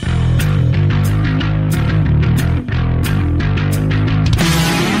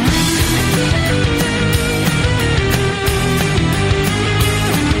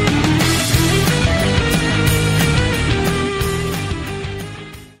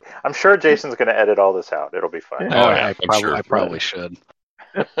I'm sure Jason's going to edit all this out. It'll be fine. Oh, yeah, I probably should.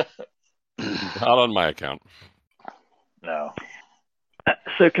 Not on my account. No.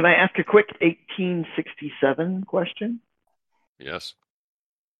 So can I ask a quick 1867 question? Yes.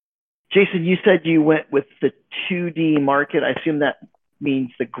 Jason, you said you went with the 2D market. I assume that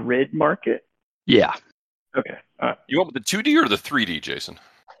means the grid market? Yeah. Okay. You went with the 2D or the 3D, Jason?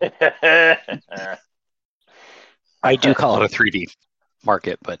 I do call it a 3D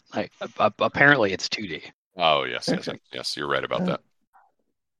market, but apparently it's 2D. Oh, yes. Okay. Yes, you're right about that.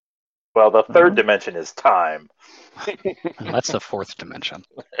 Well, the third dimension is time. That's the fourth dimension.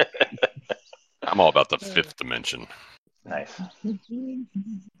 I'm all about the fifth dimension. Nice. It's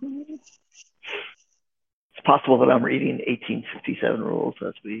possible that I'm reading 1867 rules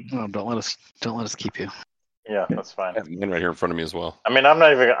as we. Oh, don't let us keep you. Yeah, that's fine. I have mine right here in front of me as well. I mean, I'm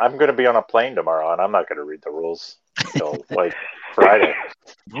going to be on a plane tomorrow, and I'm not going to read the rules until like Friday.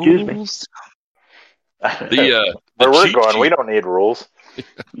 Excuse me. The Where we're cheat going, sheet, we don't need rules.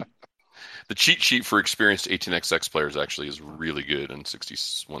 the cheat sheet for experienced 18xx players actually is really good in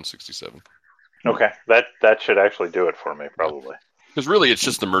 167. Okay, that should actually do it for me, probably. Because really, it's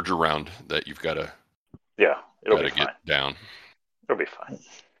just the merger round that you've got to It'll be fine. get down. It'll be fine.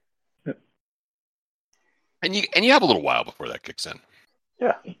 And you have a little while before that kicks in.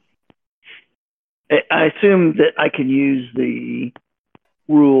 Yeah. I assume that I can use the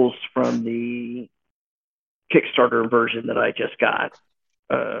rules from the Kickstarter version that I just got,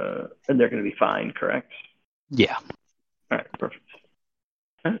 and they're going to be fine, correct? Yeah. All right, perfect.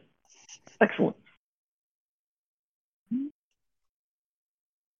 All right. Excellent.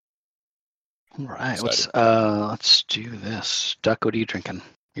 All right. Let's do this. Duck, what are you drinking?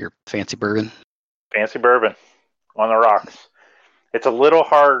 Your fancy bourbon? Fancy bourbon on the rocks. It's a little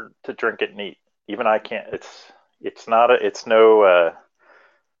hard to drink it neat. Even I can't. It's got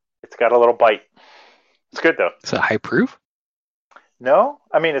a little bite. It's good though. Is it high proof? No,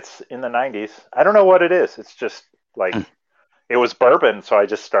 I mean it's in the 90s. I don't know what it is. It's just like it was bourbon, so I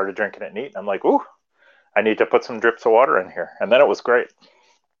just started drinking it neat. I'm like, ooh, I need to put some drips of water in here, and then it was great.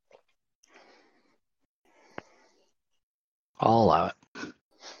 I'll allow it.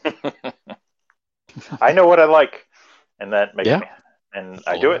 I know what I like, and that makes me, and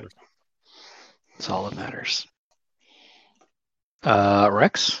I do it. That's all that matters.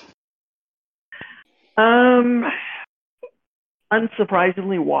 Rex?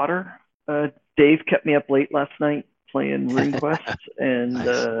 Unsurprisingly, water. Dave kept me up late last night playing RuneQuest, and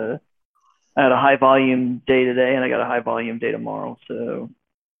Nice. I had a high volume day today, and I got a high volume day tomorrow. So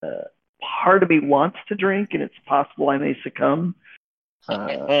part of me wants to drink, and it's possible I may succumb.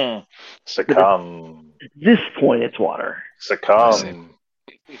 Succumb. At this point, it's water. Succumb.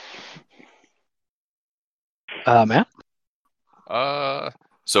 Matt?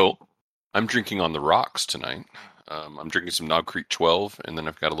 So I'm drinking on the rocks tonight. I'm drinking some Knob Creek 12, and then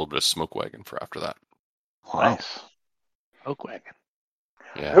I've got a little bit of Smoke Wagon for after that. Wow. Nice. Smoke wagon.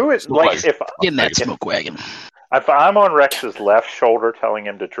 Yeah. Who is like if In that smoke wagon. If I'm on Rex's left shoulder telling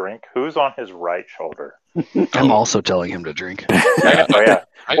him to drink, who's on his right shoulder? I'm also telling him to drink. Yeah. Oh yeah,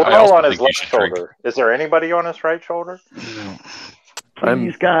 we're I all also on his think you left should drink. shoulder. Is there anybody on his right shoulder? No.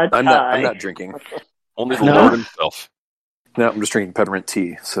 Please, God, I'm not drinking. Only the No. Lord himself. No, I'm just drinking peppermint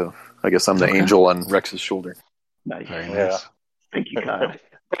tea. So I guess I'm the angel on Rex's shoulder. Nice. Very Yeah. nice. Thank you, Kyle.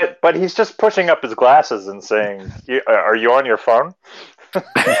 But he's just pushing up his glasses and saying, "Are you on your phone?"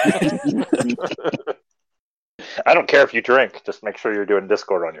 I don't care if you drink. Just make sure you're doing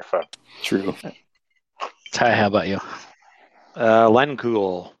Discord on your phone. True. Ty, how about you?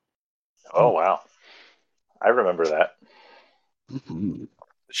 Lencool. Oh wow, I remember that. Mhm.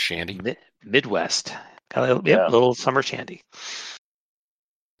 Shandy. Midwest. Got a Yeah. little summer shandy.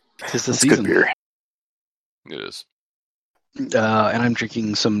 Tis the That's season. good beer. It is. And I'm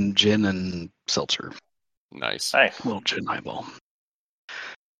drinking some gin and seltzer. Nice. Nice. Little gin highball.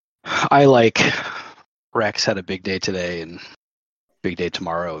 I like Rex had a big day today and big day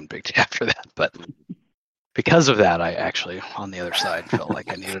tomorrow and big day after that. But because of that, I actually, on the other side, felt like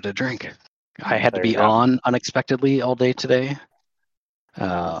I needed a drink. I had to There be you go. on unexpectedly all day today.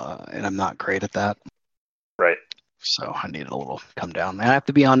 And I'm not great at that. Right. So I needed a little come down. I have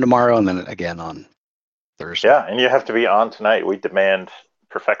to be on tomorrow and then again on Thursday. Yeah, and you have to be on tonight. We demand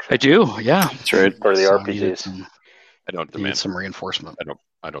perfection I do, yeah. That's right. for the So I needed RPGs. I don't Needed demand some reinforcement.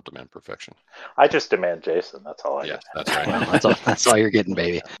 I don't demand perfection. I just demand Jason. That's all I Yeah, demand. that's Well, right. that's all you're getting,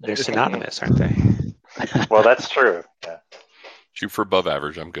 baby. They're synonymous, aren't they? Well, that's true. Yeah. Shoot for above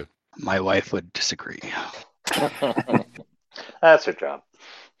average. I'm good. My wife would disagree. That's her job.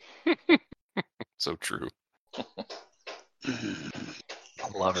 So true.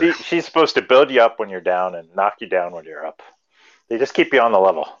 love her. She's supposed to build you up when you're down and knock you down when you're up. They just keep you on the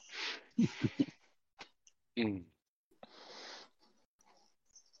level.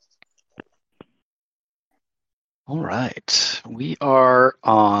 All right. We are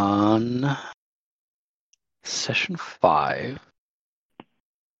on session 5.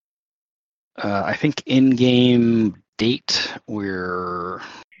 I think in-game date, let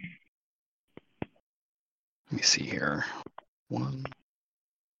me see here. I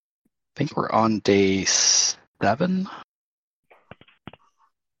think we're on day 7.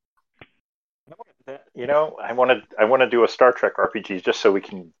 You know, I want to do a Star Trek RPG just so we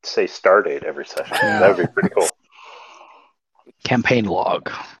can say star date every session. That would be pretty cool. Campaign log.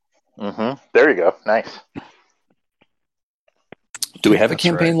 Mm-hmm. There you go. Nice. Do we have a That's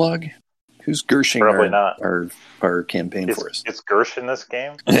campaign right. log? Who's Gershing Probably not. our campaign for us? Is Gersh in this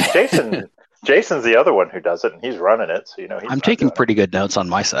game? Jason's the other one who does it, and he's running it. So he's I'm not taking doing pretty good notes on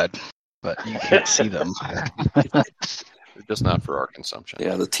my side, but you can't see them. They're just not for our consumption.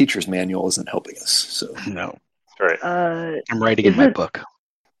 Yeah, the teacher's manual isn't helping us. So No, That's right. I'm writing in my book.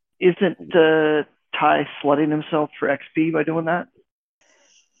 Isn't Ty flooding himself for XP by doing that?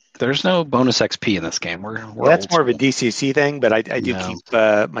 There's no bonus XP in this game. We're Well, that's old more of a school. DCC thing, but I do No. keep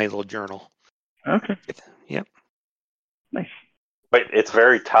my little journal. Okay. Yep. Nice. But it's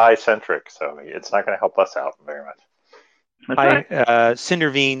very Thai centric, so it's not going to help us out very much. That's right.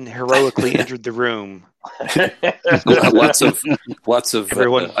 Cindervine heroically entered the room. lots of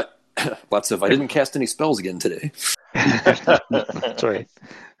Everyone- I didn't cast any spells again today. That's right.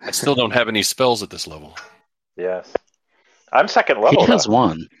 I still don't have any spells at this level. Yes. I'm second He level. has though.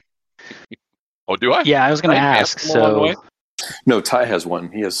 one. Oh, do I? Yeah, I was going to I ask. cast them along the So way? No, Ty has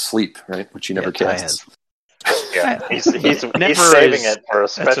one. He has sleep, right? Which he never Ty casts. Yeah, he's Never saving is- it for a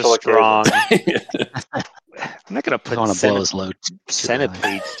That's special a strong. occasion. I'm not going to I put want to blow his load.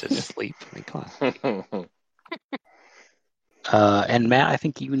 centipedes to sleep. I mean, come on. And Matt, I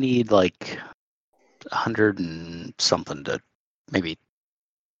think you need like 100 and something to maybe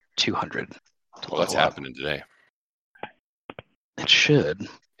 200. To Well, that's level up. happening today. It should.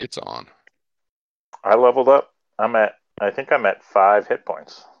 It's on. I leveled up. I think I'm at 5 hit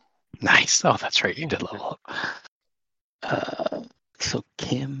points. Nice. Oh, that's right. You did level up. So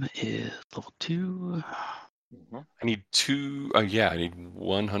Kim is level 2. I need 2. I need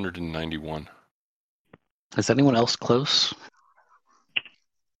 191. Is anyone else close?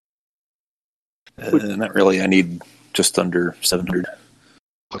 Not really. I need just under 700.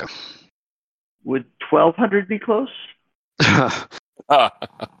 Would 1,200 be close?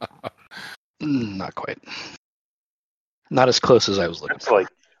 Not quite. Not as close as I was looking for.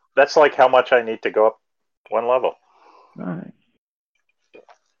 That's like how much I need to go up one level. All right.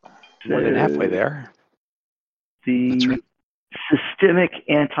 More than halfway there. The That's right. systemic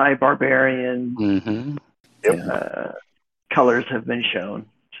anti-barbarian Mm-hmm. Yep. colors have been shown.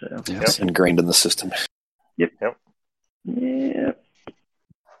 So, Yeah. It's ingrained in the system. yeah.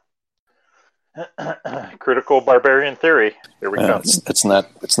 Critical barbarian theory. Here we go. It's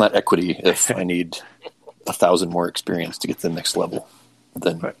not equity if I need 1,000 more experience to get to the next level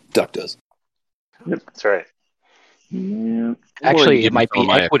than Duck does. That's right. Yeah. Actually, you it might can be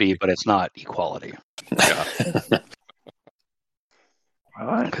fill my equity, but it's not equality Yeah. All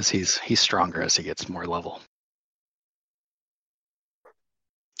right. because he's stronger as he gets more level.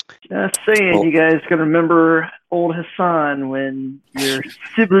 Just saying, Well- you guys can remember old Hassan when your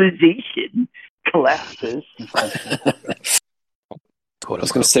civilization collapses. I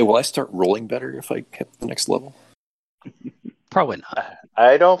was going to say, will I start rolling better if I hit the next level? Probably not.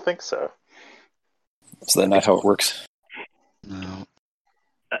 I don't think so. Is that not how it works? No.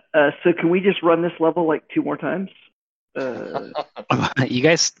 So can we just run this level like 2 more times? You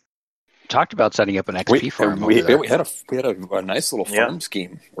guys talked about setting up an XP farm. we over there. had a nice little farm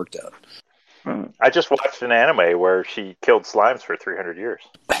scheme worked out. I just watched an anime where she killed slimes for 300 years.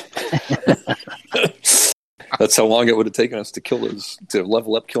 That's how long it would have taken us to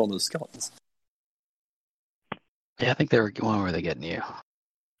level up killing those skeletons. Yeah, I think they were going. Where are they getting you?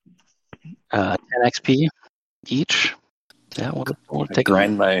 10 XP each. Yeah, we'll take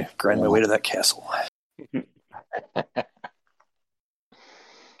grind my way to that castle.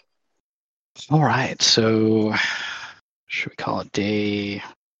 All right, so should we call it day? I'm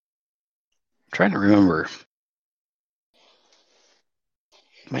trying to remember.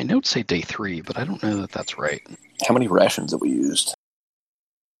 My notes say day 3, but I don't know that that's right. How many rations have we used?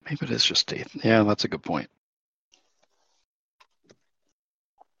 Maybe it is just day. Yeah, that's a good point.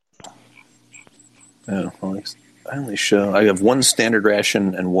 Oh, well, I only show. I have 1 standard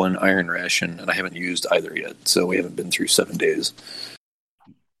ration and 1 iron ration, and I haven't used either yet. So we haven't been through 7 days.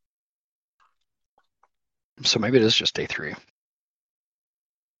 So maybe it is just day 3.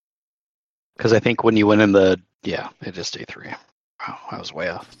 Because I think when you went in it is day 3. Wow, I was way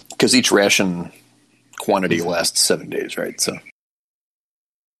off. Because each ration quantity lasts 7 days, right? So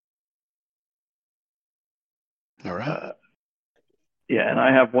All right. Yeah, and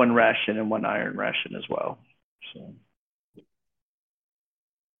I have 1 ration and 1 iron ration as well. So.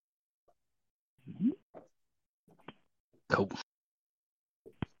 Cool.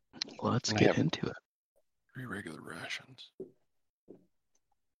 Let's get into it. 3 regular rations.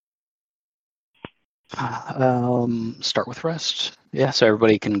 Start with rest. Yeah, so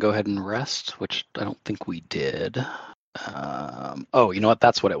everybody can go ahead and rest, which I don't think we did. Oh, you know what?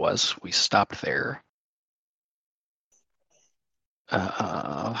 That's what it was. We stopped there.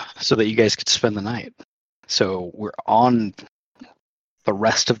 So that you guys could spend the night. So we're on the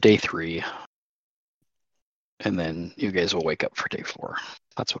rest of day 3. And then you guys will wake up for day 4.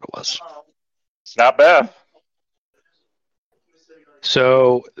 That's what it was. Not bad.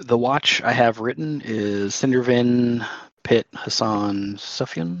 So the watch I have written is Cindervin, Pitt, Hassan,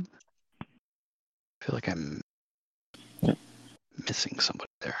 Sufyan. I feel like I'm missing somebody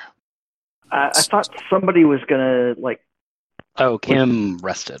there. I thought somebody was gonna Oh, Kim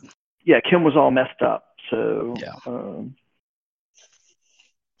rested. Yeah, Kim was all messed up. So Yeah.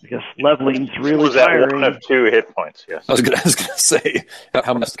 I guess leveling's really was at tiring. 1 of 2 hit points. Yes. I was gonna say,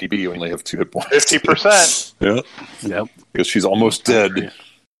 how must he be? You only have 2 hit points. 50%. Yeah. Yep. Because she's almost dead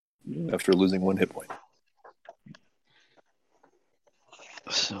after losing 1 hit point.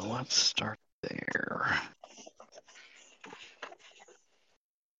 So let's start there.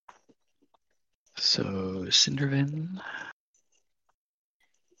 So Cindervin.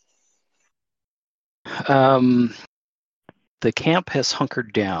 The camp has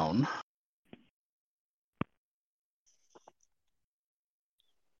hunkered down.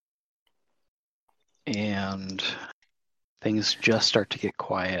 And things just start to get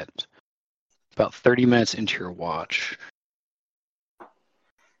quiet. About 30 minutes into your watch.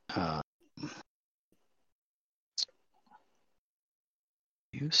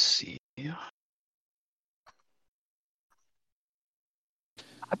 You see.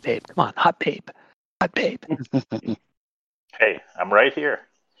 Hot babe, come on, hot babe. Hot babe. Hey, I'm right here.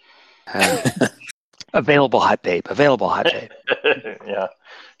 Available hot babe. Available hot babe. Yeah.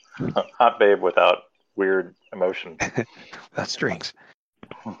 Hot babe without weird emotion. That strings.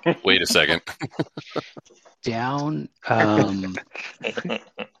 Wait a second. Down.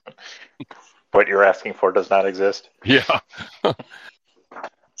 What you're asking for does not exist. Yeah.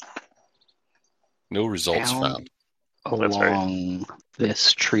 No results Down found. along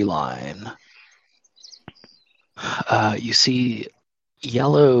this tree line. You see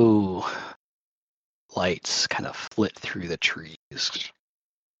yellow lights kind of flit through the trees.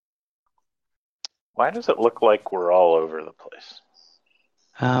 Why does it look like we're all over the place?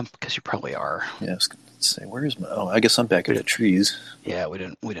 Because you probably are. Yeah, I was gonna say, where's my? Oh, I guess I'm back at the trees. Yeah, we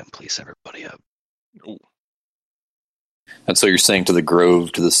didn't police everybody up. Ooh. And so you're saying to the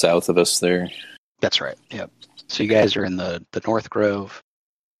grove to the south of us there? That's right. Yep. So you guys are in the North Grove.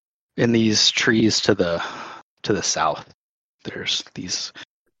 In these trees to the south, there's these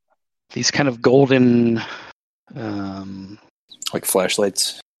kind of golden. Like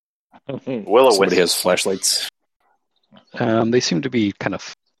flashlights? Willow Somebody has wisps. flashlights. They seem to be kind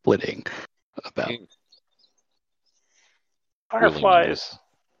of flitting about. Fireflies.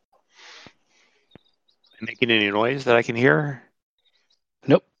 Making any noise that I can hear?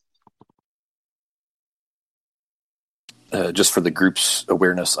 Nope. Just for the group's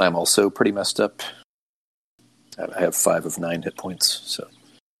awareness, I'm also pretty messed up. I have 5 of 9 hit points. So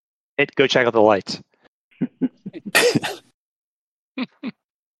Go check out the lights.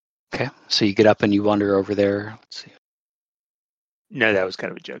 Okay. So you get up and you wander over there. Let's see. No, that was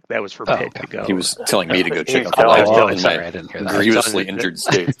kind of a joke. That was for Oh, Pitt okay. to go. he was telling me to go check out the Oh, lights oh, in sorry, my I didn't hear that. grievously injured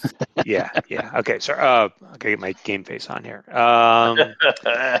state. Yeah. Okay, so okay, get my game face on here.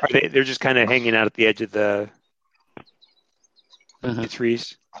 They're just kind of hanging out at the edge of the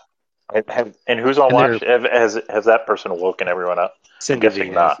trees. And who's on And watch? Has that person woken everyone up? I'm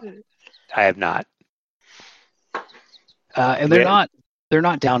guessing not. I have not. And they're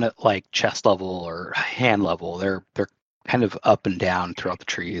not down at like chest level or hand level. They're kind of up and down throughout the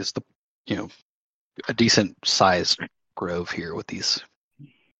trees. A decent sized grove here with these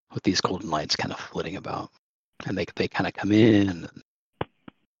golden lights kind of flitting about, and they kind of come in and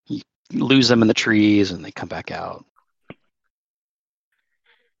you lose them in the trees and they come back out.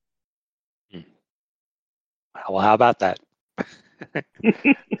 Well, how about that?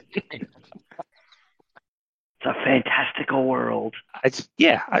 It's a fantastical world. I just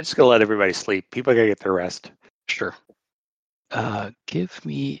gonna let everybody sleep. People gotta get their rest. Sure. Give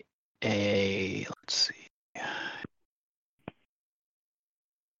me a, let's see.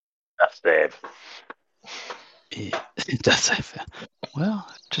 That's Dave. It does have,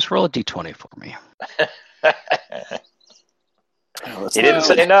 well, just roll a d20 for me. He didn't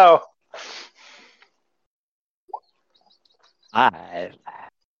say no. 5.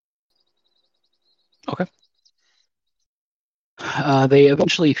 Okay. They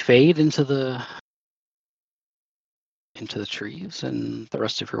eventually fade into the trees, and the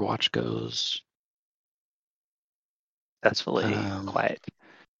rest of your watch goes Successfully quiet.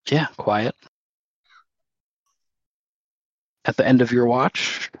 Yeah, quiet. At the end of your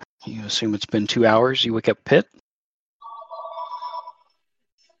watch, you assume it's been 2 hours. You wake up Pitt.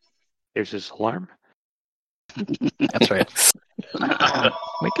 There's this alarm. That's right.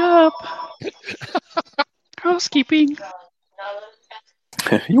 Wake up. Housekeeping.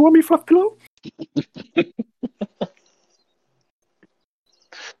 You want me fluff pillow?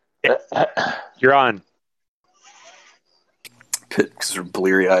 You're on. Pitt, because they're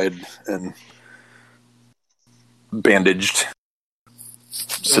bleary-eyed and bandaged,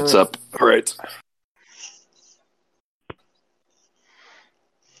 sits up. All right.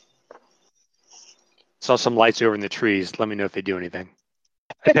 Saw some lights over in the trees. Let me know if they do anything.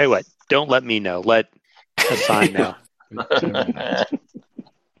 I tell you what, don't let me know. Let Hassan know.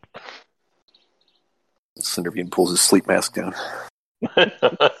 Cindervine pulls his sleep mask down.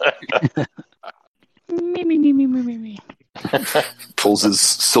 Me. Pulls his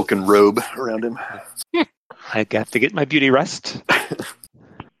silken robe around him. I have to get my beauty rest.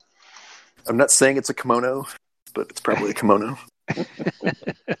 I'm not saying it's a kimono, but it's probably a kimono.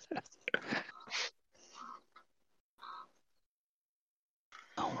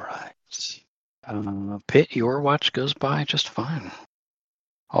 All right. Pitt, your watch goes by just fine.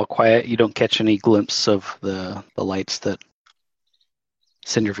 All quiet. You don't catch any glimpse of the lights that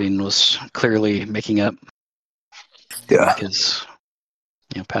Cindervine was clearly making up. Yeah. Because,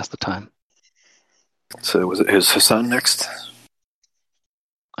 past the time. So is Hassan next?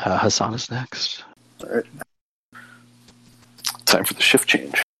 Hassan is next. All right. Time for the shift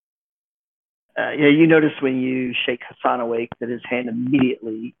change. You notice when you shake Hassan awake that his hand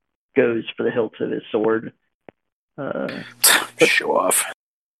immediately goes for the hilt of his sword. Show off.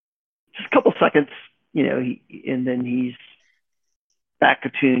 Just a couple seconds, and then he's back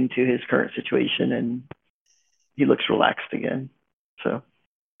attuned to his current situation, and he looks relaxed again. So,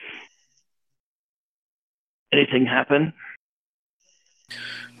 anything happen?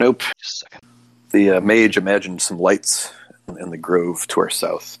 Nope. Just a second. The mage imagined some lights in the grove to our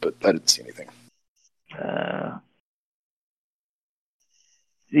south, but I didn't see anything.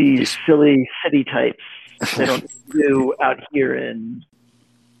 These silly city types, they don't do out here in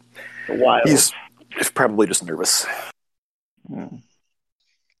the wild. He's probably just nervous.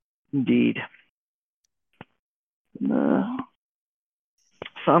 Indeed. Hassan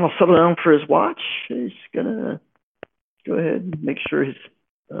will settle down for his watch. He's gonna go ahead and make sure his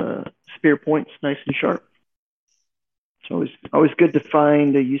spear point's nice and sharp. It's always good to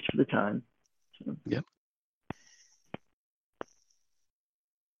find a use for the time. So. Yep.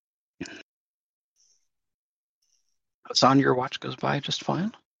 Hassan, your watch goes by just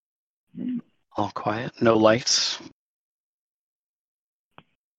fine. All quiet. No lights.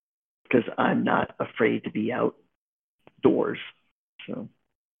 Because I'm not afraid to be outdoors. So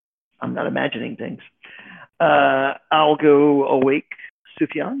I'm not imagining things. I'll go awake,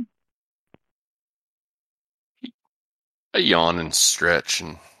 Sufyan. I yawn and stretch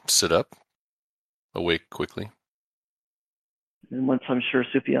and sit up. Awake quickly. And once I'm sure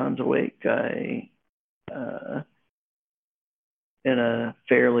Sufyan's awake, I, in a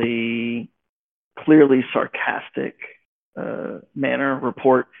fairly clearly sarcastic manner,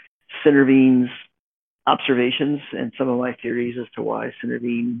 report Cindervine's observations and some of my theories as to why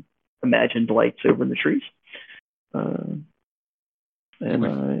Cindervine imagined lights over in the trees.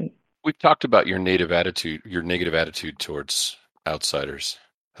 We've talked about your negative attitude towards outsiders,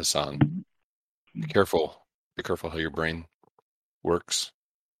 Hassan. Be careful. Be careful how your brain works.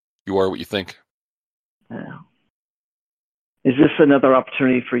 You are what you think. Is this another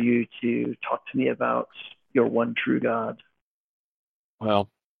opportunity for you to talk to me about your one true God? Well,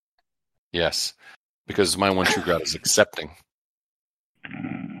 yes, because my one true God is accepting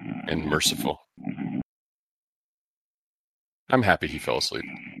and merciful. I'm happy he fell asleep.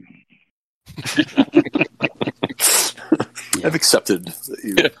 I've accepted that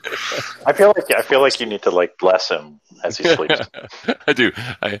you. I feel like you need to bless him as he sleeps. I do.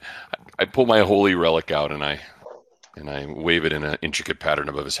 I pull my holy relic out and I and I wave it in an intricate pattern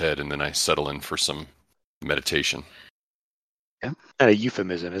above his head, and then I settle in for some meditation. Not a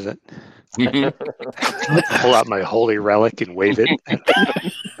euphemism, is it? Pull out my holy relic and wave it.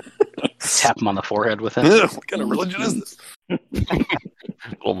 Tap him on the forehead with it. What kind of religion is this?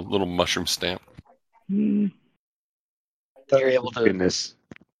 little mushroom stamp. You're able to Goodness.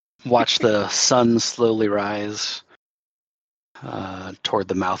 watch the sun slowly rise toward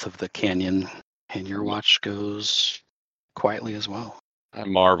the mouth of the canyon, and your watch goes quietly as well. I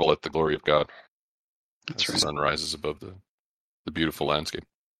marvel at the glory of God. That's as right. The sun rises above the beautiful landscape.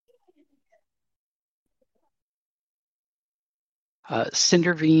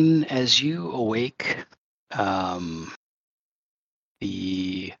 Cindervine, as you awake,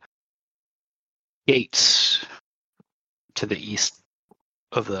 the gates to the east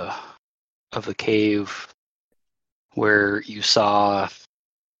of the cave, where you saw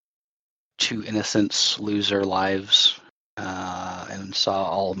two innocents lose their lives, and saw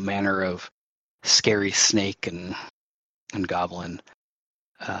all manner of scary snake and goblin,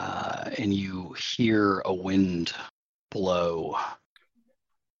 and you hear a wind blow,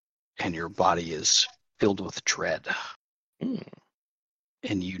 and your body is filled with dread.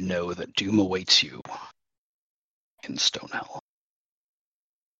 And you know that doom awaits you in Stonehell.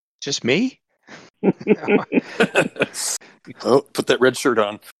 Just me? Oh, put that red shirt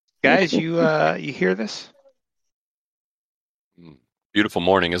on. Guys, you hear this? Beautiful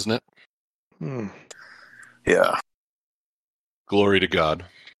morning, isn't it? Yeah. Glory to God.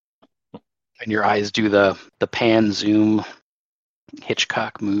 And your eyes do the pan zoom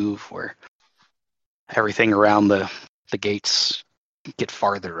Hitchcock move where everything around the gates get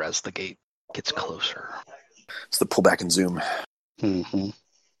farther as the gate gets closer. It's the pull back and zoom. Mm-hmm.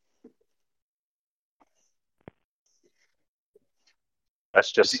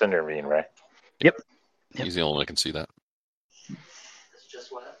 That's just Cindervine, right? Yep. He's the only one that can see that.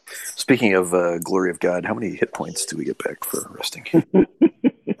 Speaking of glory of God, how many hit points do we get back for resting?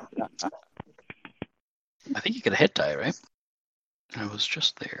 I think you get a hit die, right? I was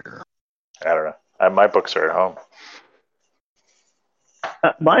just there. I don't know. My books are at home.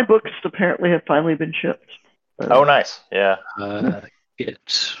 My books apparently have finally been shipped. Oh, nice. Yeah.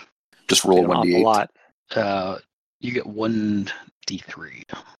 Get Just roll An awful 1d8. lot. you get 1d3.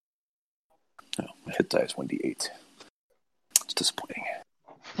 Oh, my hit die is 1d8. It's disappointing.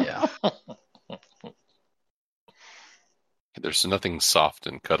 Yeah. There's nothing soft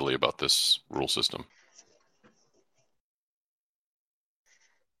and cuddly about this rule system.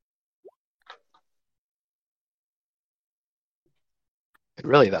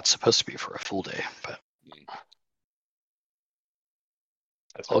 Really, that's supposed to be for a full day, but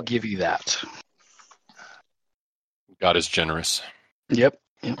I'll give you that. God is generous. Yep.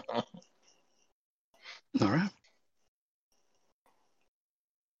 All right.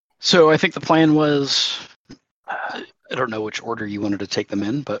 So I think the plan was, I don't know which order you wanted to take them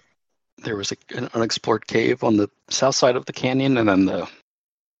in, but there was an unexplored cave on the south side of the canyon, and then the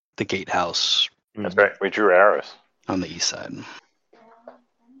gatehouse That's right. We drew arrows. on the east side.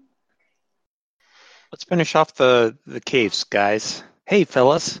 Let's finish off the caves, guys. Hey,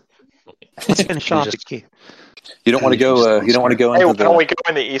 fellas. Let's finish off the cave. You don't want to go. You don't want to go Hey, into why don't we go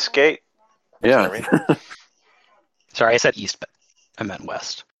in the east gate? Yeah. Sorry, I said east, but I meant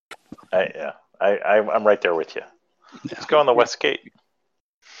west. I'm right there with you. Let's go on the west gate.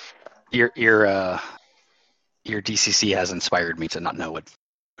 Your DCC has inspired me to not know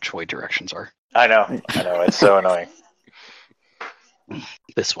which way directions are. I know. It's so annoying.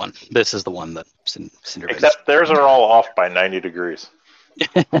 This one. This is the one that Cindervine. Except theirs are all off by 90 degrees.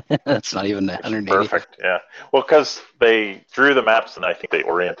 That's not even 180. Perfect. Yeah. Well, because they drew the maps, and I think they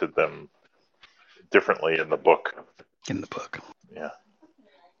oriented them differently in the book. In the book. Yeah.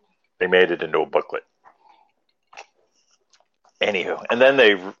 They made it into a booklet. Anywho, and then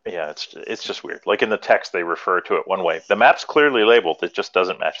it's just weird. Like in the text, they refer to it one way. The map's clearly labeled. It just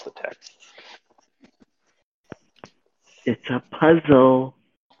doesn't match the text. It's a puzzle.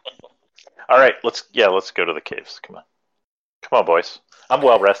 All right, let's go to the caves. Come on, boys. I'm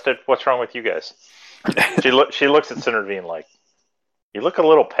well rested. What's wrong with you guys? She looks at Cindervine like, you look a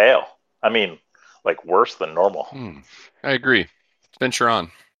little pale. I mean, like worse than normal. I agree. Venture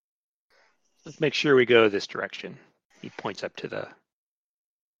on. Let's make sure we go this direction. He points up to the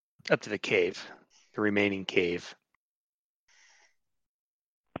cave, the remaining cave.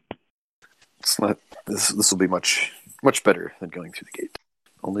 It's not. This will be much better than going through the gate.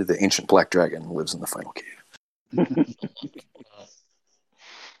 Only the ancient black dragon lives in the final cave.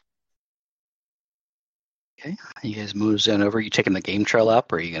 Okay, you guys move on over. You taking the game trail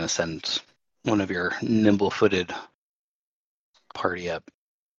up, or are you going to send one of your nimble-footed party up.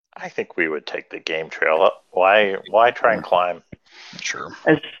 I think we would take the game trail up. Why try and climb? Sure.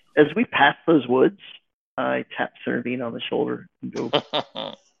 As we pass those woods, I tap Servine on the shoulder and go,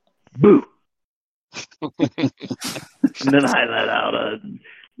 boo. And then I let out a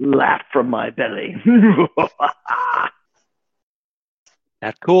laugh from my belly.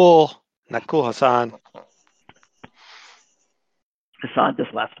 Not cool. Not cool, Hassan. Hassan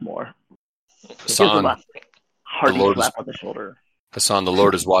just laughs more. Hassan, Hearty Lord slap is- on the shoulder. Hassan, the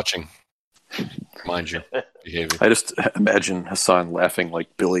Lord is watching. Mind your behavior. I just imagine Hassan laughing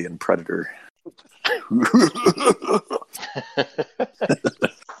like Billy in Predator.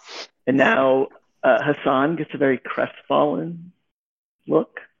 And now Hassan gets a very crestfallen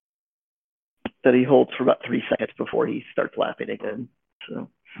look that he holds for about 3 seconds before he starts laughing again. So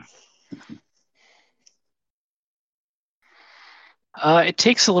It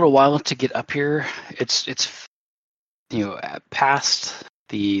takes a little while to get up here. It's past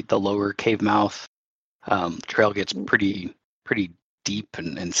the lower cave mouth. Trail gets pretty deep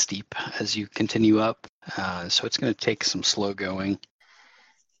and steep as you continue up. So it's going to take some slow going.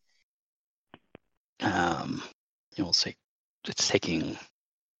 You'll say it's taking.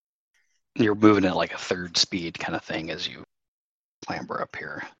 You're moving at like a third speed kind of thing as you clamber up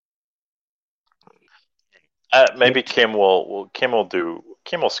here. Maybe Kim will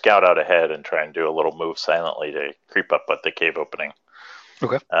scout out ahead and try and do a little move silently to creep up at the cave opening.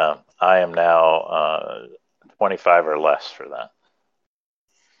 Okay. I am now 25 or less for that.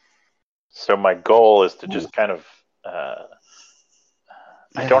 So my goal is to just kind of. I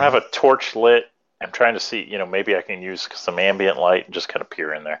don't have a torch lit. I'm trying to see, maybe I can use some ambient light and just kind of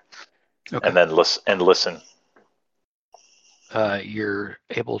peer in there, Okay. and then listen. You're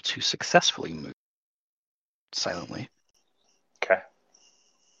able to successfully move silently. Okay.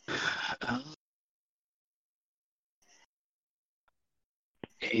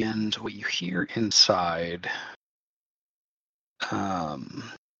 And what you hear inside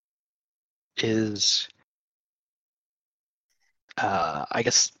is, I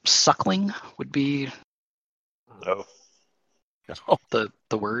guess, suckling would be Oh.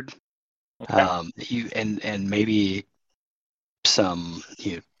 the word. Okay. You and maybe some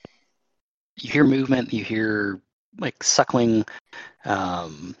you hear movement, you hear like suckling,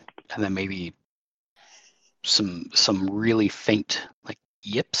 and then maybe some really faint like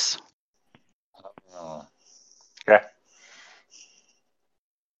yips. Okay.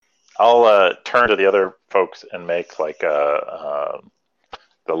 I'll turn to the other folks and make like the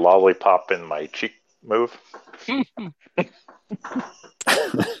lollipop in my cheek move.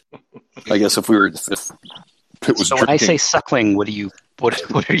 I guess if it was So when I say suckling, what are you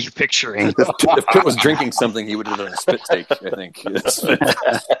picturing? if Pitt was drinking something, he would have done a spit take. I think. Yes.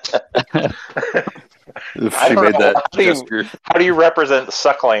 If I she don't made know. that gesture. How do you represent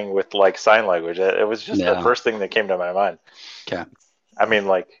suckling with like sign language? It was just Yeah. the first thing that came to my mind. Okay. I mean,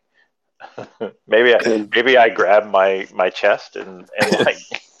 like maybe I grab my chest and like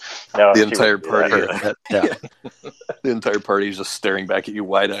no, The she entire wouldn't do party. that. Yeah. The entire party is just staring back at you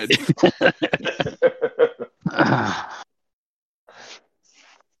wide-eyed.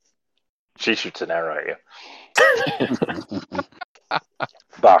 She shoots an arrow at you.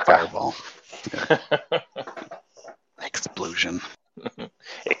 Baka. Fireball. Yeah. Explosion.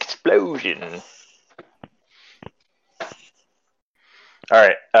 Explosion. All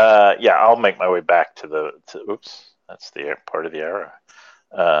right. Yeah, I'll make my way back to oops, that's the part of the arrow.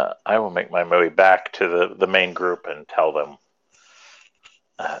 I will make my way back to the main group and tell them.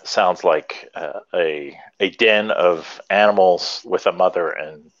 Sounds like a den of animals with a mother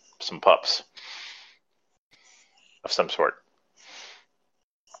and some pups of some sort.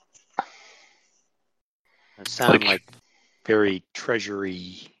 It sounds like very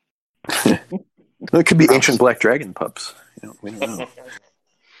treasury. It could be ancient black dragon pups. We don't know.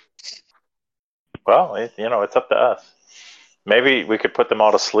 Well, it's up to us. Maybe we could put them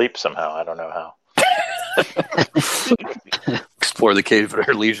all to sleep somehow. I don't know how. Explore the cave at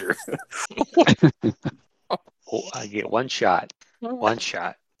our leisure. Oh, I get one shot. One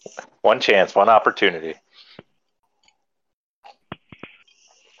shot. One chance, one opportunity.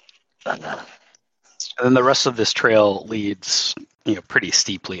 And then the rest of this trail leads, pretty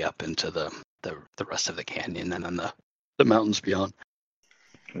steeply up into the rest of the canyon and then the mountains beyond.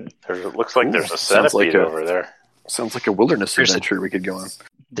 It looks like there's a Sounds centipede like over there. Sounds like a wilderness There's a- adventure we could go on.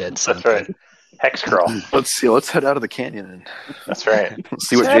 Dead That's centipede. right. Hex crawl. Let's head out of the canyon and That's right.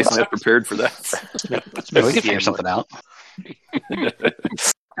 see what Jason has prepared for that. Yeah, we could figure something out.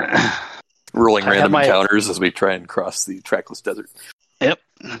 Rolling I had random my- encounters as we try and cross the trackless desert. Yep.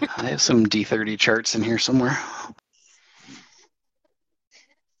 I have some D30 charts in here somewhere.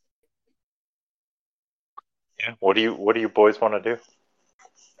 Yeah. What do you boys want to do?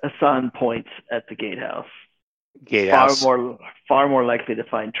 Hassan points at the gatehouse. Gatehouse. Far more likely to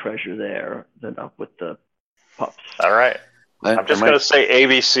find treasure there than up with the pups. All right. I'm just And going to say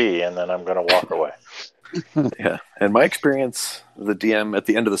ABC, and then I'm going to walk away. Yeah, in my experience, the DM at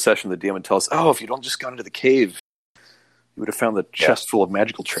the end of the session, the DM would tell us, "Oh, if you don't just gone into the cave, you would have found the chest full of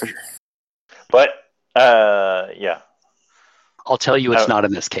magical treasure." But yeah. I'll tell you it's not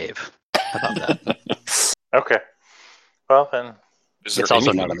in this cave. How about that? Okay. Well then, Is there It's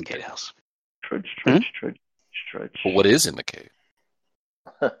also anything- not in the gatehouse. Trudge. Well, what is in the cave?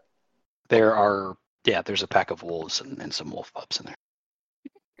 There's a pack of wolves and some wolf pups in there.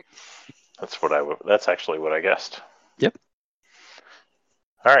 that's actually what I guessed. Yep.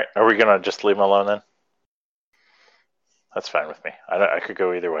 All right. Are we going to just leave him alone then? That's fine with me. I could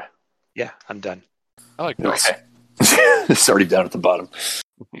go either way. Yeah, I'm done. I like No, this. Okay. it's already down at the bottom.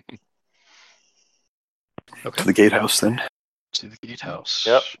 Okay. To the gatehouse, then. To the gatehouse.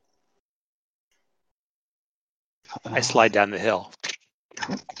 Yep. I slide down the hill.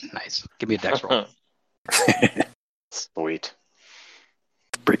 Nice. Give me a dex roll. Sweet.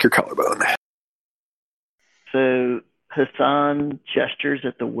 Break your collarbone. So Hassan gestures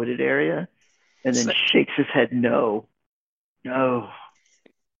at the wooded area and then shakes his head no. No.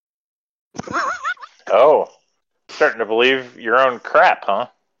 Oh, starting to believe your own crap, huh?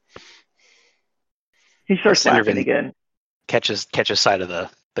 He starts Centerville. laughing again. catches sight of the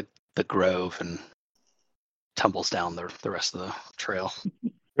grove and tumbles down the rest of the trail.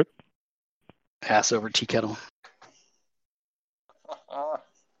 Ass over tea kettle.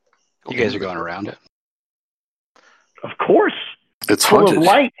 You guys are going around it. Of course. It's Full haunted. of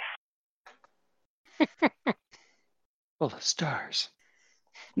light. Full of stars.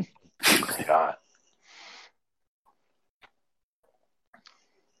 God.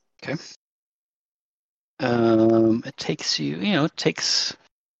 Okay. It takes it takes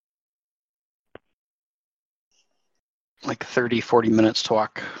like 30, 40 minutes to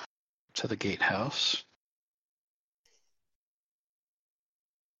walk to the gatehouse.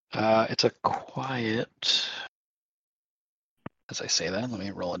 It's a quiet, as I say that, let me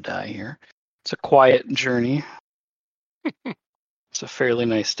roll a die here. It's a quiet journey. It's a fairly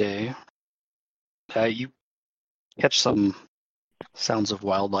nice day. You catch some sounds of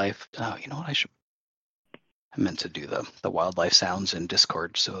wildlife. Oh, you know what? I meant to do the wildlife sounds in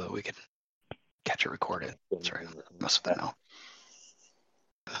Discord so that we could catch it recorded. That's right. Mess with that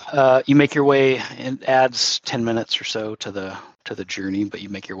now. You make your way. It adds 10 minutes or so to the journey, but you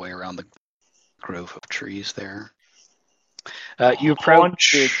make your way around the grove of trees there. You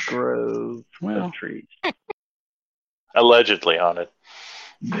approach Haunted grove Well. of trees. Allegedly haunted.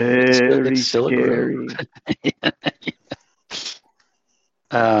 Very it's still a scary.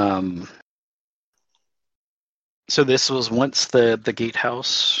 So this was once the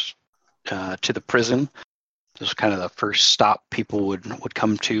gatehouse to the prison. This was kind of the first stop people would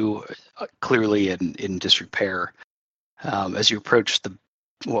come to, clearly in disrepair. As you approach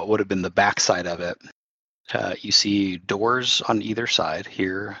what would have been the backside of it, you see doors on either side,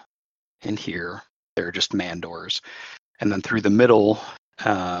 here and here. They're just man doors. And then through the middle,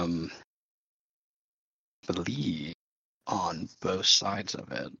 I believe on both sides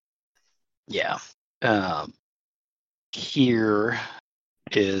of it. Yeah. Here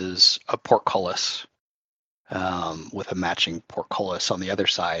is a portcullis with a matching portcullis on the other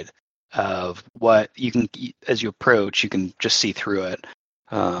side of what you can, as you approach, you can just see through it.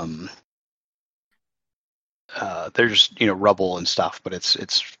 There's rubble and stuff, but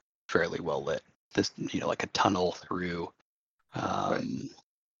it's fairly well lit. This like a tunnel through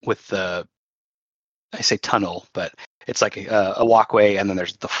with the, I say tunnel, but it's like a walkway, and then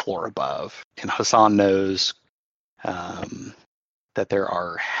there's the floor above. And Hassan knows that there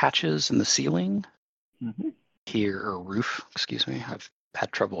are hatches in the ceiling here, or roof, excuse me. I've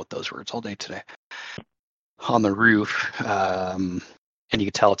had trouble with those words all day today. On the roof, and you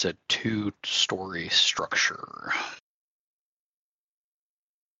can tell it's a 2-story structure.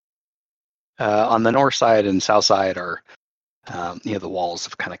 On the north side and south side are, the walls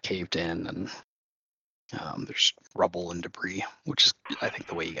have kind of caved in, and there's rubble and debris, which is, I think,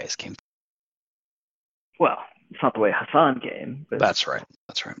 the way you guys came. Well, it's not the way Hassan came. But That's right.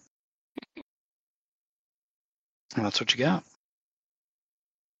 And that's what you got.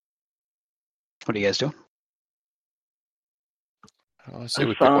 What are you guys doing? I say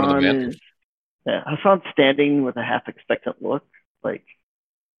we pick one of the man. Hassan's standing with a half expectant look, like,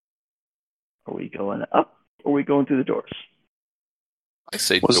 are we going up or are we going through the doors? I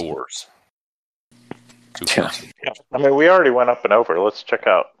say doors. Yeah. I mean, we already went up and over. Let's check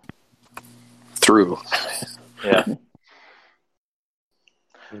out. Through. Yeah.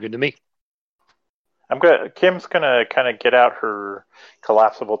 Good to me. Kim's gonna kind of get out her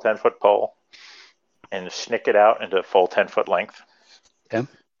collapsible 10-foot pole and snick it out into full 10-foot length. Okay.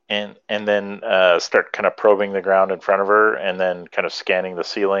 And then start kind of probing the ground in front of her, and then kind of scanning the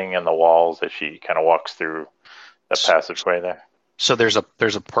ceiling and the walls as she kind of walks through the passageway there. So there's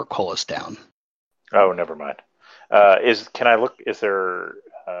a portcullis down. Oh, never mind. Can I look? Is there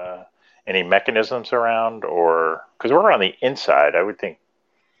any mechanisms around, or because we're on the inside, I would think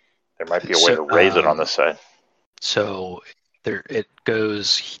there might be a way to raise it on this side. So it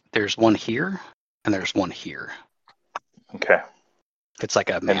goes. There's one here, and there's one here. Okay. It's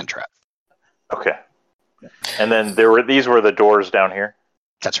like a man trap. Okay. And then these were the doors down here.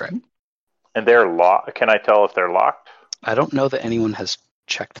 That's right. And they're locked. Can I tell if they're locked? I don't know that anyone has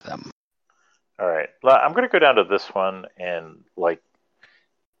checked them. All right. I'm going to go down to this one and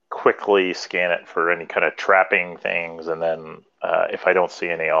quickly scan it for any kind of trapping things, and then if I don't see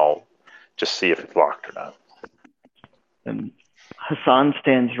any, I'll just see if it's locked or not. And Hassan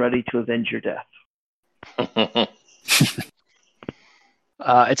stands ready to avenge your death.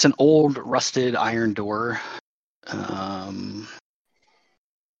 It's an old rusted iron door. Are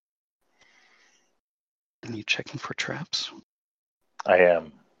you checking for traps? I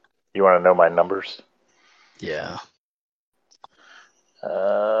am. You want to know my numbers? Yeah.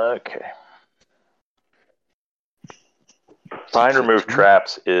 Okay. Find remove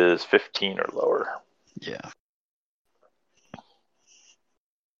traps is 15 or lower. Yeah.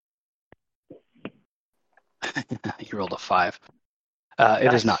 You rolled a 5.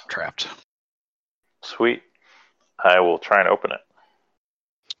 It is not trapped. Sweet. I will try and open it.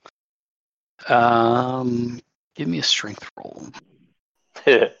 Give me a strength roll.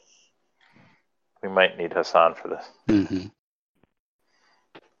 We might need Hassan for this. Mm-hmm.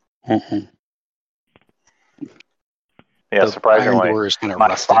 Yeah, The surprisingly, iron door is kind of my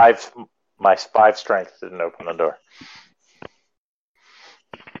rusted. my 5 strength didn't open the door.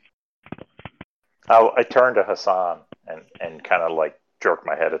 I turned to Hassan and kind of jerked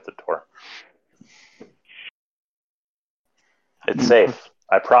my head at the door. It's safe.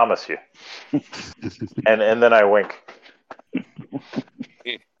 I promise you. and then I wink.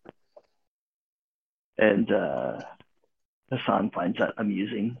 And Hassan finds that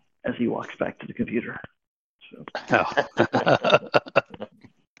amusing as he walks back to the computer. So. Oh.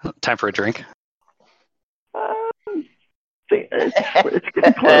 Time for a drink. It's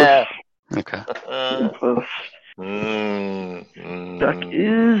getting close. Okay. Getting close. Duck Mm.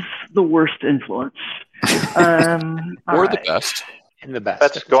 is the worst influence. Or the best. And the best.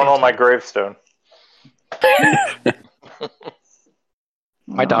 That's going on my gravestone.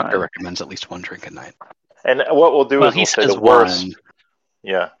 My doctor recommends at least one drink a night. And what we'll do is he we'll say says the worst. one.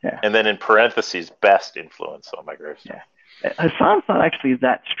 Yeah. Yeah. And then in parentheses, best influence on my gravestone. Yeah. Hassan's not actually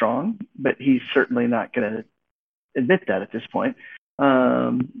that strong, but he's certainly not going to admit that at this point.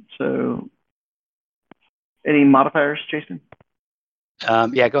 So, any modifiers, Jason?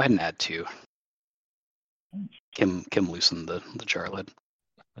 Yeah, go ahead and add 2. Kim loosened the jar lid.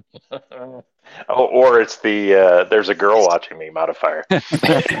 Or it's the there's a girl watching me modifier.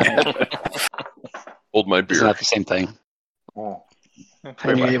 Hold my Isn't beer. that the same thing? Oh.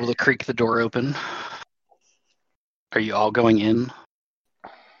 And you're able to creak the door open. Are you all going in?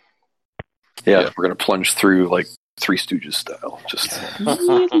 Yeah, we're gonna plunge through like Three Stooges style. Just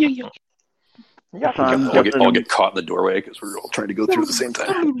Hassan all get caught in the doorway because we're all trying to go through at the same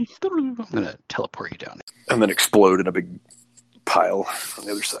time, I'm gonna teleport you down. and then explode in a big pile on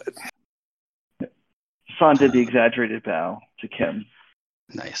the other side. Hassan did the exaggerated bow to Kim.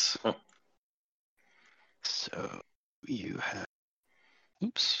 Nice. So you have.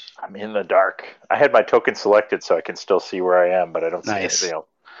 Oops. I'm in the dark. I had my token selected so I can still see where I am, but I don't see Nice. anything else.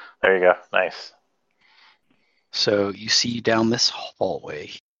 There you go. Nice. So you see down this hallway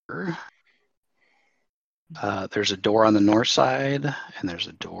here. There's a door on the north side, and there's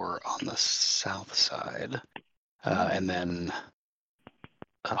a door on the south side, and then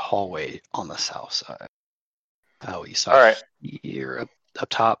a hallway on the south side. What you saw All right. here up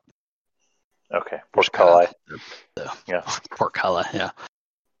top. Okay. There's Portcullis. the Yeah. portcullis, yeah.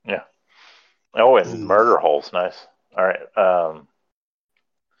 Yeah. Oh, and murder holes. Nice. All right.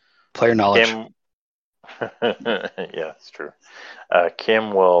 Player knowledge. Kim. Yeah, it's true.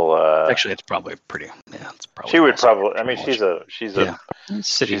 Kim will. Actually, it's probably pretty. Yeah, it's probably. She would also probably. I mean, knowledge. she's Yeah. a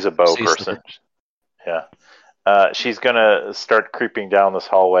City- she's a bow city person. slicker. Yeah. She's gonna start creeping down this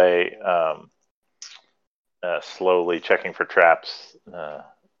hallway, slowly checking for traps,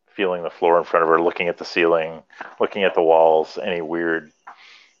 feeling the floor in front of her, looking at the ceiling, looking at the walls, any weird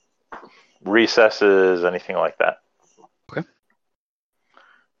recesses, anything like that. Okay.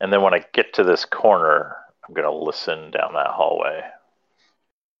 And then when I get to this corner, I'm going to listen down that hallway.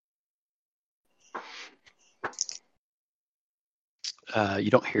 You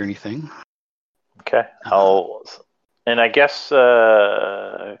don't hear anything. Okay. And I guess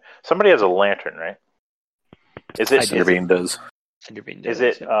somebody has a lantern, right? Cinderbean does. Is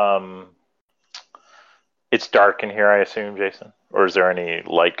it it's dark in here, I assume, Jason? Or is there any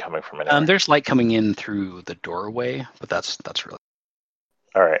light coming from anywhere? There's light coming in through the doorway, but that's really.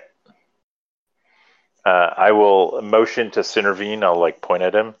 All right. I will motion to Cindervine. I'll like point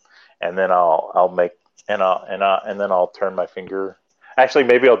at him, and then I'll turn my finger. Actually,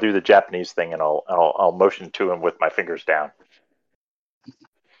 maybe I'll do the Japanese thing, and I'll motion to him with my fingers down.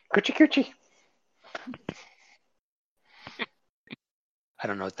 Coochie coochie. I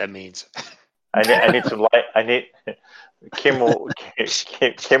don't know what that means. I need some light. Kim will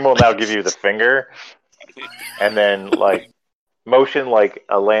now give you the finger, and then like motion like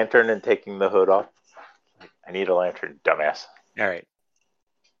a lantern and taking the hood off. I need a lantern, dumbass. All right.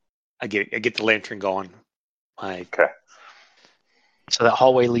 I get the lantern going. Okay. So that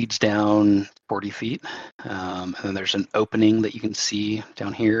hallway leads down 40 feet, and then there's an opening that you can see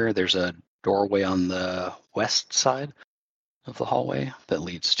down here. There's a doorway on the west side of the hallway that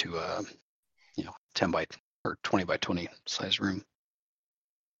leads to a 10 by or 20 by 20 size room.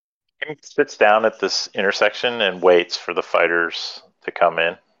 Kim sits down at this intersection and waits for the fighters to come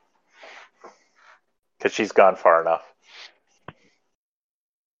in because she's gone far enough.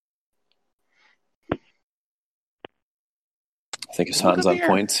 I think Hassan's on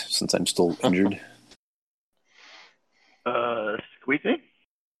point since I'm still injured. Squeeze me?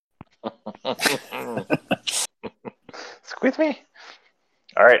 Squeeze me?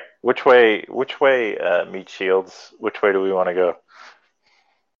 All right. Which way, Meat Shields? Which way do we want to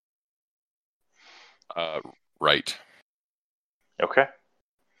go? Right. Okay.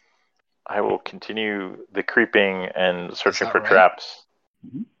 I will continue the creeping and searching for right? traps.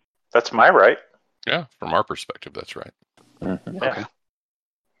 Mm-hmm. That's my right. Yeah, from our perspective, that's right. Mm-hmm. Yeah. Okay.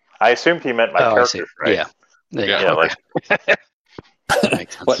 I assumed he meant my characters, right? Yeah. Yeah, okay. That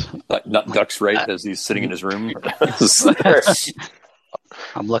makes sense. What? Like, not Duck's right as he's sitting in his room?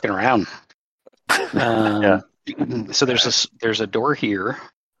 I'm looking around. Yeah. So there's a door here.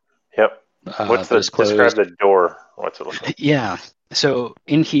 Yep. What's describe the door? What's it look like? Yeah. So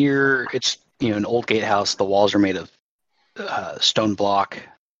in here, it's an old gatehouse. The walls are made of stone block.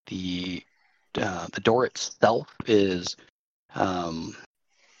 The door itself is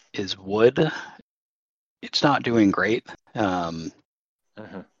wood. It's not doing great, but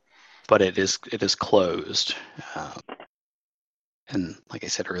it is closed. And like I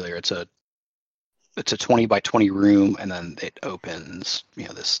said earlier, it's a 20 by 20 room, and then it opens.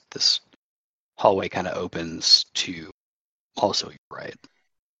 This hallway kind of opens to also your right.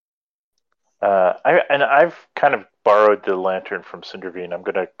 I've kind of borrowed the lantern from Cindervine. I'm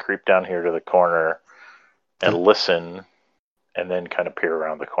going to creep down here to the corner and listen, and then kind of peer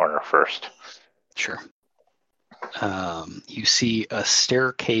around the corner first. Sure. You see a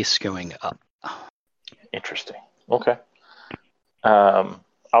staircase going up. Interesting. Okay.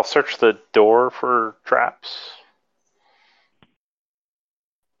 I'll search the door for traps.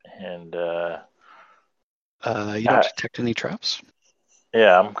 And you don't detect any traps?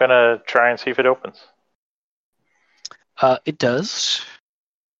 Yeah, I'm going to try and see if it opens. It does.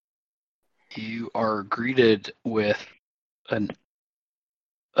 You are greeted with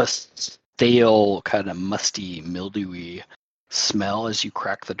a stale, kind of musty, mildewy smell as you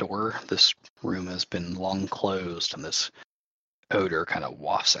crack the door. This room has been long closed, and this odor kind of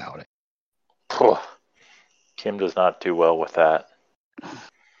wafts out. Kim does not do well with that.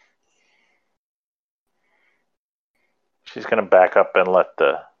 She's going to back up and let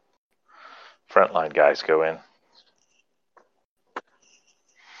the frontline guys go in.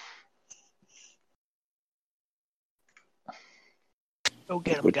 Go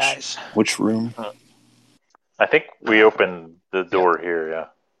get them, guys. Which room? I think we opened the door here, yeah.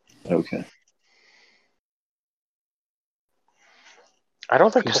 Okay. I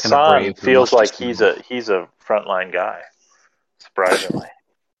don't think Hassan feels like he's a frontline guy, surprisingly.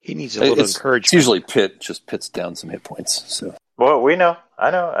 He needs a little encouragement. It's usually Pitt's down some hit points. So. Well, we know.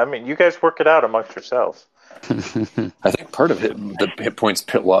 I know. I mean, you guys work it out amongst yourselves. I think part of the hit points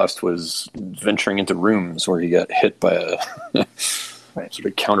Pitt lost was venturing into rooms where he got hit by a sort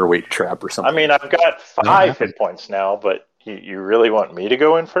of counterweight trap or something. I mean, I've got 5 hit points now, but you really want me to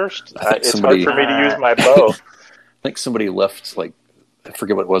go in first? It's hard for me to use my bow. I think somebody left, I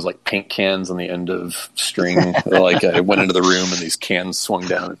forget what it was, paint cans on the end of string. I went into the room and these cans swung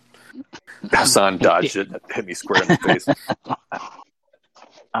down. Hassan dodged it and hit me square in the face.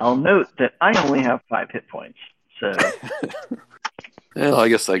 I'll note that I only have 5 hit points. So Well, I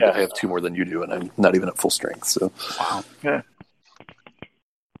guess I have 2 more than you do, and I'm not even at full strength. So Wow. yeah.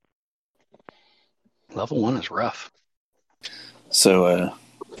 Level 1 is rough. So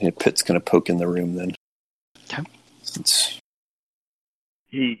Pitt's going to poke in the room then. Okay. Since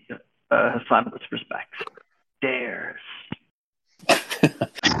Hassan whispers back, "Stairs."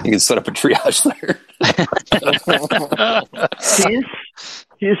 you can set up a triage there.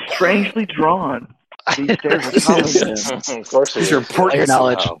 He is strangely drawn. These stairs are calling to him. Of course, These are important. Player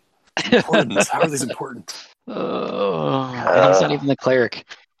knowledge. Importance. How are these important? And he's not even the cleric.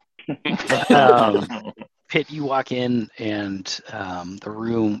 Pitt, you walk in, and the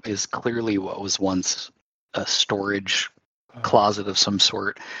room is clearly what was once a storage closet of some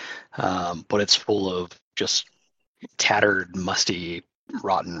sort, but it's full of just tattered, musty,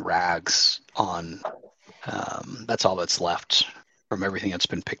 rotten rags on. That's all that's left from everything that's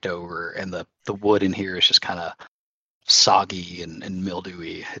been picked over, and the wood in here is just kind of soggy and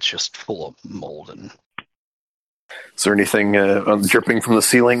mildewy. It's just full of mold. And Is there anything dripping from the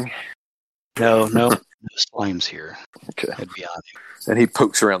ceiling? no slimes here. Okay. I'd be on you. And he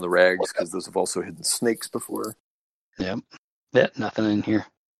pokes around the rags because those have also hidden snakes before. Yep. Yeah, nothing in here.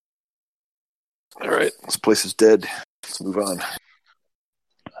 All right, this place is dead. Let's move on.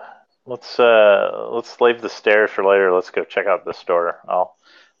 Let's leave the stairs for later. Let's go check out the store. I'll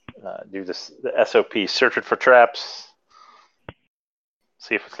do the SOP. Search it for traps.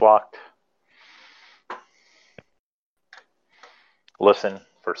 See if it's locked. Listen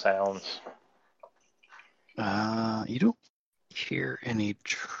for sounds. You don't hear any,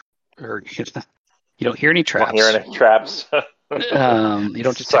 you don't hear any traps. Don't hear any traps. You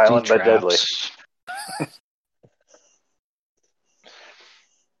don't detect any Silent but deadly. traps.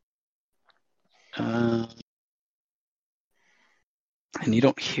 And you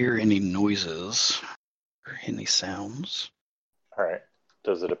don't hear any noises or any sounds. All right.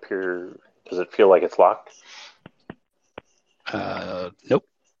 Does it feel like it's locked? Nope.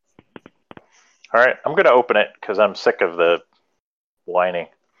 All right. I'm going to open it because I'm sick of the whining.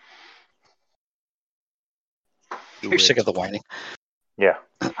 You're sick of the whining. Yeah.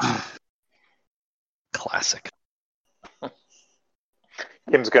 Classic.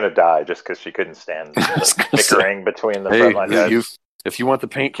 Kim's going to die just because she couldn't stand the bickering between the frontline guys. If you want the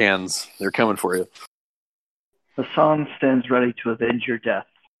paint cans, they're coming for you. Hassan stands ready to avenge your death.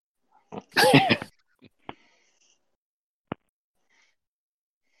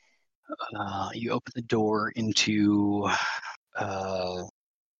 You open the door into a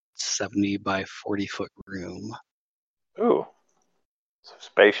 70 by 40 foot room. Ooh. So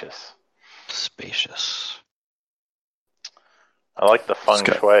spacious. Spacious. I like the feng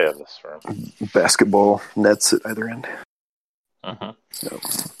shui of this room. Basketball nets at either end. Carnival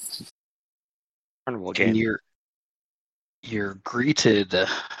And game. you're greeted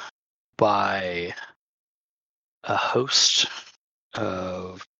by a host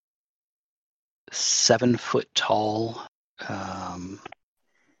of 7 foot tall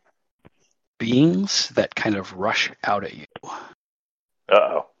beings that kind of rush out at you.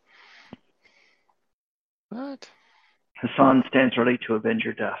 Uh-oh. What? Hassan stands ready to avenge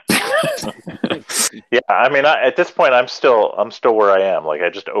your death. Yeah, I mean, at this point, I'm still where I am. Like, I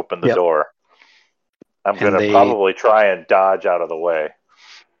just opened the door. I'm going to probably try and dodge out of the way.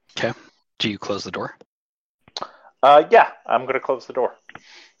 Okay. Do you close the door? Yeah, I'm going to close the door.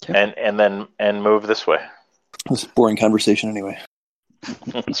 Okay. And then move this way. This is a boring conversation anyway.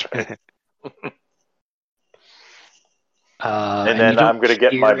 That's right. And then I'm going to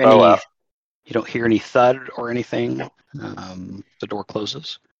get my bow out. You don't hear any thud or anything. The door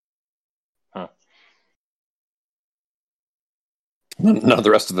closes. None of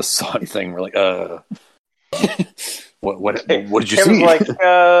the rest of us saw anything. We're like, what did you Kim's see? like,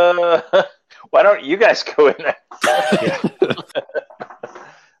 why don't you guys go in there?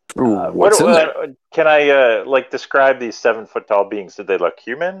 What's in there? Can I describe these 7 foot tall beings? Did they look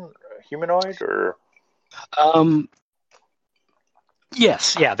humanoid, or?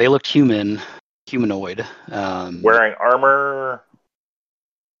 Yes, yeah, they looked humanoid. Wearing armor?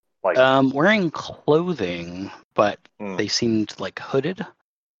 Wearing clothing, but they seemed like hooded.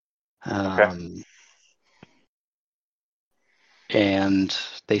 Okay. And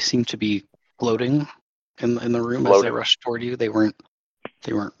they seemed to be floating in the room as they rushed toward you. They weren't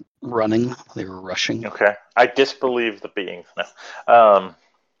running; they were rushing. Okay, I disbelieve the beings now.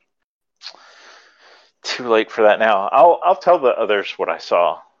 Too late for that now. I'll tell the others what I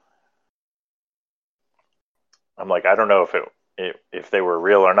saw. I'm like, I don't know if they were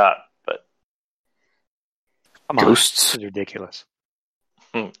real or not, but Come on. Ghosts. This is ridiculous.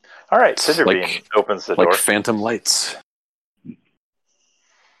 All right, Cinderbean opens the door. Like phantom lights.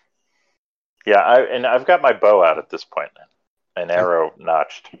 Yeah, I've got my bow out at this point, an arrow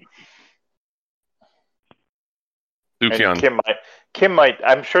notched. Sufjan. Kim might.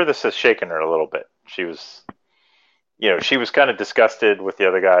 I'm sure this has shaken her a little bit. She was kind of disgusted with the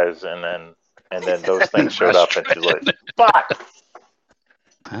other guys, and then those things showed up, and she's like, "Fuck!"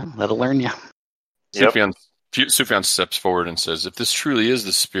 Well, that'll learn you. Yep. Sufjan steps forward and says, "If this truly is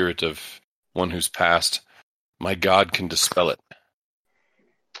the spirit of one who's passed, my God can dispel it."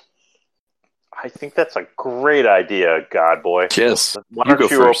 I think that's a great idea, God boy. Yes. Why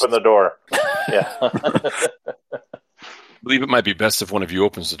don't you open the door? Yeah. I believe it might be best if one of you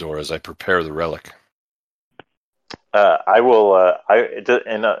opens the door as I prepare the relic. I will.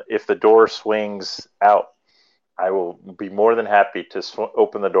 If the door swings out, I will be more than happy to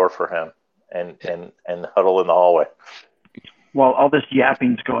open the door for him and huddle in the hallway. While all this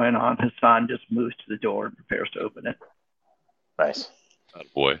yapping's going on, Hassan just moves to the door and prepares to open it. Nice. Oh,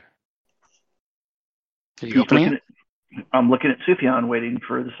 boy. Are you opening it? I'm looking at Sufjan, waiting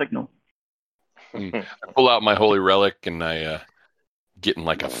for the signal. I pull out my holy relic and I get in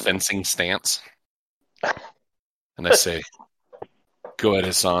like a fencing stance. And I say, "Go ahead,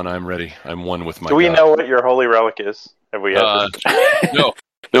 Hassan. I'm ready. I'm one with my Do we God." know what your holy relic is? Have we had this? No.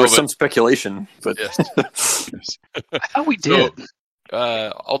 There was some speculation, but Yes. I thought we did.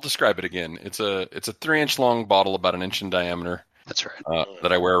 I'll describe it again. It's a 3-inch long bottle, about an inch in diameter. That's right.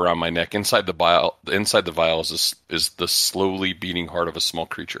 That I wear around my neck. Inside the vial is the slowly beating heart of a small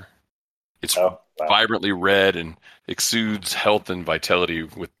creature. It's vibrantly red and exudes health and vitality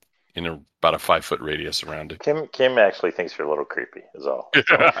in about a 5-foot radius around it. Kim actually thinks you're a little creepy, is all.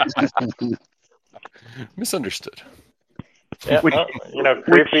 Misunderstood. Yeah,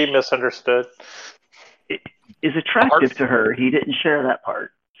 creepy, misunderstood. Is attractive to her. He didn't share that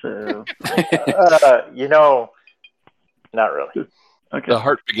part. So, not really. Okay. The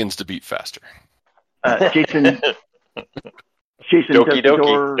heart begins to beat faster. Jason, Doki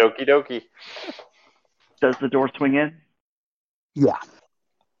doki. Does the door swing in? Yeah.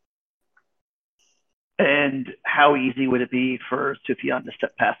 And how easy would it be for Sufjan to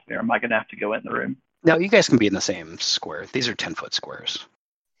step past me, or am I going to have to go in the room? No, you guys can be in the same square. These are 10-foot squares.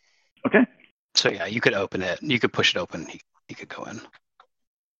 Okay. So yeah, you could open it. You could push it open. He could go in.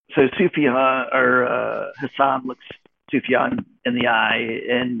 So Sufjan or Hassan looks Sufjan in the eye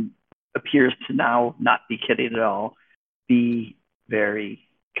and appears to now not be kidding at all. Be very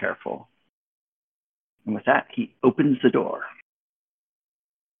careful. And with that, he opens the door.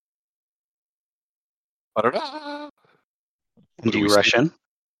 Ba-da-da. Do you rush in?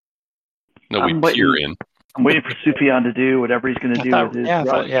 No, we peer in. I'm waiting for Sufjan to do whatever he's going to do with his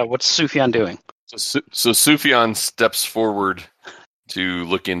run. What's Sufjan doing? So Sufjan steps forward to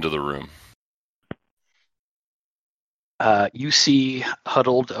look into the room. You see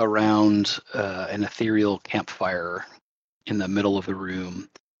huddled around an ethereal campfire in the middle of the room,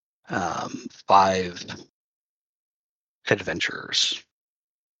 5 adventurers.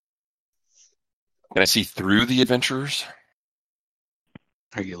 Can I see through the adventurers?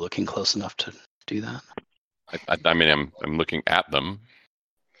 Are you looking close enough to do that? I'm looking at them.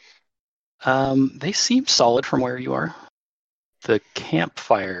 They seem solid from where you are. The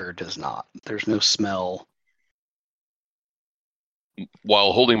campfire does not. There's no smell.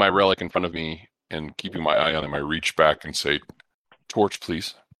 While holding my relic in front of me and keeping my eye on them, I reach back and say, "Torch,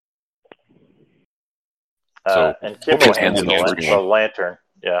 please." And Kim will hand you the lantern.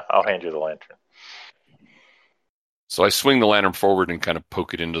 Yeah, I'll hand you the lantern. So I swing the lantern forward and kind of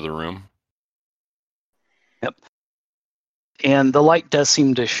poke it into the room. Yep. And the light does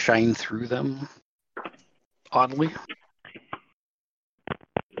seem to shine through them, oddly.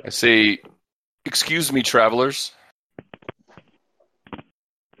 I say, "Excuse me, travelers."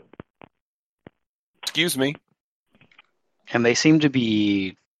 Excuse me. And they seem to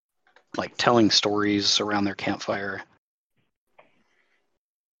be like telling stories around their campfire.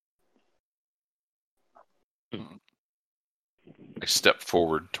 I step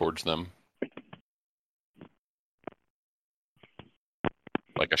forward towards them.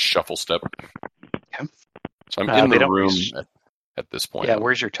 Like a shuffle step. Okay. So I'm in the room at this point. Yeah,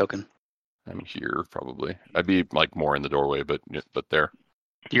 where's your token? I'm here, probably. I'd be like more in the doorway, but there.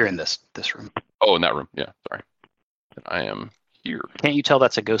 You're in this room. Oh, in that room. Yeah, sorry. I am here. Can't you tell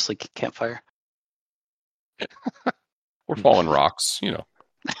that's a ghostly campfire? We're falling rocks,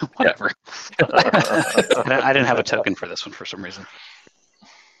 Whatever. I didn't have a token for this one for some reason.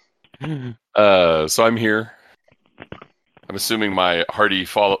 So I'm here. I'm assuming my hearty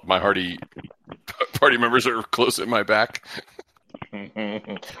party members are close at my back.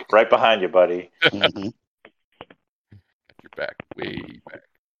 Right behind you, buddy. Mm-hmm. You're back, way back.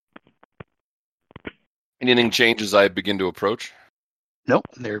 Anything change as I begin to approach? Nope,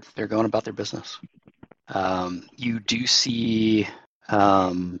 they're going about their business. You do see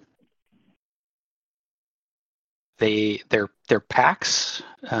their packs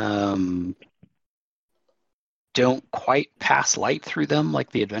don't quite pass light through them like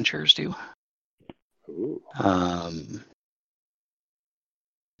the adventurers do. Ooh.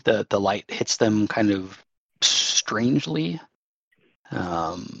 The light hits them kind of strangely.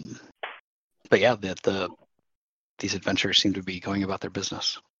 But yeah, these adventurers seem to be going about their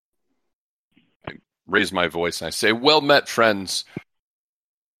business. I raise my voice and I say, "Well met, friends.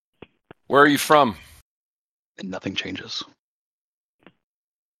 Where are you from?" And nothing changes.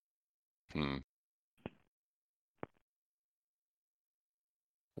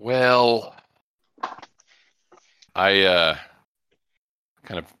 Well, I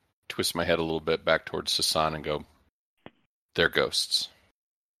kind of twist my head a little bit back towards Sasan and go, "They're ghosts."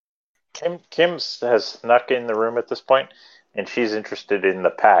 Kim has snuck in the room at this point, and she's interested in the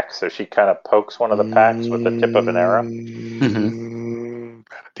pack, so she kind of pokes one of the packs with the tip of an arrow.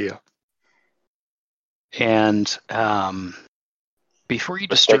 Bad idea. And before you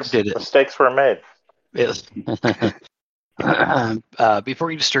disturbed mistakes were made.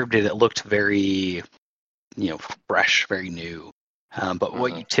 Before you disturbed it, it looked very, fresh, very new. But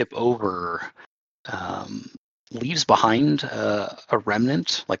what you tip over leaves behind a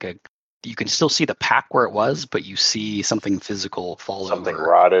remnant, you can still see the pack where it was, but you see something physical fall something over.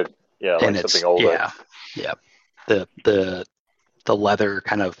 Rotted. Yeah, and like something older. Yeah. The leather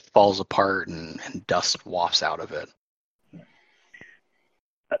kind of falls apart and dust wafts out of it.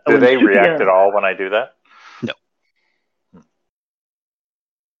 Do they react at all when I do that? No.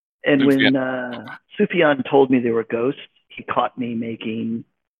 And when Sufyan told me they were ghosts, he caught me making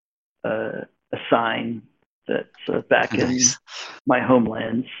a sign that back in my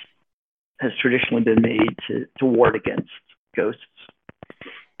homelands has traditionally been made to ward against ghosts.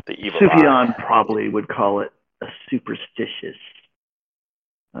 The evil Sufyan probably would call it a superstitious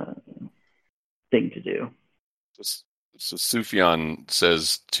thing to do. So Sufyan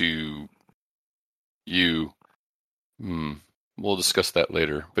says to you, we'll discuss that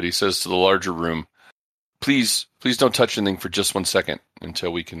later, but he says to the larger room, please don't touch anything for just 1 second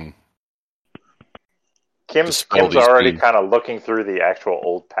until we can... Kim's already kind of looking through the actual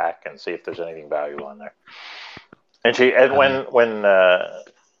old pack and see if there's anything valuable in there. And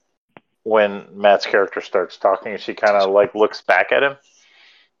when Matt's character starts talking, she kind of looks back at him,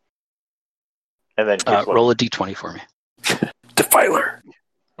 and then roll a d20 for me. Defiler.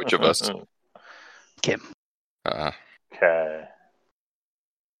 Which of us? Kim. Okay.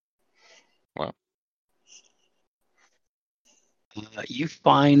 Wow. You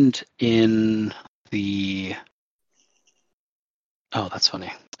find in the... Oh, that's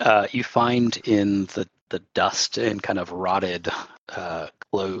funny. You find in the dust and kind of rotted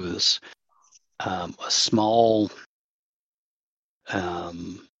clothes a small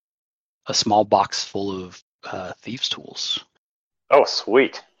box full of thieves' tools. Oh,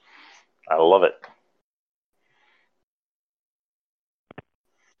 sweet. I love it.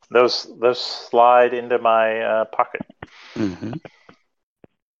 Those slide into my pocket. Mm-hmm.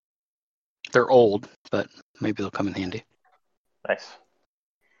 They're old, but maybe they'll come in handy. Nice.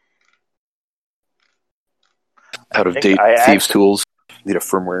 Out of date thieves' tools. Need a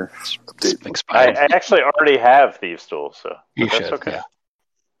firmware update. I actually already have thieves' tools, so that's okay. Yeah.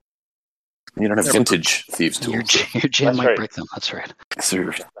 You don't have vintage thieves' tools. Your jam might break them. That's right. That's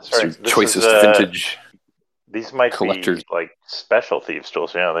right. Choicest vintage. These might collectors. be special thieves'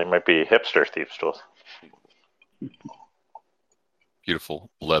 tools. They might be hipster thieves' tools. Beautiful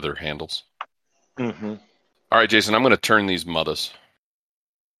leather handles. Mm-hmm. All right, Jason, I'm going to turn these mothers.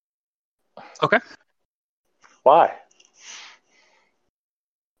 Okay. Why?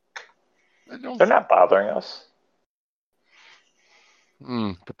 They're not bothering us.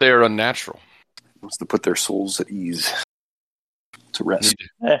 But they are unnatural. Wants to put their souls at ease. To rest.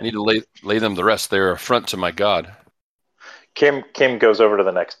 I need to lay them to rest. They're an affront to my God. Kim goes over to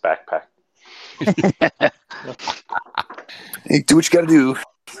the next backpack. Hey, do what you got to do.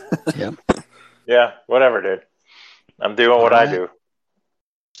 Yep. Yeah, whatever, dude. I'm doing what I do.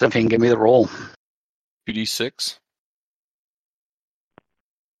 Sufyan, give me the roll. 2d6.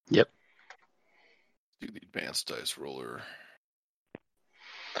 Yep. Do the advanced dice roller.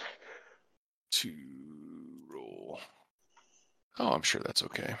 2 roll. Oh, I'm sure that's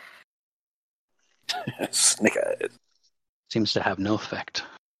okay. Snake eyes. Seems to have no effect.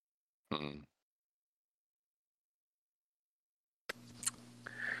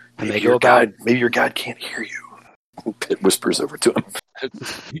 And they go about. Maybe your God can't hear you. Pitt whispers over to him.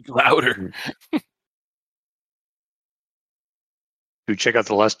 Speak louder. Do check out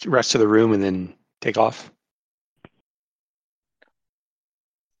the rest of the room and then take off?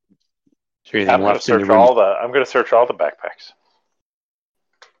 Is there anything I'm going to left in the search room? I'm going to search all the backpacks.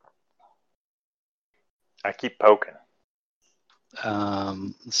 I keep poking.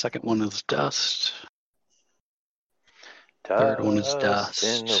 The second one is dust. Third one is dust.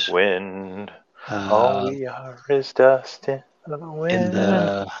 In the wind. All we are is dust in the wind.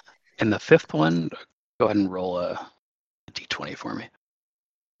 In the fifth one, go ahead and roll a d20 for me.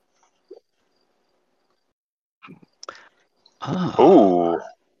 Ooh.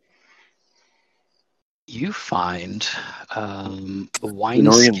 You find a wine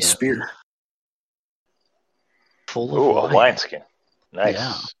Denorian skin spear. full of Ooh, wine. a wineskin. Nice.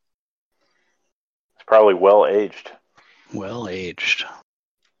 Yeah. It's probably well aged. Well aged.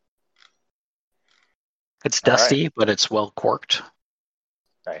 It's dusty, but it's well corked.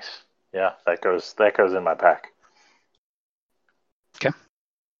 Nice. Yeah, that goes in my pack. Okay.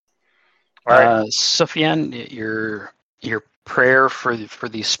 All right. Sufyan, your prayer for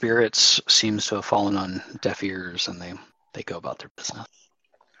these spirits seems to have fallen on deaf ears, and they go about their business.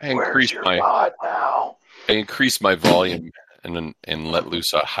 I increase Where's your God now? I increase my volume and let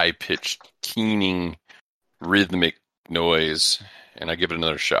loose a high-pitched, keening, rhythmic noise, and I give it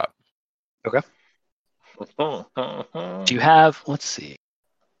another shot. Okay. Do you have? Let's see.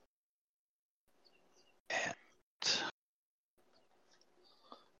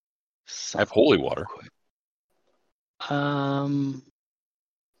 I have holy water.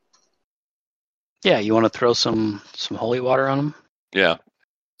 Yeah, you want to throw some holy water on them? Yeah.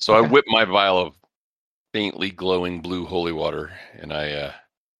 So Okay. I whip my vial of faintly glowing blue holy water, and I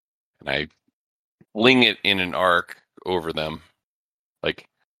fling it in an arc over them, like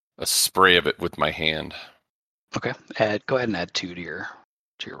a spray of it with my hand. Okay. Go ahead and add 2 to your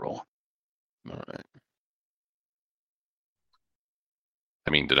roll. All right. I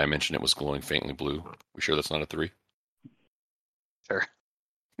mean, did I mention it was glowing faintly blue? We sure that's not a 3? Sure.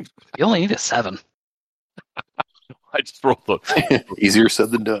 You only need a 7. I just rolled the. Easier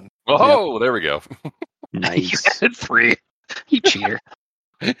said than done. Oh, there we go. You added 3. You cheater.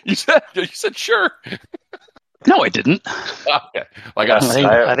 You said sure. No, I didn't. Okay. Well, I got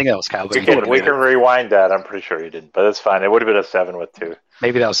I think that was Cowboy. We can rewind that. I'm pretty sure you didn't, but it's fine. It would have been a 7 with 2.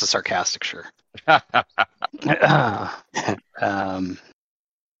 Maybe that was a sarcastic sure.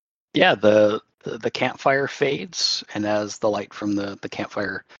 Yeah, the campfire fades, and as the light from the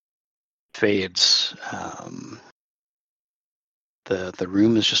campfire fades, the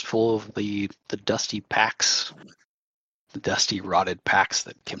room is just full of the dusty packs, the dusty rotted packs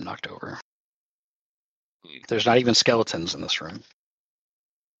that Kim knocked over. There's not even skeletons in this room.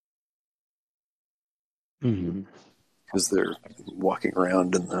 Because they're walking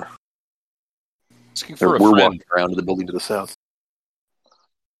around in the. We're walking around in the building to the south.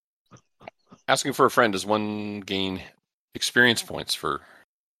 Asking for a friend. Does one gain experience points for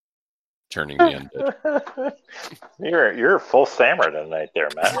turning the undead? You're full Sammer tonight there,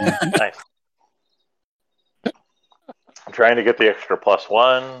 Matt. Nice. I'm trying to get the extra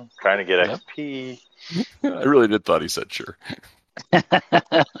 +1, trying to get XP. I really did thought he said sure.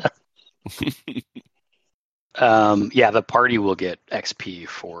 Yeah, the party will get XP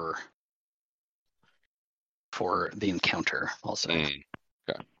for the encounter also. Okay.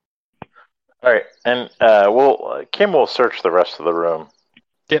 All right, and Kim will search the rest of the room.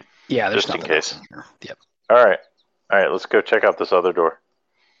 Yep. Yeah, there's just in nothing else case. in here. Yep. All right, let's go check out this other door.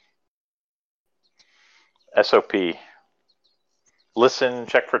 SOP. Listen,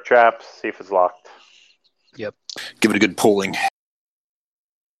 check for traps, see if it's locked. Yep. Give it a good pulling.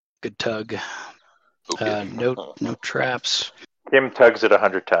 Good tug. Okay. No traps. Kim tugs it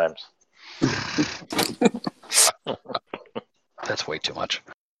 100 times. That's way too much.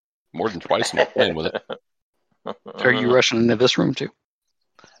 More than twice, and playing with it. Are you rushing into this room too?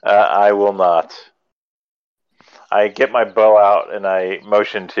 I will not. I get my bow out and I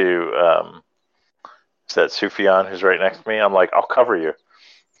motion to is that Sufyan who's right next to me? I'm like, I'll cover you.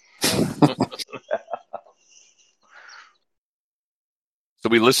 So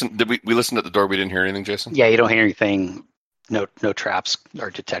we listened. Did we listen at the door? We didn't hear anything, Jason? Yeah, you don't hear anything. No traps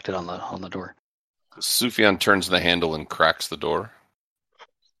are detected on the door. Sufyan turns the handle and cracks the door.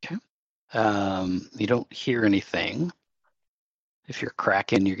 Okay. You don't hear anything. If you're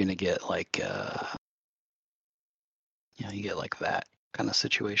cracking, you're gonna get like you get like that kind of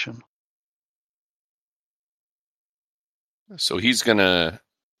situation. So he's gonna.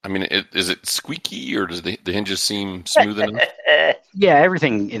 I mean, is it squeaky or does the hinges seem smooth enough? Yeah,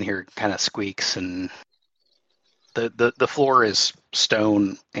 everything in here kind of squeaks, and the floor is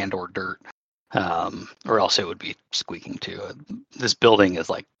stone and or dirt, or else it would be squeaking too. This building is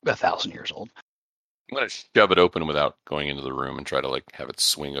like 1,000 years old. I'm gonna shove it open without going into the room and try to like have it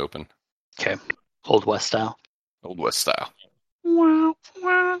swing open, Okay, Old West style. Old West style. Wow,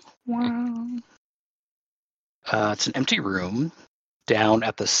 wow, wow. It's an empty room. Down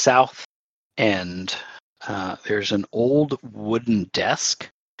at the south end, there's an old wooden desk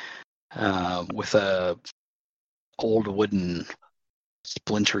with a old wooden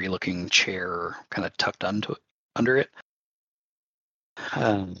splintery-looking chair kind of tucked under it.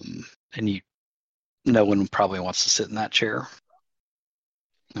 And no one probably wants to sit in that chair.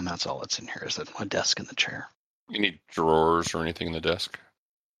 And that's all that's in here is a desk and the chair. You need drawers or anything in the desk?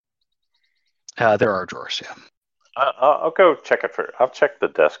 There are drawers, yeah. I'll go check it I'll check the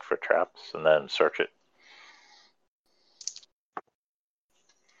desk for traps and then search it.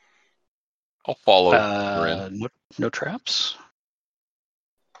 I'll follow her in. No traps?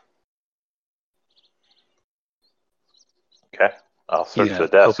 Okay. I'll search the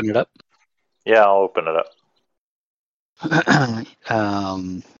desk. Open it up? Yeah, I'll open it up.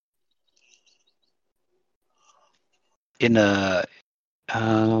 In a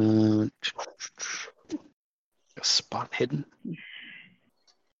spot hidden.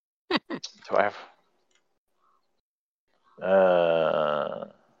 Do I have?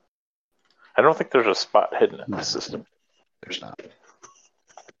 I don't think there's a spot hidden in the system. There's not.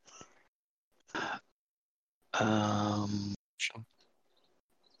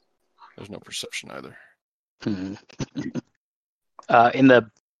 There's no perception either.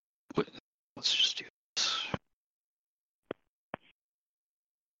 Let's just do this.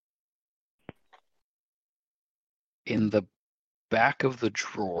 In the back of the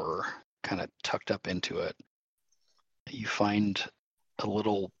drawer, kind of tucked up into it, you find a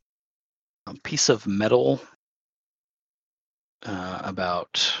little piece of metal.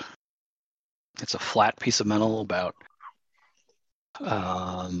 It's a flat piece of metal about,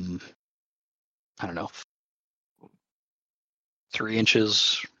 I don't know, 3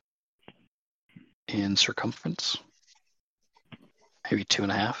 inches in circumference, maybe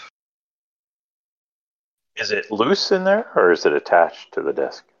 2.5. Is it loose in there, or is it attached to the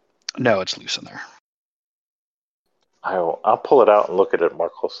desk? No, it's loose in there. I'll pull it out and look at it more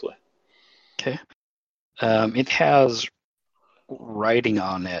closely. Okay. It has writing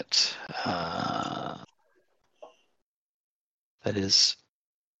on it that is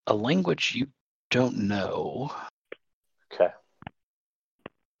a language you don't know. Okay.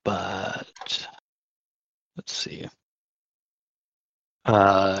 But let's see.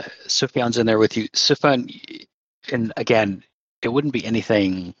 Sufyan's in there with you. Sufyan, and again, it wouldn't be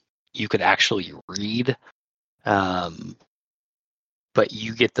anything you could actually read, but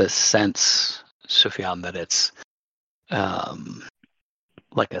you get the sense, Sufyan, that it's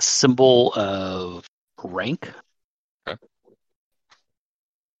like a symbol of rank. Okay.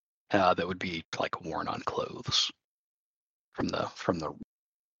 That would be like worn on clothes from the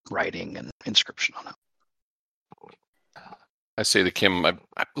writing and inscription on it. I say to Kim, I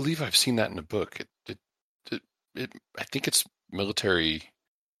believe I've seen that in a book. I think it's military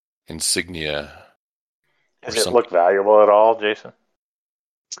insignia. Does it look valuable at all, Jason?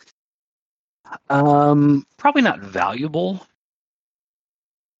 Probably not valuable.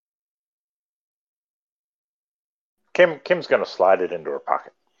 Kim's gonna slide it into her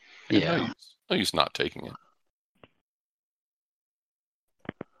pocket. Yeah. No use not taking it.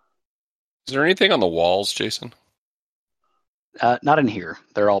 Is there anything on the walls, Jason? Not in here.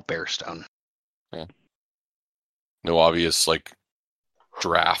 They're all bare stone. Yeah. No obvious like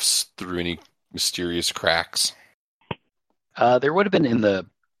drafts through any mysterious cracks. There would have been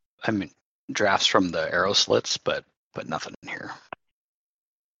drafts from the arrow slits, but nothing in here.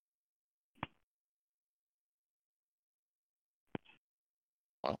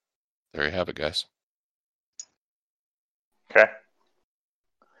 Well, there you have it, guys. Okay.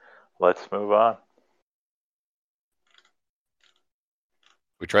 Let's move on.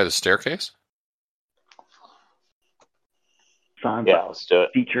 We try the staircase? Yeah, let's do it.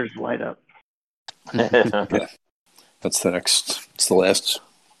 Features light up. Yeah. It's the last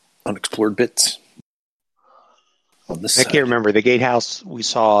unexplored bits. On this I side. can't remember. The gatehouse we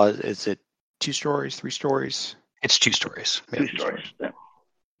saw, is it 2 stories, 3 stories? It's 2 stories. Yeah. 2 stories. Yeah.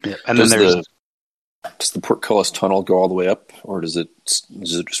 Yeah. And then Does the portcullis tunnel go all the way up, or is it just a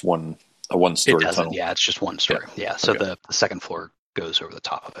one-story tunnel? Yeah, it's just one story. Yeah. So Okay. the second floor goes over the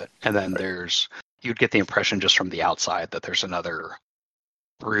top of it, and then you'd get the impression just from the outside that there's another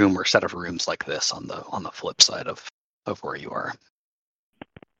room or set of rooms like this on the flip side of where you are.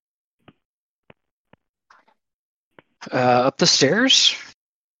 Up the stairs.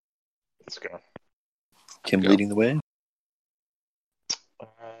 Let's go. Kim Go. leading the way.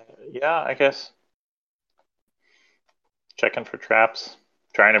 Yeah, I guess. Checking for traps.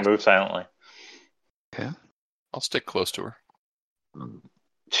 Trying to move silently. Okay. I'll stick close to her.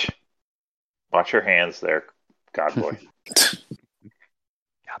 Watch your hands there, God boy.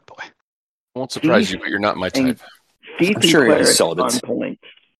 God boy. I won't surprise you, but you're not my type. Thief I'm and sure he's cleric celibate. on point.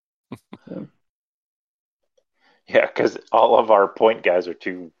 Yeah, because all of our point guys are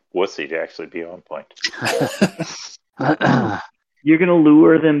too wussy to actually be on point. You're going to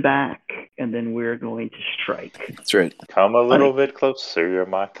lure them back, and then we're going to strike. That's right. Come a little bit closer, you're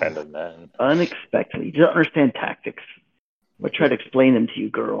my kind of man. Unexpectedly. You don't understand tactics. I try to explain them to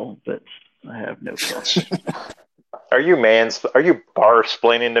you, girl, but I have no clue. Are you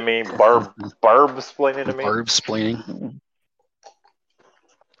bar-splaining to me? Barb-splaining to me? Barb-splaining.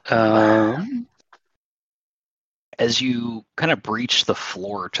 As you kind of breach the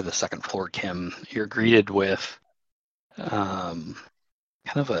floor to the second floor, Kim, you're greeted with kind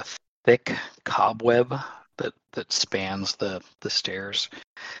of a thick cobweb that spans the stairs,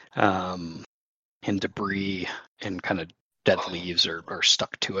 and debris and kind of dead leaves are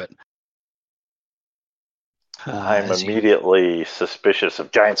stuck to it. I'm immediately suspicious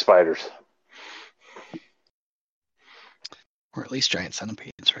of giant spiders. Or at least giant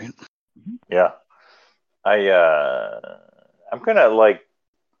centipedes, right? Yeah. I'm gonna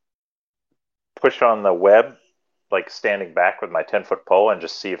push on the web, standing back with my 10-foot pole, and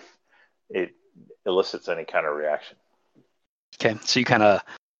just see if it elicits any kind of reaction. Okay, so you kind of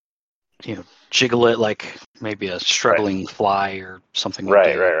jiggle it like maybe a struggling fly or something.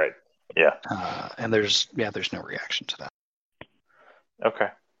 Right. Yeah. And there's no reaction to that. Okay.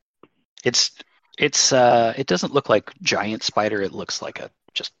 It doesn't look like giant spider. It looks like a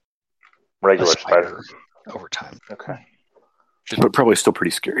just regular spider over time. Okay. But probably still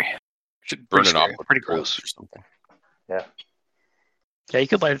pretty scary. Should burn it off. Pretty gross or something. Yeah. Yeah, you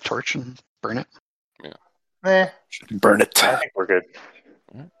could light a torch and burn it. Burn it. I think we're good.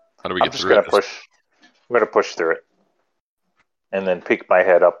 How do we get through I'm it? gonna push through it, and then peek my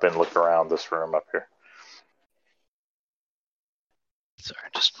head up and look around this room up here. Sorry,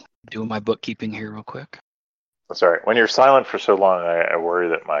 just doing my bookkeeping here real quick. Sorry. When you're silent for so long, I worry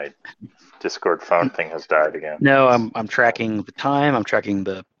that my Discord phone thing has died again. No, I'm tracking the time. I'm tracking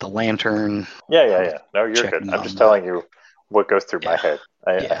the lantern. Yeah. No, you're good. I'm just telling you what goes through my head.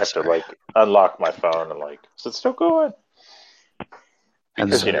 I have to unlock my phone and is it still going?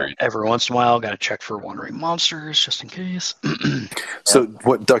 And so every once in a while, got to check for wandering monsters just in case. So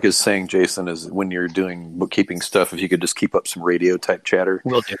what Duck is saying, Jason, is when you're doing bookkeeping stuff, if you could just keep up some radio type chatter.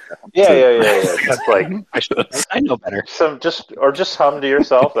 We'll do. Yeah. Just I know better. Just hum to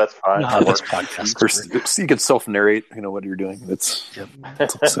yourself. That's fine. No, this podcast. You can self narrate. What you're doing. That's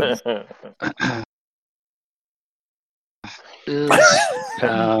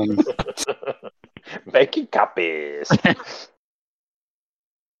making copies.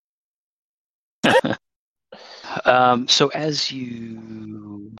 So as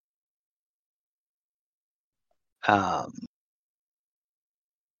you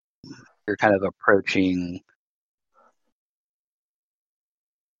you're kind of approaching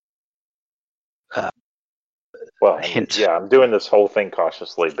hint. I'm doing this whole thing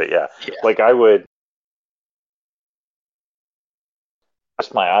cautiously, but I would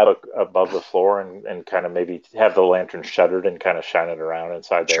just my eye look above the floor and kind of maybe have the lantern shuttered and kind of shine it around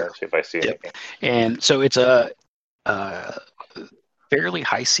inside there and see if I see anything. And so it's a fairly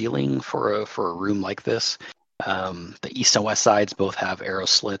high ceiling for a room like this. The east and west sides both have arrow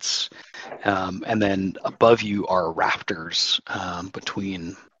slits, and then above you are rafters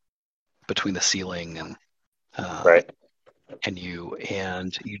between the ceiling and and you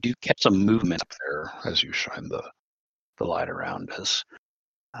do catch some movement up there as you shine the light around. As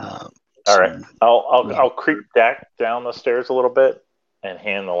all right, I'll creep back down the stairs a little bit and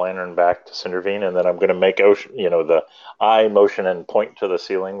hand the lantern back to Cindervine, and then I'm going to make the eye motion and point to the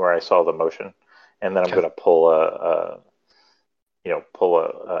ceiling where I saw the motion, and then I'm going to pull an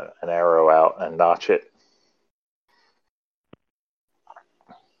arrow out and notch it.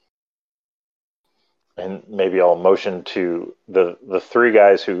 And maybe I'll motion to the three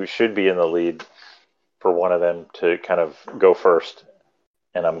guys who should be in the lead for one of them to kind of go first,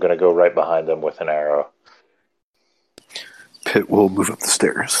 and I'm going to go right behind them with an arrow. Pitt will move up the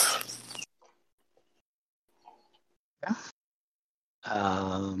stairs.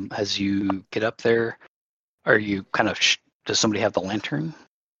 As you get up there, are you kind of? Does somebody have the lantern?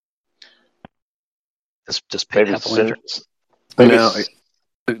 Does Pitt have the lantern?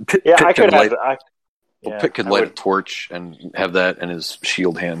 Pitt I could have. Well, Pitt could light a torch and have that in his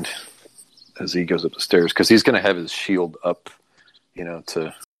shield hand as he goes up the stairs, because he's going to have his shield up,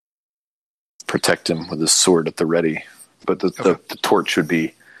 to protect him with his sword at the ready. But the torch should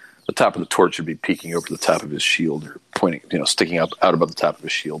be, the top of the torch should be peeking over the top of his shield, or pointing, sticking out above the top of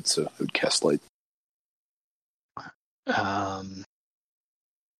his shield, so it would cast light.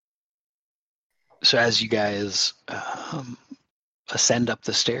 So as you guys ascend up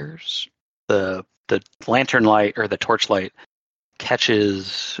the stairs, the lantern light or the torch light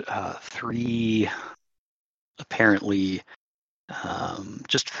catches 3 apparently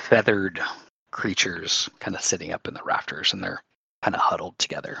just feathered creatures kind of sitting up in the rafters, and they're kind of huddled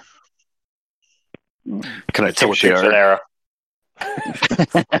together. Can I tell what they are?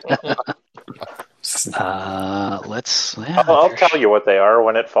 I'll tell you what they are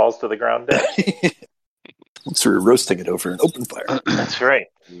when it falls to the ground dead. Once we're roasting it over an open fire. That's right.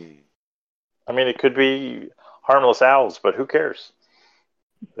 I mean, it could be harmless owls, but who cares?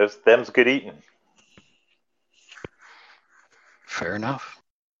 Them's good eating. Fair enough.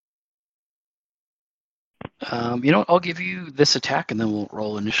 I'll give you this attack, and then we'll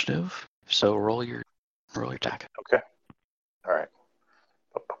roll initiative. So roll your attack. Okay. All right.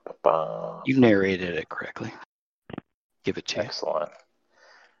 You narrated it correctly. Give it to you.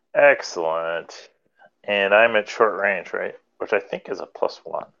 Excellent. And I'm at short range, right? Which I think is a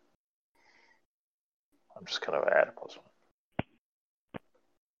 +1. I'm just going to add a +1.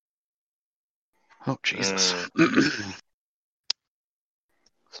 Oh, Jesus. It's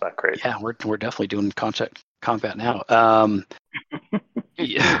not great. Yeah, we're definitely doing combat now.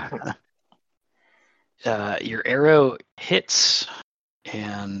 Yeah. Your arrow hits,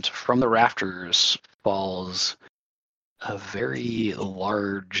 and from the rafters falls a very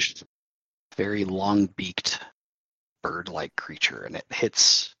large, very long-beaked bird-like creature, and it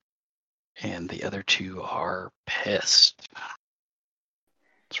hits, and the other 2 are pissed.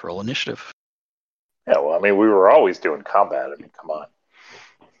 Let's roll initiative. Yeah, well, I mean, we were always doing combat. I mean, come on.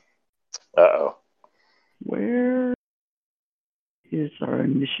 Uh-oh. Where is our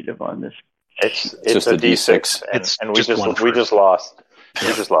initiative on this? It's just a D6, and we just lost. Yeah.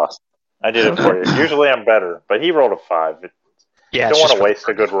 We just lost. I did it for you. Usually I'm better, but he rolled a 5. Yeah, don't want to waste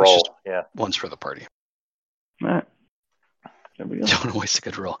a good roll. Yeah, one's for the party. All right. There we go. Don't want to waste a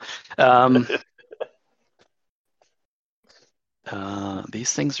good roll.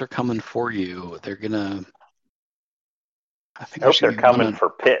 These things are coming for you. They're gonna. I hope they're coming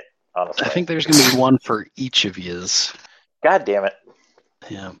for Pitt. Honestly, I think there's gonna be one for each of yous. God damn it!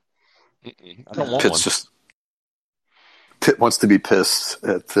 Yeah. I don't want one. Pitt wants to be pissed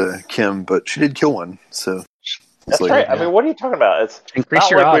at Kim, but she did kill one, so that's right. I mean, what are you talking about? It's increase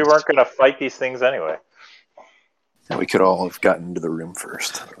not your like odds. We weren't going to fight these things anyway. We could all have gotten into the room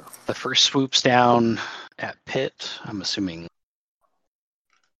first. The first swoops down at Pitt. I'm assuming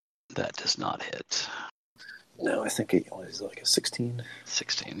that does not hit. No, I think it was like a 16.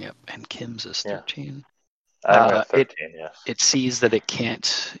 16, yep. And Kim's is 13. I'm at 13, yes. It sees that it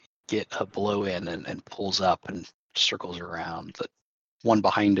can't get a blow in and pulls up and circles around. The one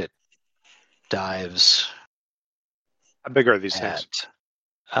behind it dives. How big are these things?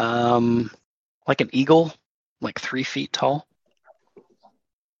 Like an eagle, like 3 feet tall.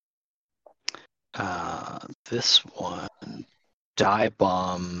 This one dive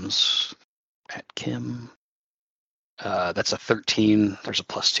bombs at Kim. That's a 13. There's a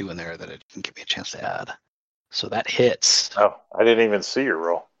 +2 in there that it didn't give me a chance to add. So that hits. Oh, I didn't even see your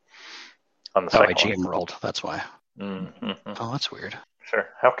roll. On the second I GM rolled. That's why. Mm-hmm. Oh, that's weird. Sure.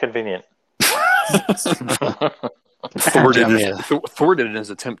 How convenient. Thor did in his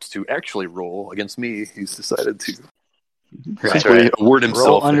attempt to actually roll against me. He's decided to award himself.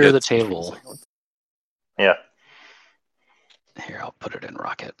 Roll under the table. Yeah. Here, I'll put it in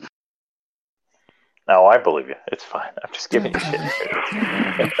Rocket. No, I believe you. It's fine. I'm just giving you shit.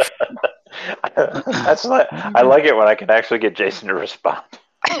 That's not. I like it when I can actually get Jason to respond.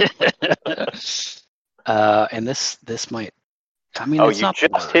 And this might. I mean, it's you not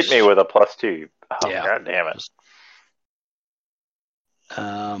just hit me with a +2. Oh, yeah. God damn it.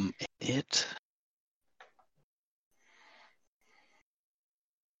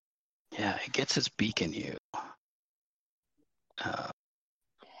 It gets its beak in you.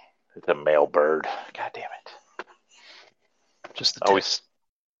 It's a male bird. God damn it. Just the always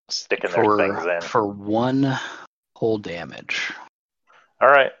sticking their things in. For 1 whole damage. All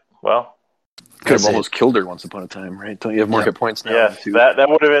right. Well, could have almost killed her once upon a time, right? Don't you have more hit points now? Yes, that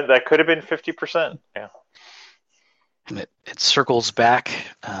would have been. That could have been 50%. Yeah. And it circles back.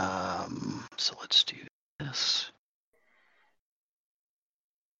 So let's do this.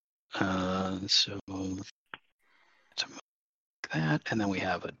 So to move that, and then we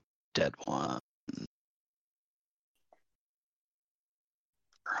have a dead one.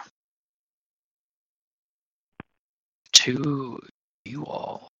 To you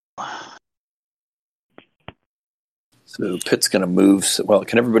all. So Pitt's going to move. Well,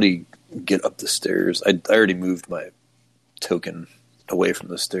 can everybody get up the stairs? I already moved my token away from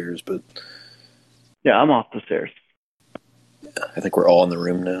the stairs, but Yeah, I'm off the stairs. I think we're all in the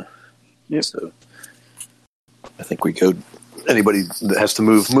room now. Yep. So I think we go. Anybody that has to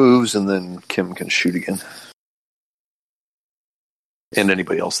move moves, and then Kim can shoot again. And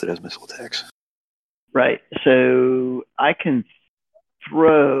anybody else that has missile attacks. Right. So I can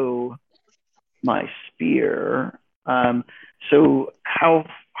throw my spear. So how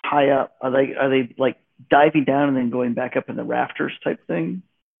high up are they? Are they like diving down and then going back up in the rafters type thing?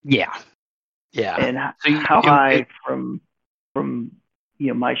 Yeah. And So how high from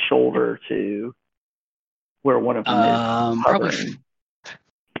my shoulder to where one of them is probably hovering?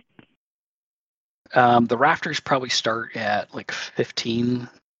 the rafters probably start at like 15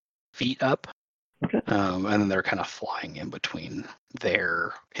 feet up. Okay. And then they're kind of flying in between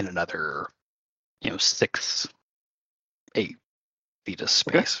there in another 6-8 feet of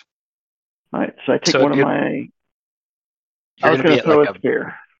space. All right. So I take So one of my. I You're was going to be at throw like a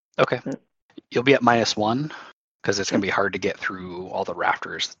spear. Okay. Yeah. You'll be at -1 because it's going to be hard to get through all the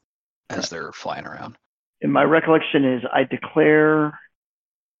rafters as they're flying around. And my recollection is I declare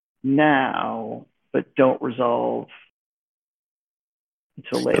now, but don't resolve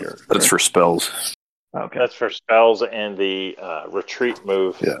until later. That's for spells. Okay. That's for spells and the retreat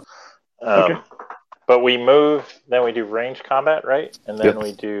move. Yeah. Okay. But we move, then we do range combat, right? And then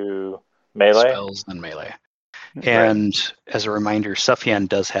we do melee. Spells and melee. And as a reminder, Sufyan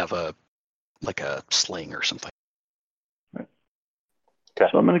does have a sling or something. Right. Okay.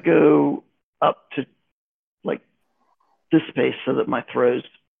 So I'm going to go up to like this space so that my throw's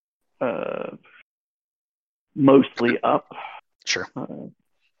mostly up. Sure.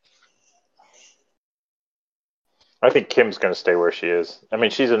 I think Kim's going to stay where she is. I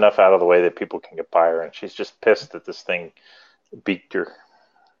mean, she's enough out of the way that people can get by her, and she's just pissed that this thing beaked her.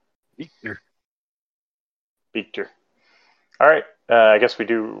 Beaked her. All right. I guess we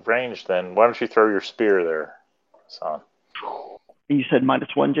do range then. Why don't you throw your spear there, Hassan? You said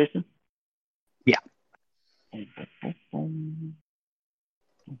 -1, Jason? Yeah.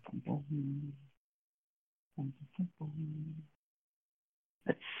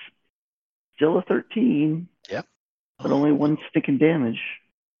 That's still a 13. Yep. But only 1 sticking damage.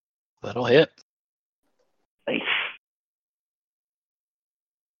 That'll hit. Nice.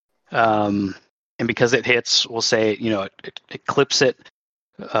 And because it hits, we'll say, it clips it,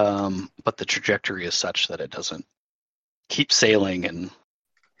 but the trajectory is such that it doesn't keep sailing and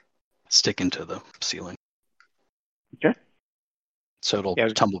stick into the ceiling. Okay. So it'll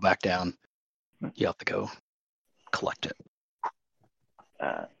tumble back down. You have to go collect it.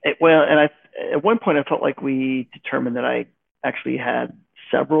 At one point I felt like we determined that I actually had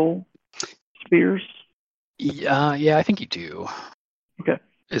several spears. Yeah, I think you do. Okay.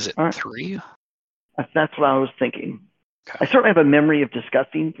 Is it right. 3? That's what I was thinking. Okay. I certainly have a memory of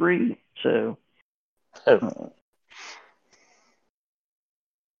discussing 3, so.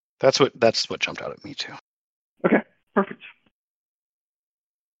 That's what jumped out at me too. Okay, perfect.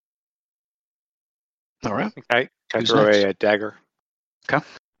 All right. Okay. Can I Who's throw next? a dagger? Okay.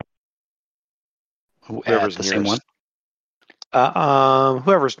 Whoever's the same one.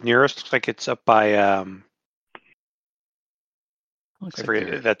 Whoever's nearest. Looks like it's up by Looks I like forget.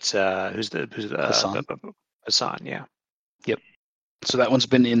 they're- That's who's the Hassan? Hassan, yeah. So that one's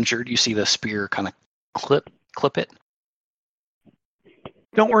been injured. You see the spear kind of clip it.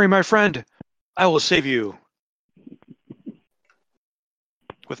 Don't worry, my friend. I will save you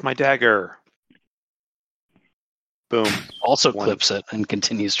with my dagger. Boom. Also One. clips it and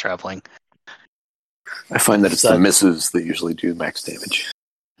continues traveling. I find that it's the misses that usually do max damage.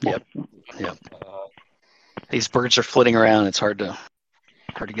 Yep. These birds are flitting around. It's hard to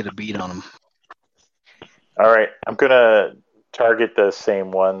get a beat on them. All right. I'm going to target the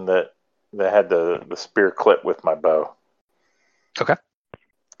same one that had the spear clip with my bow. Okay.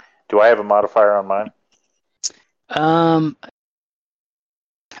 Do I have a modifier on mine? I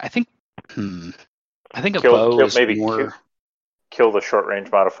think a bow is maybe more. Kill the short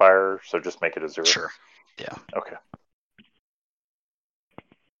range modifier, so just make it a 0. Sure. Yeah. Okay.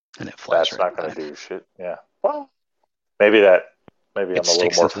 And it flies. That's not going to do shit. Yeah. Well, maybe I'm a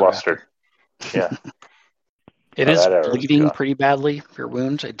little more flustered. Yeah. It is that arrow's bleeding gone. pretty badly. Your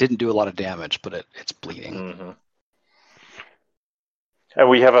wound. It didn't do a lot of damage, but it's bleeding. Mm-hmm. And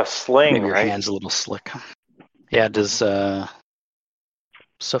we have a sling, Maybe your right? hand's a little slick. Yeah, does Sophion use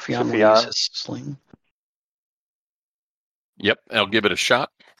Sophion? his sling? Yep, I'll give it a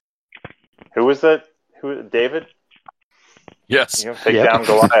shot. Who was that? David? Yes. You can take Yep. down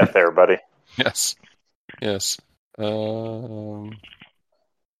Goliath there, buddy. Yes. Yes. Who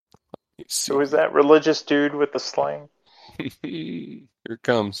was that religious dude with the sling? Here it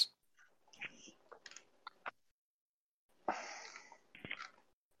comes.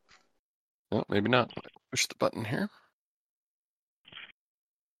 No, maybe not. Push the button here.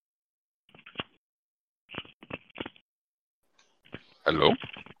 Hello?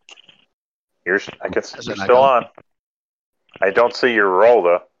 I guess Is you're it not still going? on. I don't see your roll,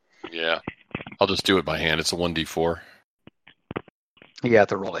 though. Yeah. I'll just do it by hand. It's a 1d4. You have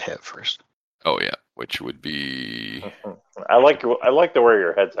to roll a hit first. Oh, yeah. Which would be... I like the where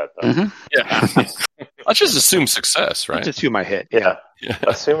your head's at, though. Mm-hmm. Yeah. Let's just assume success, right? Just assume I hit. Yeah. Yeah.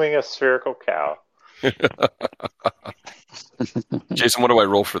 Assuming a spherical cow. Jason, what do I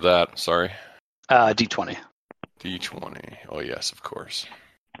roll for that? Sorry. D20. D20. Oh, yes, of course.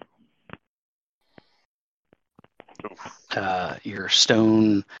 Your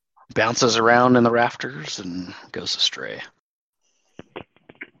stone bounces around in the rafters and goes astray.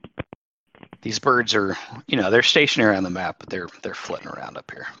 These birds are, they're stationary on the map, but they're flitting around up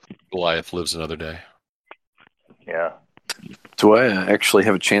here. Goliath lives another day. Yeah. Do I actually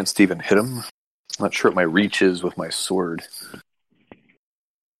have a chance to even hit him? I'm not sure what my reach is with my sword.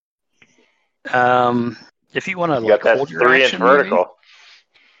 If you want to You got that hold your 3-inch action, vertical.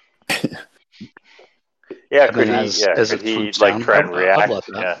 Yeah, And could then he? as Could it he flutes like down, try and I'd react? love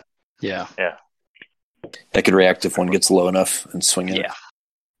that. Yeah. yeah, I can react if one gets low enough and swing it. yeah.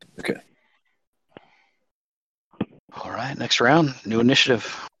 Okay. All right, next round, new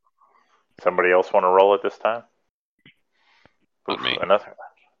initiative. Somebody else want to roll it this time? Not me. Another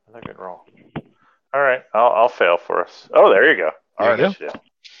good roll. All right, I'll fail for us. Oh, there you go. There you go. Initiative.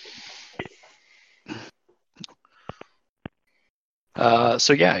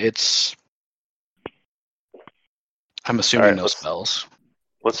 So yeah, I'm assuming All right, no let's- spells.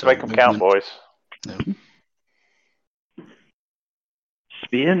 Let's So make them count, movement. boys. No.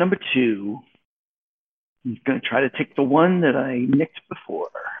 Spear number 2. I'm going to try to take the one that I nicked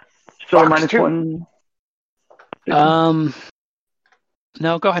before. Still a Fox 2. -1.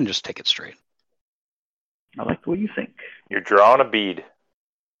 No, go ahead and just take it straight. I like the way you think. You're drawing a bead.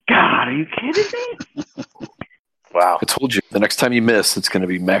 God, are you kidding me? Wow. I told you, the next time you miss, it's going to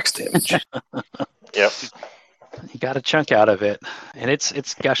be max damage. Yep. You got a chunk out of it, and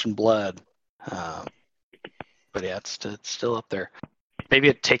it's gushing blood. But yeah, it's still up there. Maybe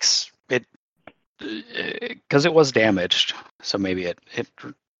it takes it because it was damaged, so maybe it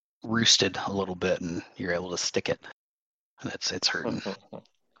roosted a little bit, and you're able to stick it, and it's hurting. That's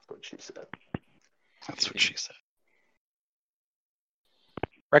what she said. That's what she said.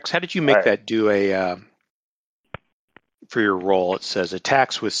 Rex, how did you make All right. that do a for your roll? It says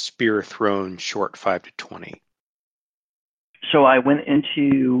attacks with spear thrown short 5 to 20. So I went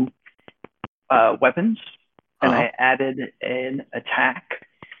into weapons, and Uh-huh. I added an attack.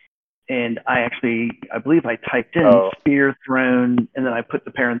 And I believe I typed in Oh. spear thrown, and then I put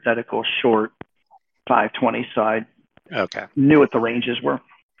the parenthetical short 520, so I Okay, knew what the ranges were.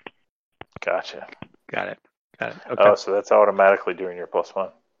 Gotcha. got it. Okay. Oh, so that's automatically doing your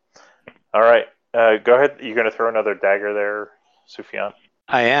 +1. All right. Go ahead. You're going to throw another dagger there, Sufyan?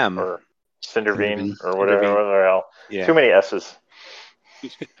 I am. Or Cindervine? Cindervine. Or whatever. Cindervine. Whatever else. Yeah. Too many S's.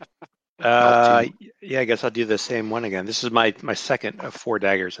 Yeah, I guess I'll do the same one again. This is my second of 4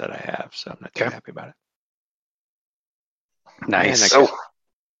 daggers that I have, so I'm not too Okay. happy about it. Nice. Man, Oh,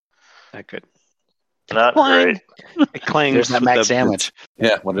 Not good. not Clang. great. It clangs. There's that with max the damage.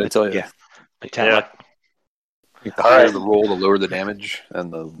 Yeah, what did I tell you? Yeah. attack. Yeah. I think the All higher right. the roll, the lower the damage,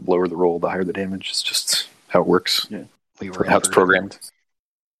 and the lower the roll, the higher the damage. It's just how it works, We were how it's programmed.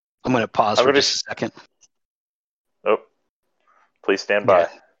 I'm going to pause I'm for gonna- just a second. Oh, please stand by.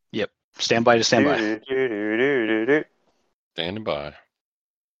 Yep. Stand by to stand by. Do-do-do-do-do-do. Standing by.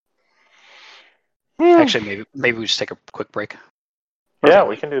 Actually, maybe we just take a quick break. Yeah,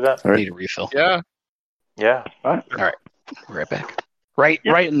 we can do that. All right. Need a refill. Yeah. Yeah, We'll be right back. Right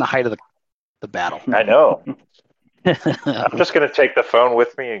in the height of the battle. I know. I'm just going to take the phone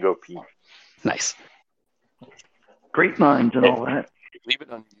with me and go pee. Nice. Great minds and all that. Leave it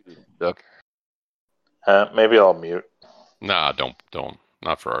unmuted, Duck. Maybe I'll mute. Nah, don't.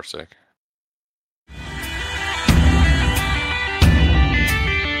 Not for our sake.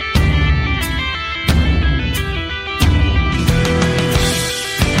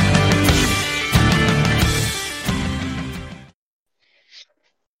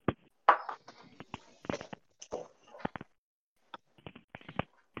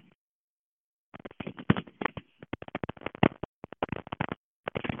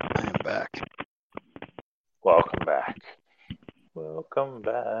 Welcome back. Welcome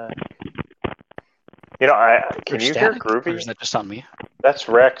back. You know, can you hear Static, or Groovy? is that just on me? That's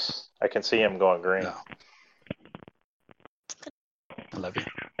Rex. I can see him going green. No. I love you.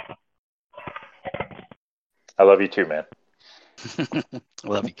 I love you too, man. I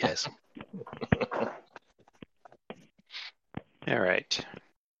love you guys. All right.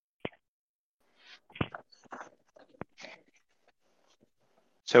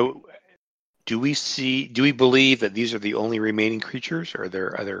 So, do we believe that these are the only remaining creatures, or are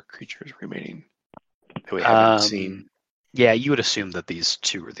there other creatures remaining that we haven't seen? Yeah, you would assume that these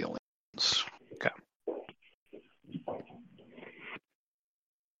two are the only ones.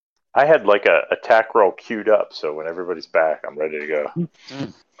 I had like a attack roll queued up, so when everybody's back, I'm ready to go.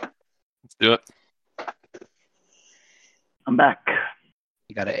 Let's do it. I'm back.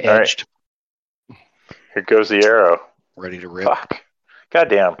 You got it All right. edged, Here goes the arrow. ready to rip. Fuck.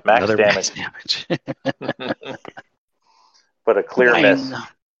 Goddamn. Max Another damage. max damage. But a clear miss. Nine.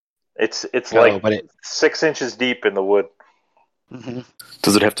 It's Oh, like but it. 6 inches deep in the wood. Mhm.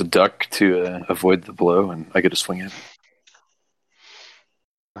 Does it have to duck to avoid the blow, and I get to swing it?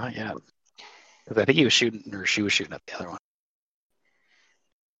 Not yet. 'Cause I think he was shooting, or she was shooting at the other one.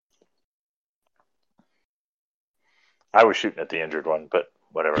 I was shooting at the injured one, but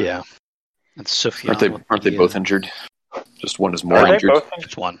whatever. Yeah. And Sophia. Aren't they both injured? Just one is more Are they injured. both injured?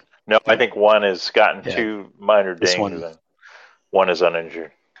 Just one. No, I think one has gotten Yeah. 2 minor This dings, one- and one is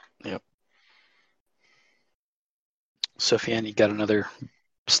uninjured. Sophia, you got another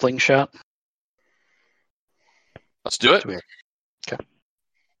slingshot? Let's do it. Weird. Okay.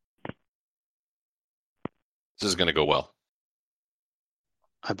 This is going to go well.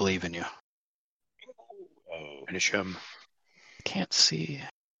 I believe in you. Finish him. Can't see.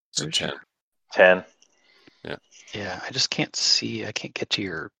 So Where's 10. your- 10. Yeah, I just can't see. I can't get to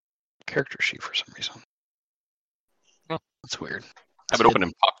your character sheet for some reason. Huh. That's weird. Have it open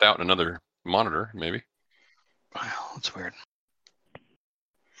and popped out in another monitor, maybe. Wow, that's weird.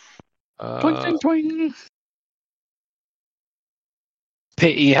 Uh, Twing, twing, twing.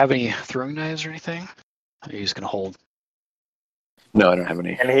 Pete, you have any throwing knives or anything? Or are you just gonna hold? No, I don't have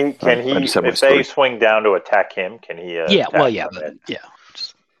any. Can he? I just have my If they sword. swing down to attack him, can he? Yeah. attack Well, yeah. from it? Yeah.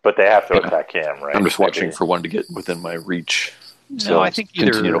 Just, But they have to Yeah. attack him, right? I'm just watching Maybe. for one to get within my reach. So no, I'll I think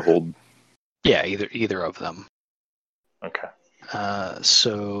continue to either. hold. Yeah, either of them. Okay.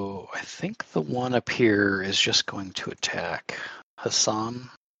 So I think the one up here is just going to attack Hassan.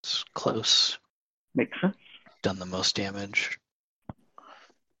 It's close. Makes sense. Done the most damage.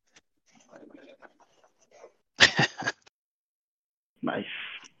 Nice.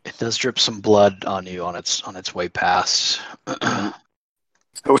 It does drip some blood on you on its way past.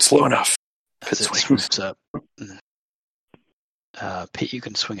 Oh, it's slow enough. As it swings. swoops up. Pete, you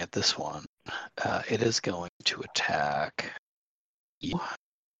can swing at this one. It is going to attack you.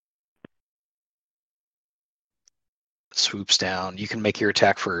 It swoops down. You can make your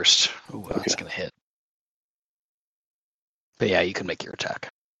attack first. Ooh, that's Okay. going to hit. But yeah, you can make your attack.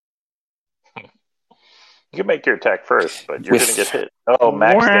 You can make your attack first, but you're With- going to get hit. Oh,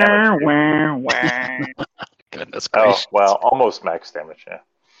 max damage. Wah, wah. Goodness Oh, gracious. well, almost max damage, yeah.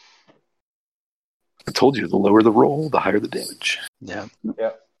 I told you, the lower the roll, the higher the damage. Yeah.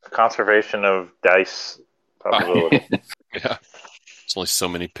 Conservation of dice probability. yeah. There's only so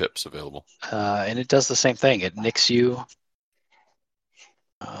many pips available. And it does the same thing. It nicks you.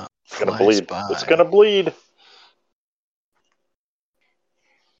 It's going to Flies bleed. by. It's going to bleed.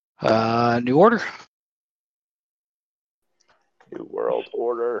 New order. New world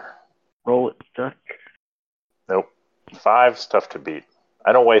order. Roll it, duck. Nope. 5's tough to beat.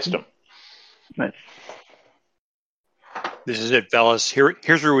 I don't waste them. Nice. This is it, fellas.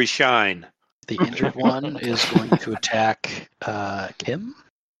 Here's where we shine. The injured one is going to attack Kim.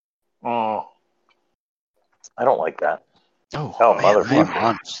 Oh, I don't like that. Oh, Oh, man, I am motherfucker.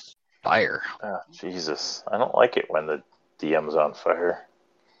 on fire. Oh, Jesus. I don't like it when the DM's on fire.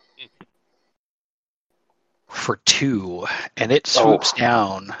 For 2, and it swoops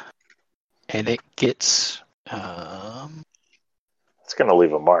down, and it gets It's going to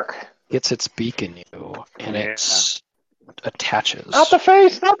leave a mark. its beak in you, and Yeah. it attaches. Not the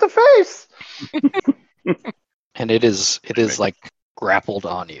face! Not the face! And it is like grappled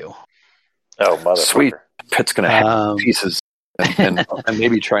on you. Oh, motherfucker. Sweet. Pet's going to have Um, pieces. And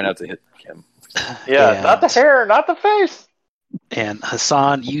maybe try not to hit Kim. Yeah, and, not the hair, not the face. And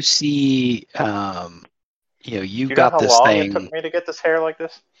Hassan, you see, you Do you know got how this long thing. it took me to get this hair like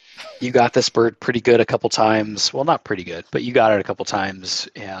this? You got this bird pretty good a couple times. Well, not pretty good, but you got it a couple times,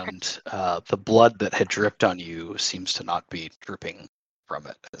 and the blood that had dripped on you seems to not be dripping from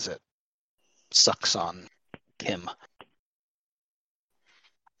it as it sucks on Kim.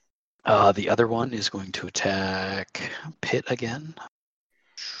 The other one is going to attack Pitt again.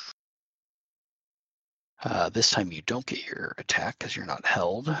 This time you don't get your attack because you're not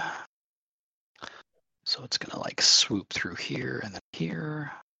held. So it's going to like swoop through here and then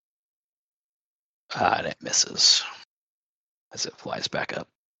here. And it misses as it flies back up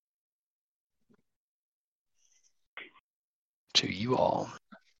to you all.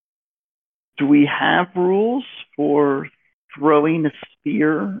 Do we have rules for throwing a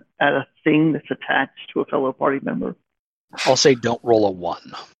spear at a thing that's attached to a fellow party member? I'll say don't roll a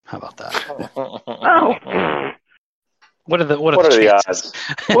 1. How about that? Oh, What are the What are the chances?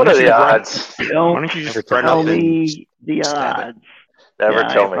 odds? What are the odds? Why don't don't you just Never run tell up and me the stab it? odds. Never Yeah,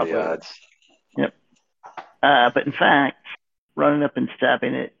 tell I me probably the would. odds. But in fact, running up and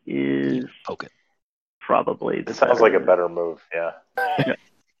stabbing it is Poke it. probably the It sounds like a better. better move. Yeah.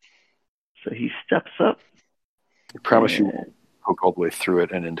 So he steps up. I promise you and- won't poke all the way through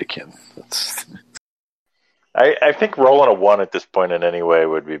it and into Kim. That's I think rolling a 1 at this point in any way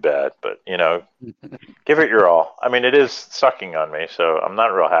would be bad, but give it your all. I mean, it is sucking on me, so I'm not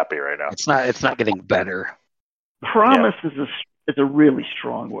real happy right now. It's not getting better. Promise is a really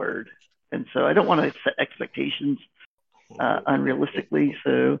strong word, and so I don't want to set expectations unrealistically.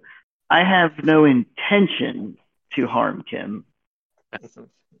 So I have no intention to harm Kim.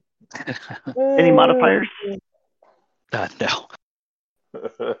 Any modifiers? No.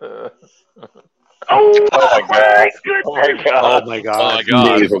 Oh, Oh my god! goodness. Oh my Oh god! my Oh god. my god!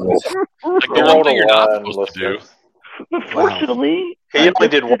 unbelievable. Like the You one rolled thing a you're not 1, supposed to do. listeners. But fortunately, He I only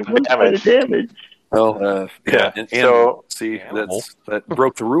just did 1 1 point of damage. Well, Yeah, and so- see, Animal. that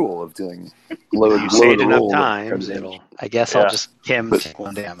broke the rule of doing load. You say it load enough roll times, comes in. it'll. I guess Yeah. I'll just Kim But- take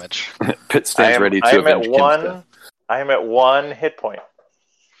 1 damage. Pitt stands ready to I am avenge at Kim's 1. death. I am at 1 hit point.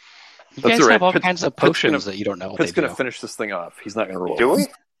 You That's guys all right. have all Pitt's- kinds of Pitt's potions gonna- that you don't know what Pitt's they going do. to finish this thing off. He's not going to roll. Do we?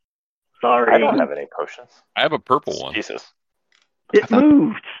 Sorry, I don't have any potions. I have a purple one. Jesus. it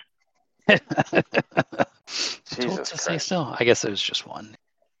moved. Told Jesus to say Christ. so. I guess it was just 1.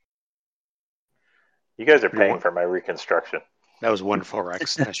 You guys are paying for my reconstruction. That was wonderful,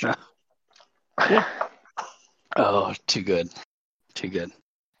 Rex. Nice job. Oh, too good. Too good.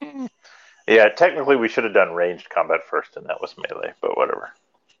 Yeah, technically we should have done ranged combat first, and that was melee, but whatever.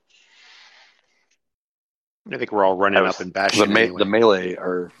 I think we're all running up and bashing. The melee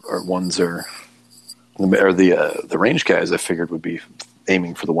are the range guys. I figured would be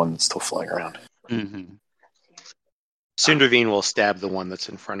aiming for the one that's still flying around. Mm-hmm. Cindervine will stab the one that's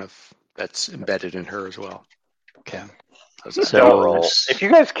in front of that's embedded in her as well. Okay. Don't roll. If you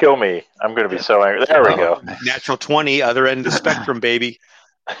guys kill me, I'm going to be so angry. There we go. Natural 20, other end of the spectrum, baby.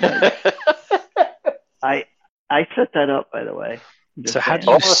 I set that up, by the way. Just So how saying. do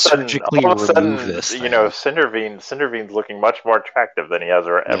you All of a sudden, surgically all of a sudden, remove this thing? Cindervine's looking much more attractive than he has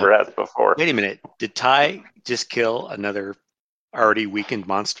or ever has before. Wait a minute. Did Ty just kill another already weakened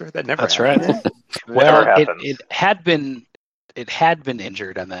monster? That never That's happened. right. Never Well, happens. it had been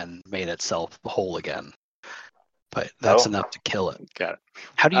injured and then made itself whole again. But that's Oh. enough to kill it. Got it.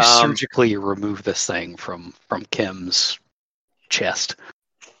 How do you surgically remove this thing from Kim's chest?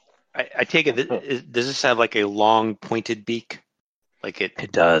 I take it. Does this have like a long pointed beak? Like it?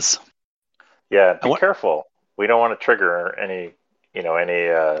 It does. Yeah, I be want- careful. We don't want to trigger any. We don't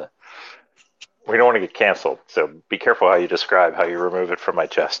want to get canceled. So be careful how you describe how you remove it from my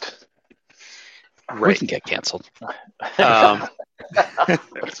chest. We Right. can get canceled. That's fine.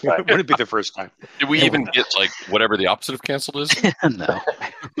 Wouldn't be the first time. Did we even get like whatever the opposite of canceled is? No.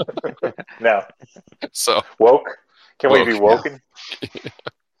 No, So woke. Can we Woke, be yeah. woken?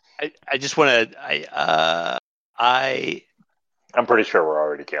 I just want to. I I'm pretty sure we're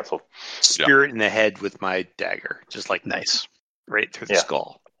already canceled. spear it in the head with my dagger, just like Nice. right through the Yeah.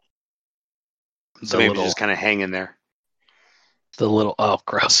 skull. So The maybe little, just kind of hang in there. oh,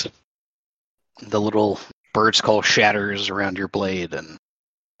 gross. The little bird skull shatters around your blade and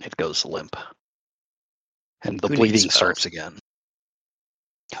it goes limp. And the Who needs bleeding spells? starts again.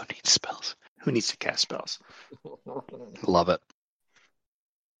 Who needs spells? Who needs to cast spells? Love it.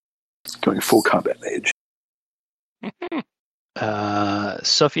 Going full combat mage.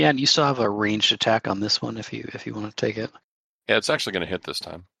 Sophiane, you still have a ranged attack on this one if you want to take it. yeah, it's actually going to hit this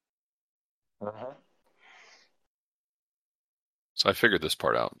time. So I figured this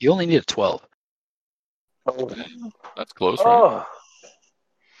part out. You only need a 12. That's close, right? Oh,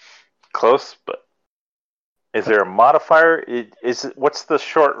 close, but is there a modifier? What's the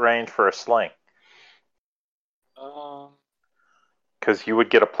short range for a sling? Because you would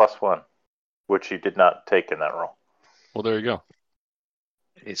get a +1, which you did not take in that roll. Well, there you go.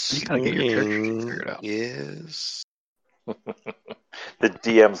 You gotta get your character sheet figured out. Is The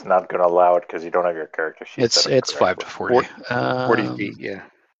DM's not going to allow it because you don't have your character sheet. It's set up 5 to correctly. 40. 40 feet, yeah.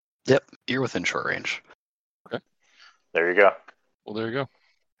 Yep, you're within short range. There you go. Well, there you go.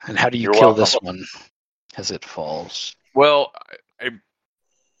 And how do you You're kill welcome. this one as it falls? Well,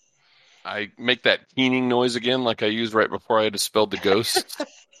 I make that keening noise again, like I used right before I dispelled the ghost.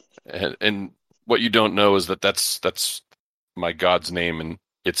 and what you don't know is that's my god's name in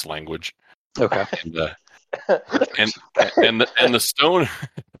its language. Okay. And the stone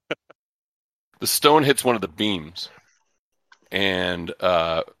the stone hits one of the beams and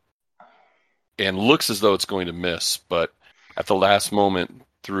looks as though it's going to miss, but at the last moment,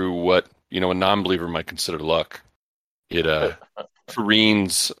 through what a non-believer might consider luck, it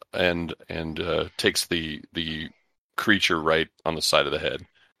careens and takes the creature right on the side of the head,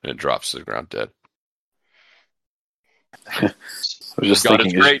 and it drops to the ground dead. I was just God,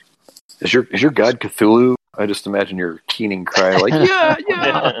 thinking, it's great. is your god Cthulhu? I just imagine your keening cry like, yeah,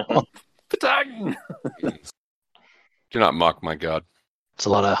 Patang! Do not mock my God. It's a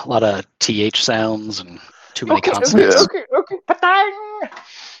lot of th sounds and too many consonants. Okay. Patang!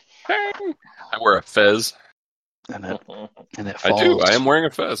 I wear a fez. And it I falls. do. I am wearing a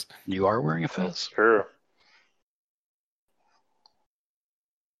fez. You are wearing a fez. True.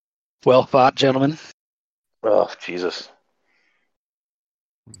 Well fought, gentlemen. Oh, Jesus.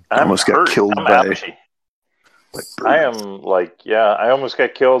 I almost got killed I'm by- apathy. I am I almost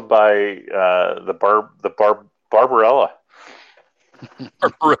got killed by the Barbarella.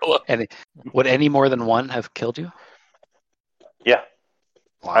 Barbarella. And would any more than one have killed you? Yeah,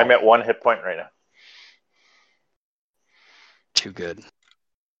 Wow. I'm at 1 hit point right now. Too good.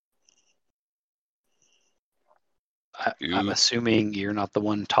 I'm Ew. assuming you're not the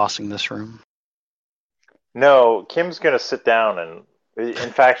one tossing this room. No, Kim's going to sit down, and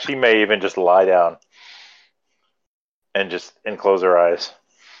in fact, she may even just lie down and close her eyes.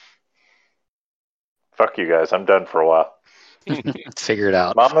 Fuck you guys, I'm done for a while. Figure it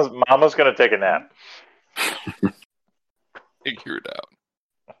out. Mama's going to take a nap. Figure it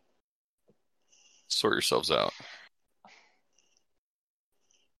out. Sort yourselves out.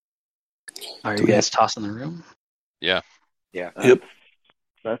 Are you guys tossing the room? Yeah. Yeah. Yep.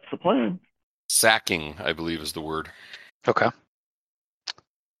 That's the plan. Sacking, I believe, is the word. Okay.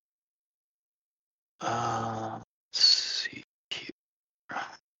 Let's see here. I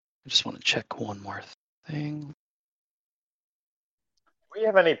just want to check one more thing. Do we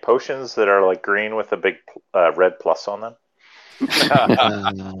have any potions that are like green with a big red plus on them?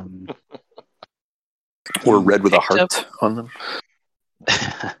 Or red with a picked heart on them.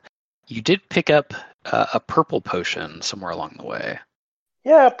 You did pick up a purple potion somewhere along the way.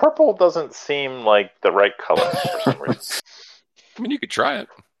 Yeah, purple doesn't seem like the right color for some reason. I mean, you could try it.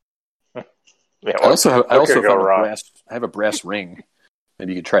 Yeah, I also have, what could go wrong? I have a brass ring.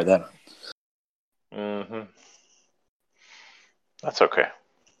 Maybe you could try that on. Mm-hmm. That's okay.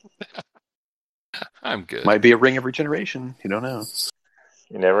 I'm good. Might be a ring of regeneration. You don't know.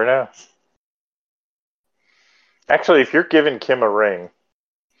 You never know. Actually, if you're giving Kim a ring,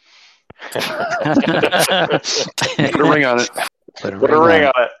 Put a ring on it. Put a put a ring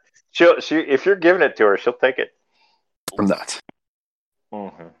on on it. She, if you're giving it to her, she'll take it. I'm not.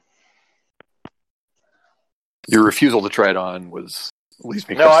 Mm-hmm. Your refusal to try it on was at least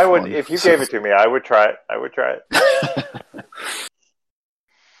No, I would. If you gave it to me, I would try it. I would try it.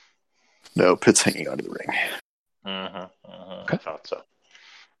 No, Pitt's hanging onto the ring. Mm-hmm. Mm-hmm. Okay. I thought so.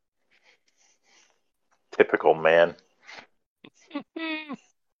 Typical man.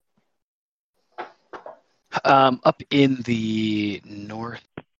 Up in the north,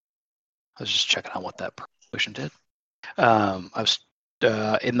 I was just checking on what that potion did. I was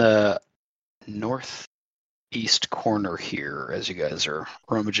in the northeast corner here as you guys are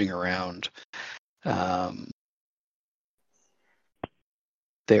rummaging around.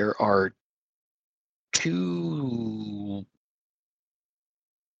 There are two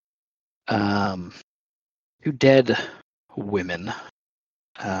dead women.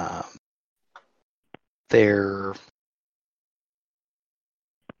 They're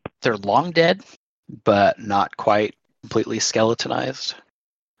long dead, but not quite completely skeletonized.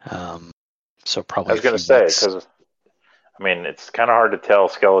 So probably. I was going to say, because I mean, it's kind of hard to tell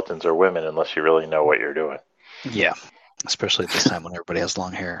skeletons are women unless you really know what you're doing. Yeah, especially at this time when everybody has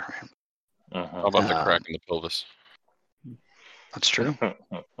long hair. Right? Mm-hmm. How about the crack in the pelvis? That's true.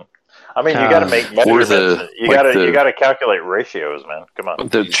 I mean, you got to make Or measurements. You got to calculate ratios, man. Come on.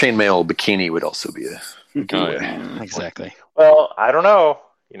 The chainmail bikini would also be a good Oh, way. yeah. Exactly. Well, I don't know.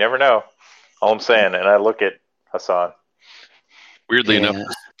 You never know. All I'm saying, and I look at Hassan. Weirdly Yeah. enough,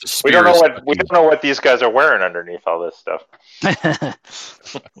 the We spear don't know is what these guys are wearing underneath all this stuff.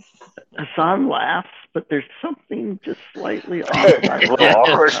 Hassan laughs, but there's something just slightly off A about little it.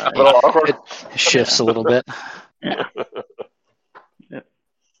 awkward. A little awkward. Shifts a little bit. Yeah.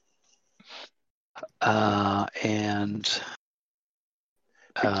 And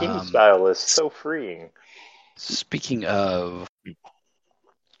Bikini style is so freeing. speaking of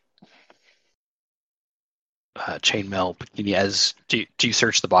chainmail bikini, do you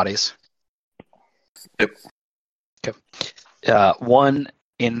search the bodies? Yep. Okay. One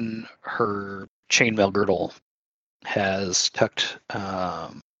in her chainmail girdle has tucked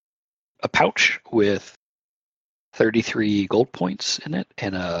a pouch with 33 gold points in it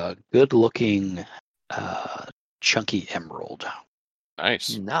and a good-looking chunky emerald.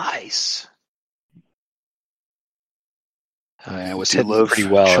 nice. Nice. It was You hidden love pretty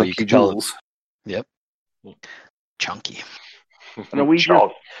well. chunky You could tell. jewels. Yep. Chunky. And are we just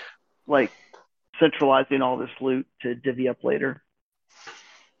Chalk. like centralizing all this loot to divvy up later?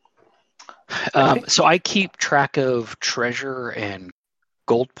 So I keep track of treasure and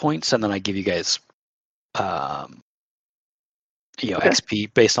gold points, and then I give you guys, Okay.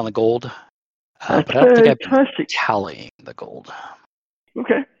 XP based on the gold. That's But I don't think I've been fantastic. tallying the gold.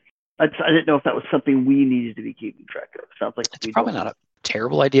 Okay. I didn't know if that was something we needed to be keeping track of. Sounds like It's we probably don't. not a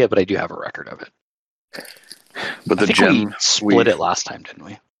terrible idea, but I do have a record of it. But I the think gem we split it last time, didn't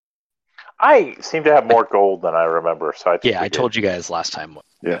we? I seem to have more gold than I remember, so I think Yeah, I told you guys last time.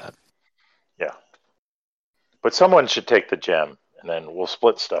 Yeah. But someone should take the gem, and then we'll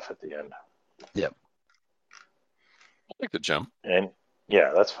split stuff at the end. I'll take the gem. And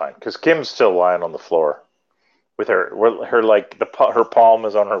yeah, that's fine because Kim's still lying on the floor with her like her palm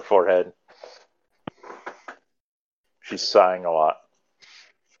is on her forehead. She's sighing a lot.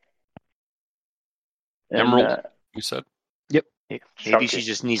 And, Emerald, we said. Maybe Chunky. she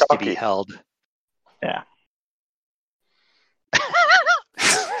just needs to be Chunky. held. yeah.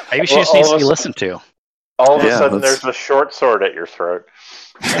 Maybe she Well, just needs to be all of a listened to. All of a Yeah, sudden, that's- there's a short sword at your throat.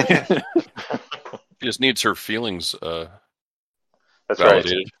 She just needs her feelings That's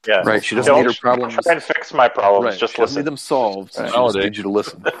validated. right. Yeah. Right. She doesn't Don't need her problems. try and fix my problems. Right. Just She doesn't listen. need them solved. Right. She just Validate. needs you to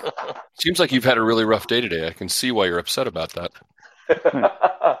listen. Seems like you've had a really rough day today. I can see why you're upset about that.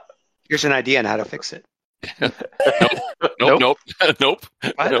 Here's an idea on how to fix it. Nope. Nope. Nope.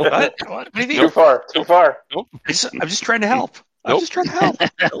 What? Nope. What do you Too mean? far. Too far. I'm just trying to help. I'm Nope. just trying to help.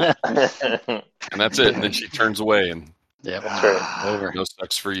 And that's it. And then she turns away and Yep. That's right. Over. no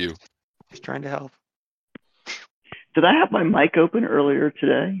sucks for you. Just trying to help. Did I have my mic open earlier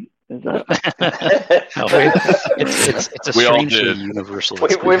today? Is that No, it's a We all strangely did. universal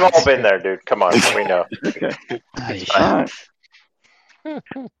We've all been there, dude. Come on. We know. okay? experience.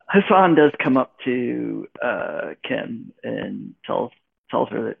 Hassan does come up to Kim and tells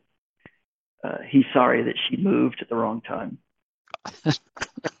her that he's sorry that she moved at the wrong time. You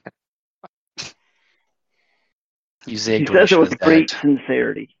He zigged when says you it with should've great zagged.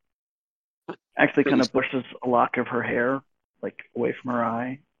 sincerity. Actually, kind of pushes a lock of her hair like away from her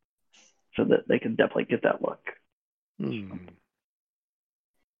eye, so that they can definitely get that look.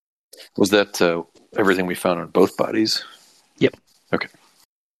 Was that everything we found on both bodies?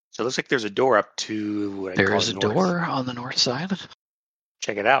 So it looks like there's a door up to what I There call is a the north. door on the north side.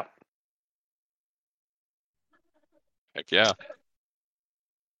 Check it out. Heck yeah.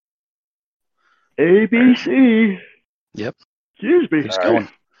 ABC. Yep. Excuse me. Who's All going?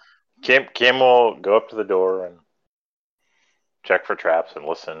 Kim will go up to the door and check for traps and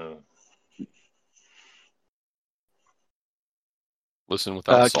listen. Listen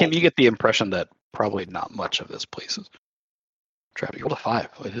without salt. Kim, you get the impression that probably not much of this place is trapped. You rolled a 5.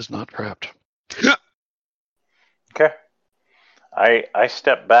 It is not trapped. Okay. I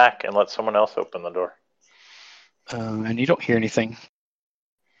step back and let someone else open the door. And you don't hear anything.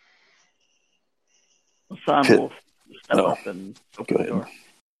 Hassan Pitt. will step No. up and Go open the ahead. door,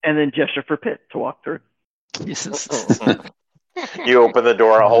 and then gesture for Pitt to walk through. You open the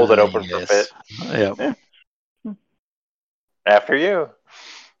door, I'll hold it open for Pitt. Yep. After you.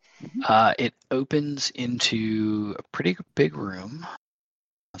 It opens into a pretty big room,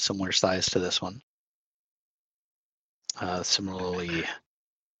 a similar size to this one. Similarly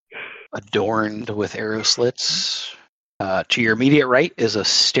adorned with arrow slits. To your immediate right is a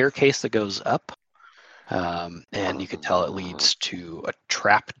staircase that goes up, and you can tell it leads to a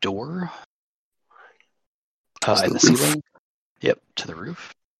trap door in the ceiling. Yep, to the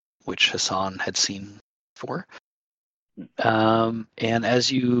roof, which Hassan had seen before. And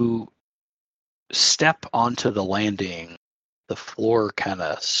as you step onto the landing, the floor kind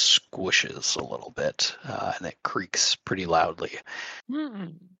of squishes a little bit, and it creaks pretty loudly.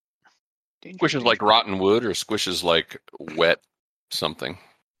 Squishes like rotten wood, or squishes like wet something.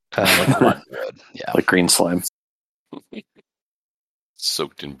 Like rotten wood, yeah. Like green slime.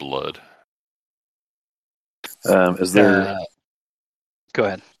 Soaked in blood. Is there? Go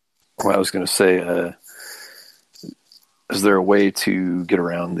ahead. Well, I was going to say, is there a way to get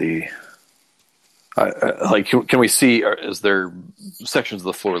around the? Like, can we see? Is there sections of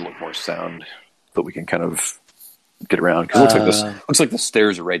the floor look more sound that we can kind of get around? Because looks like the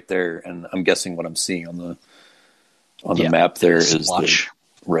stairs are right there, and I'm guessing what I'm seeing on the map there is the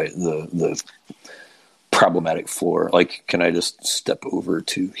problematic floor. Like, can I just step over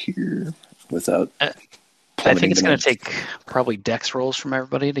to here without? I think it's going to take probably dex rolls from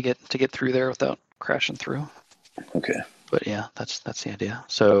everybody to get through there without crashing through. Okay. But yeah, that's the idea.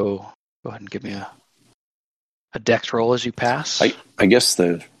 So go ahead and give me a dex roll as you pass. I guess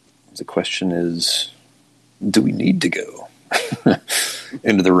the question is, do we need to go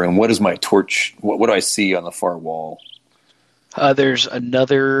into the room? What is my torch? What do I see on the far wall? There's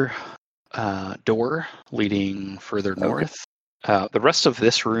another door leading further north. The rest of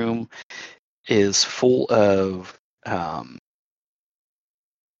this room is full of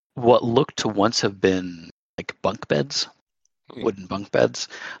what looked to once have been like bunk beds, wooden bunk beds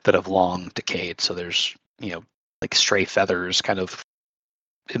that have long decayed. So there's, like stray feathers kind of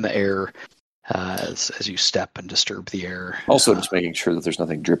in the air as you step and disturb the air. Also, just making sure that there's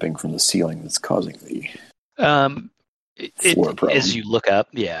nothing dripping from the ceiling that's causing the floor problem. As you look up,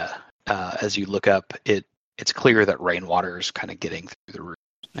 it's clear that rainwater is kind of getting through the roof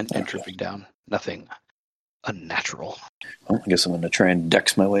and dripping down. Nothing unnatural. Well, I guess I'm going to try and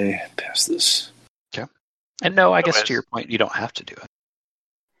dex my way past this. Okay. And no, I guess to your point, you don't have to do it.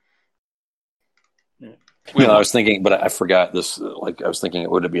 Well, I was thinking, but I forgot this. Like, I was thinking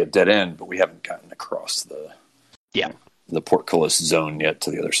it would be a dead end, but we haven't gotten across the portcullis zone yet to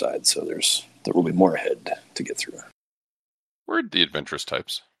the other side. So there will be more ahead to get through. We're the adventurous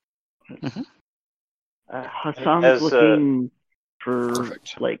types. Mm-hmm. Hassan's looking for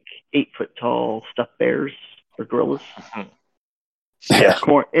like 8-foot tall stuffed bears or gorillas. Yeah,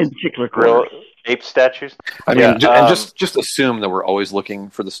 in particular, gorillas. Ape statues. I mean, just assume that we're always looking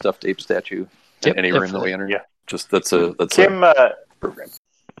for the stuffed ape statue in any room that we enter. Yeah, just that's a program.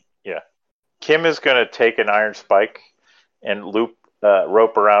 Yeah, Kim is going to take an iron spike and loop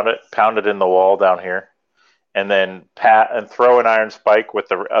rope around it, pound it in the wall down here, and then throw an iron spike with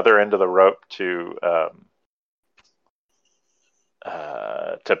the other end of the rope to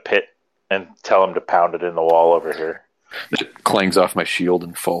Pitt and tell him to pound it in the wall over here. It clangs off my shield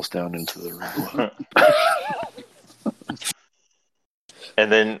and falls down into the room. And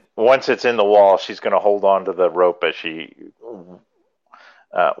then once it's in the wall, she's going to hold on to the rope as she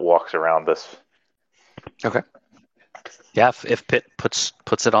walks around this. Okay. Yeah, if Pitt puts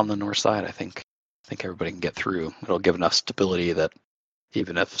it on the north side, I think everybody can get through. It'll give enough stability that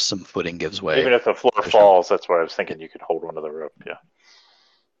even if some footing gives way, even if the floor falls, that's what I was thinking. You could hold onto the rope. Yeah.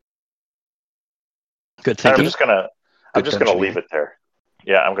 Good thinking. I'm just gonna leave it there.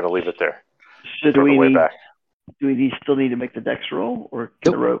 Yeah, I'm gonna leave it there. So do we still need to make the dex roll or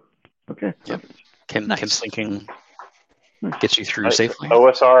the rope? Okay. Yep. Can thinking get you through safely?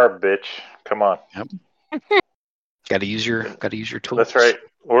 OSR, bitch. Come on. Yep. Gotta use your tools. That's right.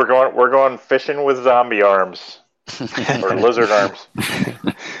 We're going fishing with zombie arms. Or lizard arms.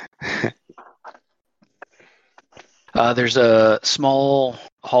 There's a small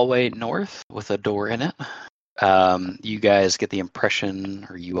hallway north with a door in it. You guys get the impression,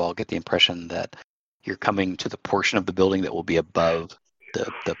 or you all get the impression, that you're coming to the portion of the building that will be above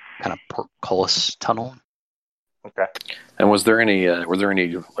the kind of portcullis tunnel. Okay. And were there any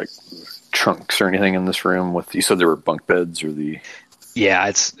like trunks or anything in this room? You said there were bunk beds or the? Yeah,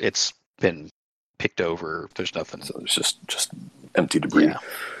 it's been picked over. There's nothing. So there's just empty debris. Yeah.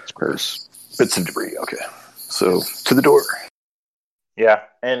 There's bits of debris. Okay. So to the door. Yeah,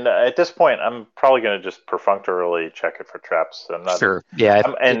 and at this point, I'm probably going to just perfunctorily check it for traps. I'm not sure. Yeah,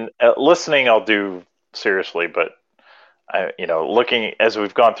 listening, I'll do seriously, but looking as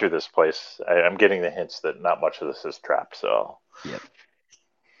we've gone through this place, I'm getting the hints that not much of this is trapped. So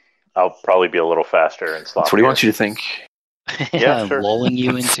I'll probably be a little faster and sloppier. That's what he wants you to think. Yeah, sure. Lulling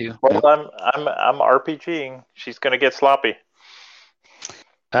you into. Well, I'm RPGing. She's going to get sloppy.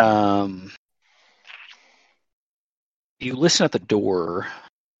 You listen at the door.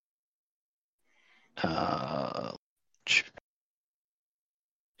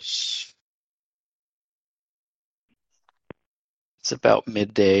 It's about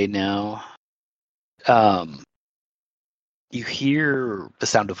midday now. You hear the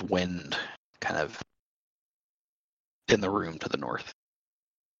sound of wind kind of in the room to the north.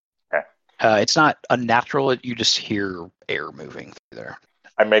 Okay. It's not unnatural. You just hear air moving through there.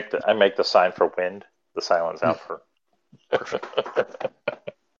 I make the sign for wind. The silent sound for. Perfect.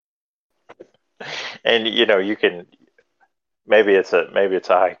 And you can maybe it's a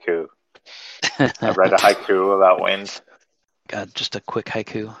haiku. I read a haiku about wind. God, just a quick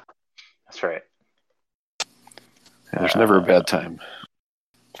haiku. That's right. Yeah, there's never a bad time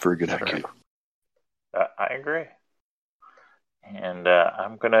for a good haiku. I agree. And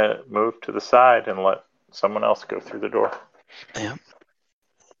I'm gonna move to the side and let someone else go through the door. Yeah.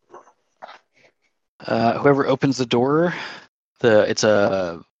 Whoever opens the door, it's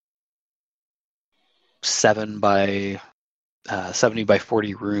a 70 by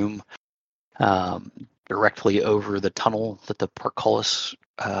 40 room, directly over the tunnel that the portcullis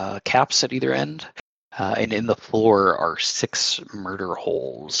caps at either end. And in the floor are 6 murder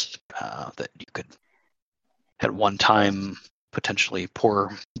holes that you could, at one time, potentially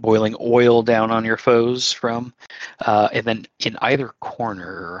pour boiling oil down on your foes from. And then in either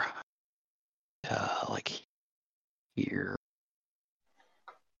corner, like here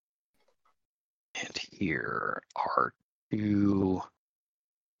and here, are 2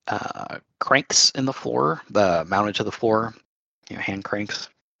 cranks in the floor, mounted to the floor, hand cranks,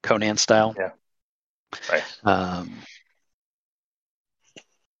 Conan style. Yeah. Right.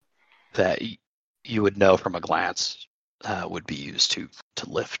 That you would know from a glance would be used to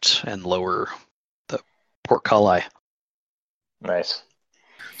lift and lower the portcullis. Nice.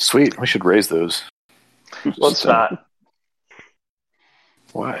 Sweet. We should raise those. Let's not.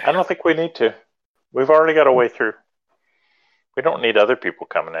 Why? I don't think we need to. We've already got a way through. We don't need other people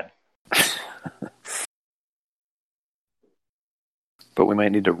coming in. But we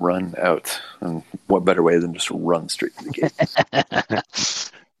might need to run out. And what better way than just run straight to the gate?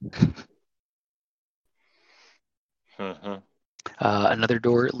 Mm-hmm. Another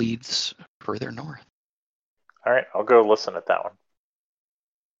door leads further north. All right, I'll go listen at that one.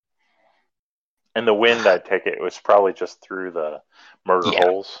 And the wind, I take it was probably just through the murder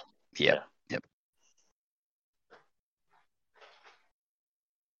holes. Yep.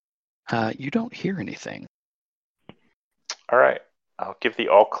 You don't hear anything. All right, I'll give the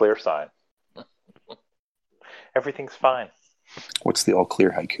all clear sign. Everything's fine. What's the all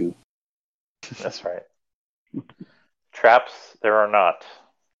clear haiku? That's right. Traps there are not.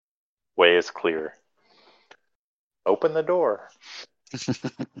 Way is clear. Open the door.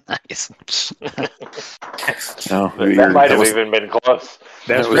 Nice. No, that might have even been close.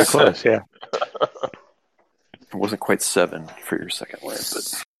 That's pretty close, yeah. It wasn't quite 7 for your second word,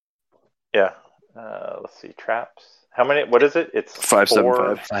 but yeah. Let's see. Traps. How many? What is it? It's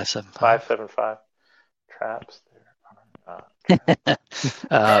 575. 575. Traps there are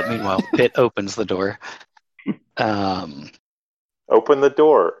not. Meanwhile, Pitt opens the door. Open the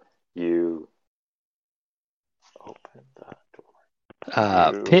door. You open the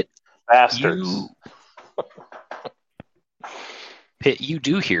door. You Pitt, bastards. Pitt, you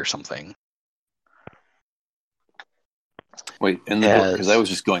do hear something. Wait, in the door? Because I was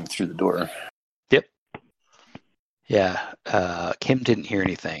just going through the door. Yep. Yeah. Kim didn't hear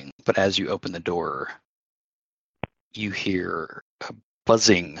anything, but as you open the door, you hear a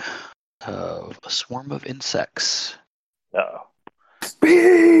buzzing of a swarm of insects. No.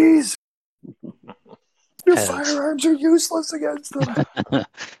 Bees! Your firearms are useless against them.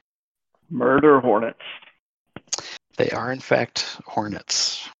 Murder hornets. They are, in fact,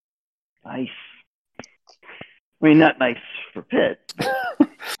 hornets. Nice. I mean, not nice for Pitt.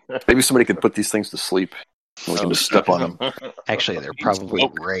 Maybe somebody could put these things to sleep. And we can just step on them. Actually, they're probably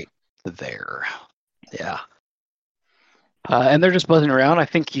right there. Yeah. And they're just buzzing around. I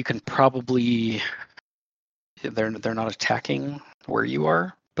think you can probably... They're not attacking where you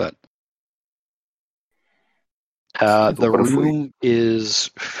are, but... the room is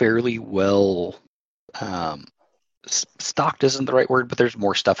fairly well... stocked isn't the right word, but there's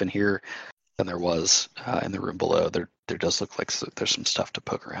more stuff in here than there was in the room below. There does look like there's some stuff to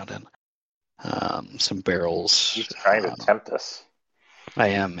poke around in. Some barrels. He's trying to tempt us. I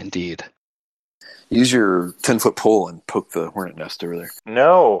am indeed. Use your 10-foot pole and poke the hornet nest over there.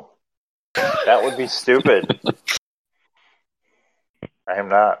 No. That would be stupid. I am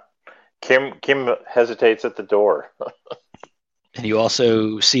not. Kim hesitates at the door. And you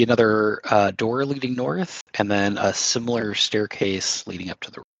also see another door leading north, and then a similar staircase leading up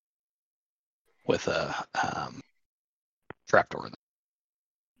to the room with a trapdoor.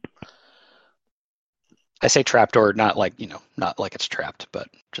 I say trapdoor, not like it's trapped, but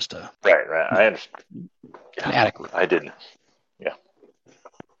just a right. I understand. an attic room. I didn't.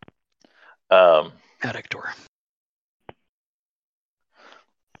 Attic door.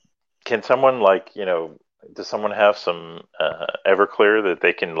 Can someone does someone have some Everclear that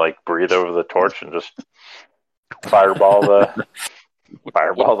they can breathe over the torch and just fireball the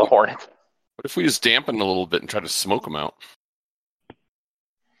hornets? What if we just dampen a little bit and try to smoke them out?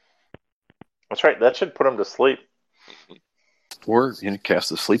 That's right. That should put them to sleep. Or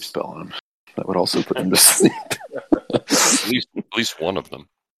cast a sleep spell on him. That would also put them to sleep. At least one of them.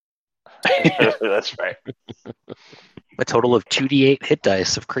 That's right. A total of 2d8 hit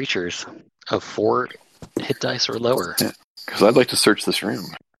dice of creatures of 4 hit dice or lower. Because I'd like to search this room.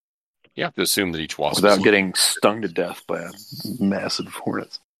 You have to assume that each wasp without getting stung to death by a massive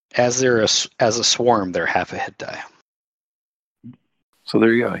hornet. As a swarm, they're half a hit die. So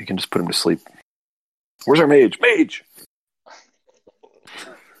there you go. You can just put him to sleep. Where's our mage? Mage!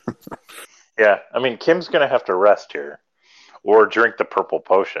 Yeah, I mean, Kim's going to have to rest here. Or drink the purple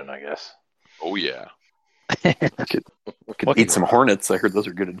potion, I guess. Oh, yeah. Could eat some hornets. I heard those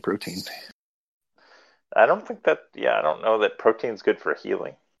are good in protein. I don't know that protein's good for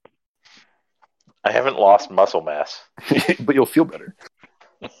healing. I haven't lost muscle mass. But you'll feel better.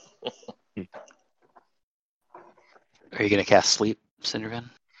 Are you going to cast sleep, Cindervan?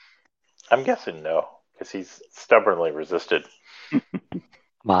 I'm guessing no, because he's stubbornly resisted. Come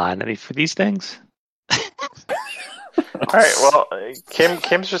on, I mean, for these things. All right, well,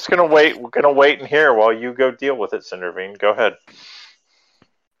 Kim's just gonna wait. We're gonna wait in here while you go deal with it, Cindervine. Go ahead.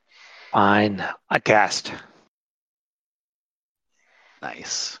 Fine, I cast.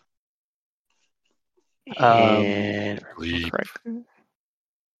 Nice. And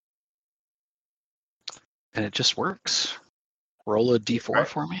And it just works. Roll a d4 Right.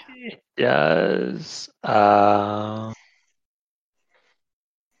 for me. it does. Wait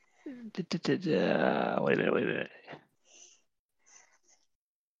a minute.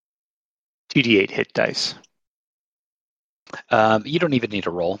 2d8 hit dice. You don't even need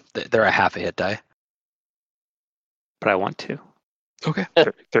to roll. They're a half a hit die. But I want to. Okay.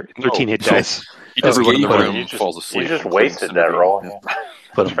 13 hit dice. Everyone in the gave room you just- falls asleep. You just including wasted that Cindervine. roll. Yeah.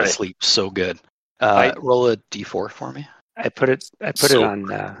 Put them Right. to sleep so good. I- Roll a d4 for me. I put it So-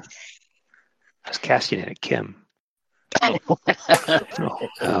 on. I was casting it at Kim. Oh.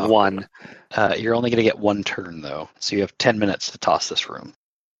 1. You're only going to get one turn, though. So you have 10 minutes to toss this room.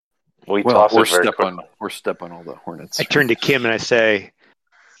 We Well, toss or it very step quickly. on all the hornets. I turn to Kim and I say,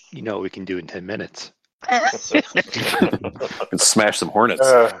 "You know what we can do in 10 minutes." And smash some hornets.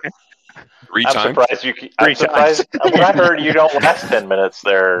 Three I'm times? surprised you. I'm surprised. I heard you don't last 10 minutes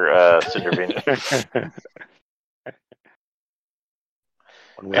there, Cindervine.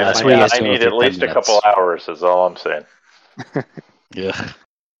 That's what you guys I do need with at your least 10 a couple hours. Is all I'm saying. Yeah.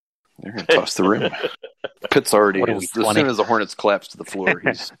 They're going to toss the room. Pitt's already, What are as we, soon 20? as the hornets collapse to the floor,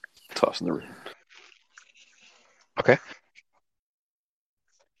 he's tossing the room.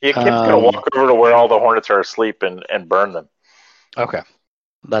 Yeah, Kim's gonna walk over to where all the hornets are asleep and burn them. Okay.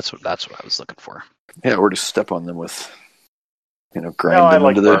 That's what I was looking for. Yeah, or just step on them with, No, grind I them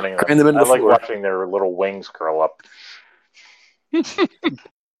like into burning grind them them. into I the like floor. watching their little wings curl up.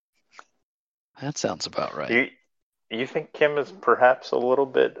 That sounds about right. You think Kim is perhaps a little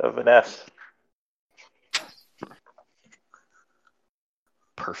bit of an S?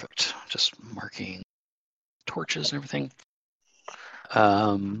 Perfect. Just marking torches and everything.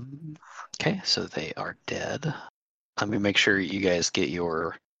 Okay, so they are dead. Let me make sure you guys get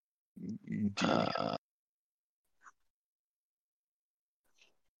your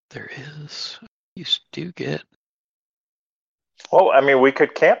there is you do get Well, I mean, we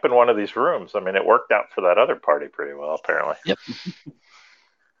could camp in one of these rooms. I mean, it worked out for that other party pretty well, apparently. Yep.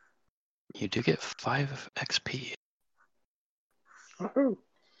 You do get 5 XP. Woohoo.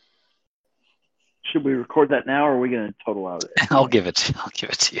 Should we record that now, or are we going to total out it? I'll give it to you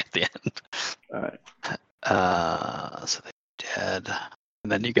at the end. All right. So they're dead.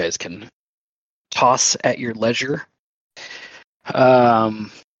 And then you guys can toss at your leisure.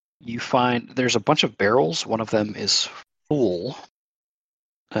 You find there's a bunch of barrels. One of them is full.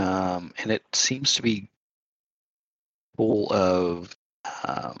 And it seems to be full of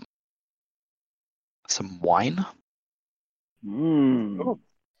some wine. Mm.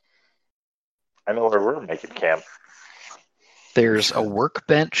 I know where we're making camp. There's a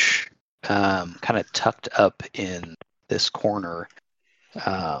workbench kind of tucked up in this corner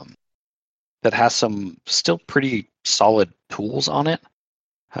that has some still pretty solid tools on it.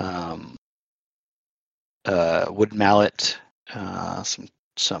 Wood mallet,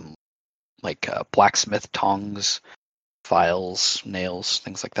 some like blacksmith tongs, files, nails,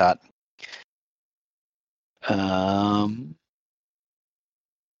 things like that.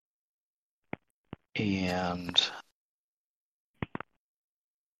 And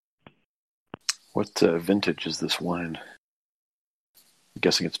What vintage is this wine? I'm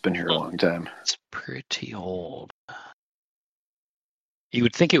guessing it's been here a long time. it's pretty old. You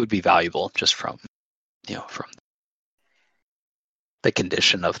would think it would be valuable just from the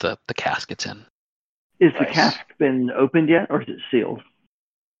condition of the cask it's in. Is the Nice. cask been opened yet, or is it sealed?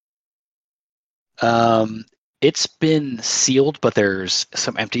 It's been sealed, but there's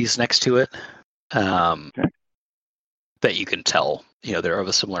some empties next to it that you can tell. They're of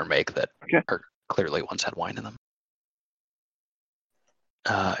a similar make that are clearly once had wine in them.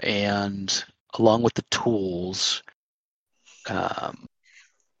 And along with the tools,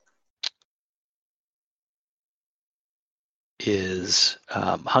 is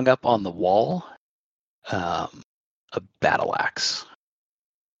hung up on the wall a battle axe.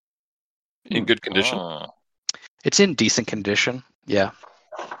 In good condition. It's in decent condition. Yeah.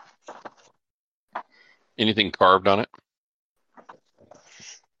 Anything carved on it?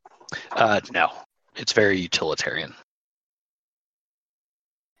 No. It's very utilitarian.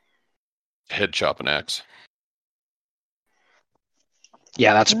 Head chopping axe.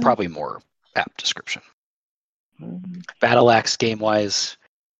 Yeah, that's probably more apt description. Battle axe game wise,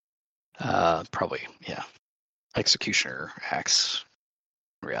 probably, yeah. Executioner axe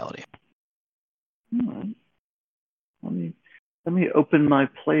in reality. Right. Let me open my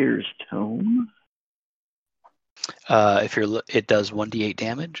player's tome. It does 1d8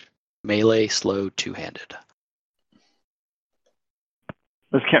 damage, melee, slow, two-handed.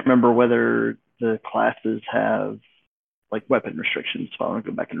 I just can't remember whether the classes have like weapon restrictions, so I'm gonna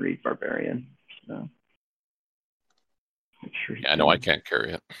go back and read Barbarian. So make sure. Yeah, I know I can't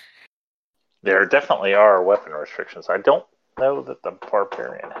carry it. There definitely are weapon restrictions. I don't know that the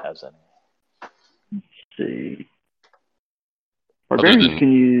Barbarian has any. Let's see. Barbarians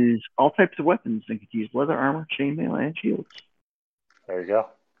can use all types of weapons and could use leather armor, chainmail, and shields. There you go.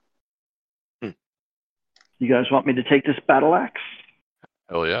 You guys want me to take this battle axe?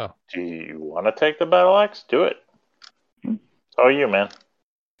 Hell yeah. Do you want to take the battle axe? Do it. It's all you, man.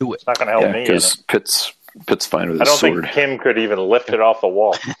 Do it. It's not going to help me. Because Pitt's fine with I his don't sword. think Kim could even lift it off the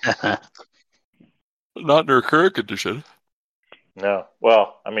wall. Not in her current condition. No.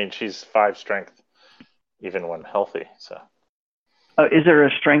 Well, I mean, she's 5 strength, even when healthy. So. Is there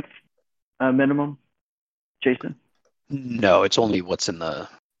a strength minimum, Jason? No, it's only what's in the.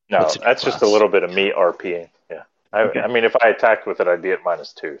 No, What's in your that's just a class? little bit of me RPing. Yeah. I mean, if I attacked with it, I'd be at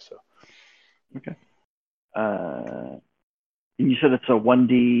 -2. So. Okay. And you said it's a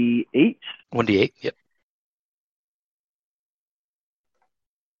 1d8? 1d8, yep.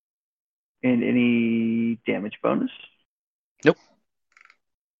 And any damage bonus? Nope.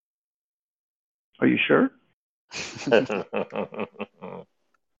 Are you sure? Seems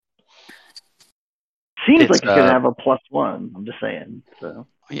like you could have a +1. I'm just saying. So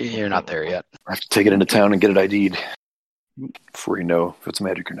You're not there yet. I have to take it into town and get it ID'd before you know if it's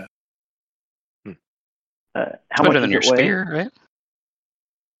magic or not. how much Better does than your it weigh? spear, right?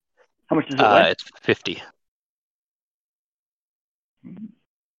 How much does it weigh? It's 50.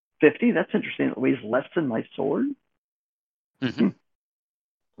 50? That's interesting. It weighs less than my sword? Mm-hmm.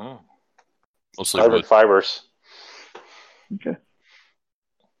 Mostly Carbon wood. fibers. Okay.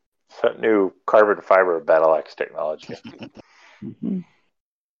 It's that new carbon fiber battle axe technology.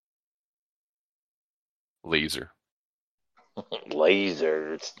 Laser.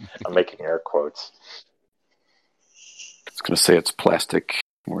 Lasers. I'm making air quotes. I was going to say it's plastic,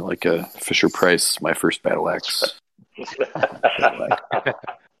 more like a Fisher Price, my first battle axe. I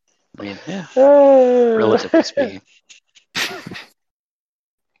mean, yeah, relatively speaking.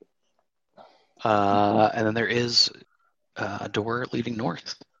 And then there is a door leading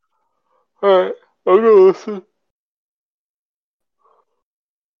north. All right, I'm gonna listen.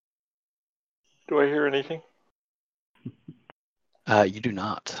 Do I hear anything? You do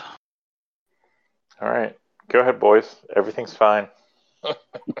not. All right, go ahead, boys. Everything's fine.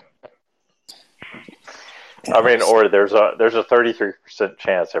 I mean, or there's a 33%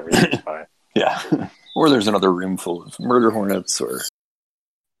 chance everything's fine. Yeah. Or there's another room full of murder hornets or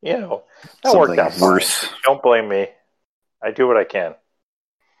That worked something out worse. fine. Don't blame me. I do what I can.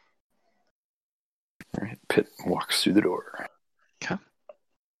 All right, Pitt walks through the door. Okay.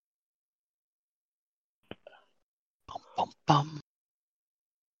 Bum, bum, bum.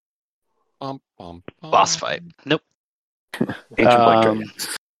 Bum, bum, bum. Boss fight. Nope. Ancient Black Dragon.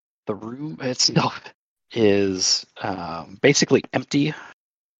 The room itself is basically empty.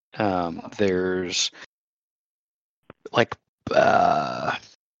 There's like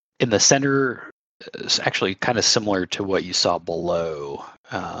in the center, it's actually kind of similar to what you saw below.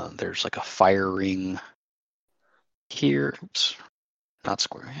 There's like a fire ring here. Oops. Not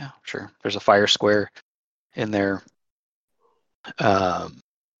square. Yeah, sure. There's a fire square in there.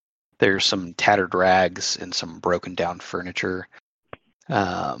 There's some tattered rags and some broken down furniture.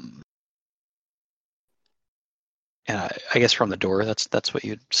 And I guess from the door, that's what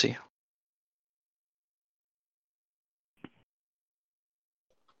you'd see.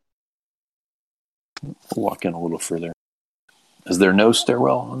 Walk in a little further. Is there no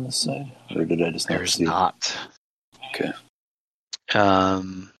stairwell on this side, or did I just not There's see? not. Okay.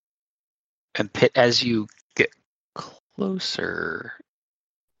 And Pitt, as you get closer,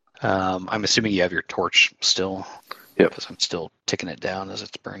 I'm assuming you have your torch still. Yep. Because I'm still ticking it down as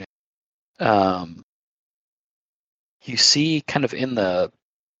it's burning. You see, kind of in the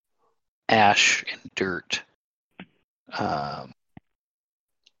ash and dirt,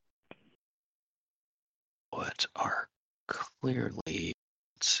 what are clearly,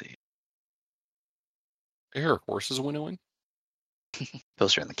 let's see, I hear horses winnowing.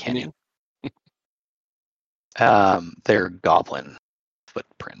 those are in the canyon. They're goblin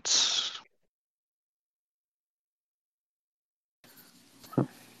footprints.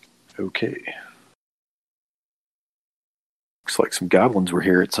 Okay. Looks like some goblins were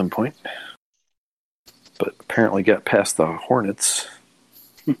here at some point, but apparently got past the hornets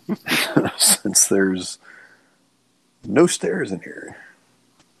since there's no stairs in here.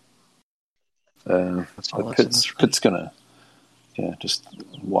 That's all that's in this room. Pitt's gonna just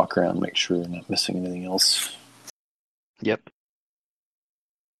walk around, make sure they're not missing anything else. Yep.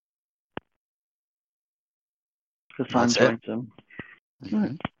 Hassan That's it. joins him.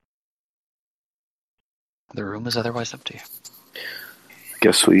 Mhm. The room is otherwise empty.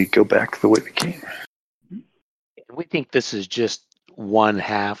 Guess we go back the way we came. We think this is just one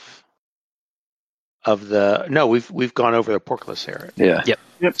half of the. No, we've gone over the portcullis area. Yeah. Yep.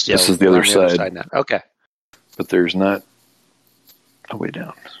 This is the we're other on side. now. Okay. But there's not a way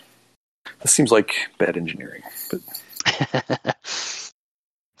down. This seems like bad engineering, but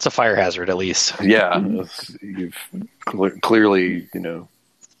It's a fire hazard, at least. yeah, you've clearly,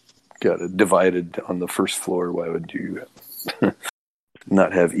 got it divided on the first floor. Why would you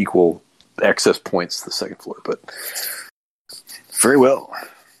not have equal access points to the second floor? But very well.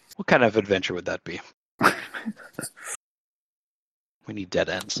 What kind of adventure would that be? We need dead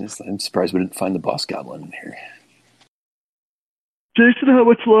ends. I'm surprised we didn't find the boss goblin in here. Jason, how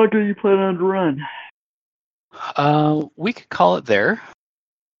much longer are you planning on to run? We could call it there.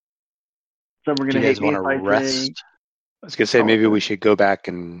 So we're Do going you to guys want to rest? I was gonna say maybe we should go back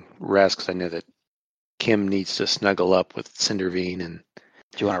and rest because I know that Kim needs to snuggle up with Cindervine and.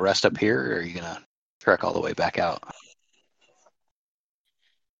 Do you want to rest up here, or are you gonna trek all the way back out?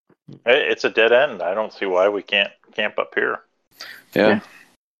 It's a dead end. I don't see why we can't camp up here. Yeah.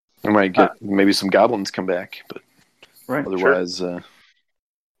 I might get maybe some goblins come back, but Right. otherwise,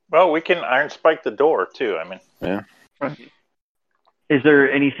 Well, we can iron spike the door too. I mean, yeah. Right. Is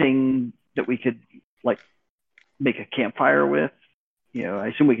there anything that we could make a campfire with? I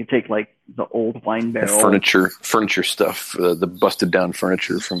assume we could take the old wine barrel. Furniture stuff, the busted down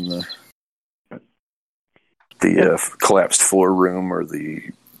furniture from the collapsed floor room or the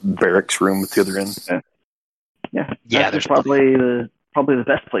barracks room at the other end. Yeah. Yeah, That's there's probably the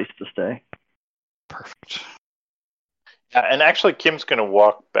best place to stay. Perfect. and actually, Kim's going to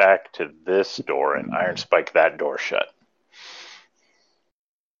walk back to this door and iron spike that door shut.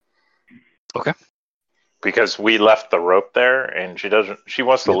 Okay. Because we left the rope there, and she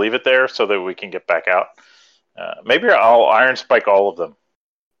wants to leave it there so that we can get back out. Maybe I'll iron spike all of them.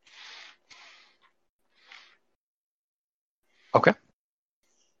 Okay.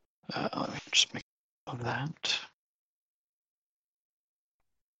 Let me just make note of that,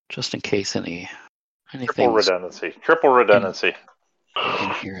 just in case anything Triple redundancy. in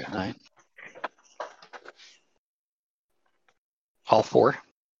here at night. All four.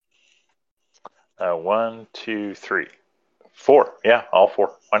 1, 2, 3, 4. Yeah, all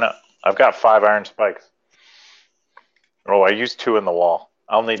 4. Why not? I've got 5 iron spikes. Oh, I used 2 in the wall.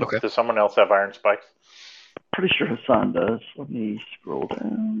 I'll need. Okay. Does someone else have iron spikes? Pretty sure Hassan does. Let me scroll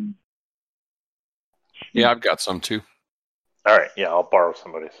down. Yeah, I've got some too. All right. Yeah, I'll borrow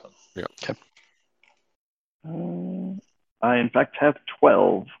somebody's. I in fact have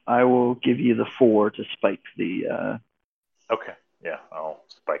 12. I will give you the 4 to spike the Okay. Yeah, I'll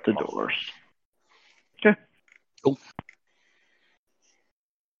spike the them all. doors. Okay. Cool.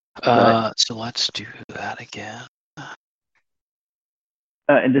 So let's do that again.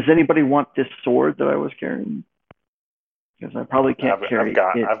 And does anybody want this sword that I was carrying? Because I probably can't carry it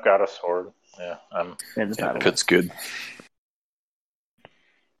I've got a sword. Yeah, in the battle. Pitt's good.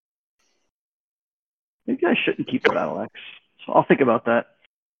 maybe I shouldn't keep the battle axe. So I'll think about that.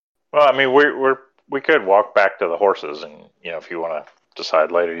 Well, I mean, we could walk back to the horses, and if you want to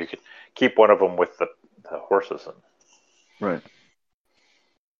decide later, you could keep one of them with the horses. Right.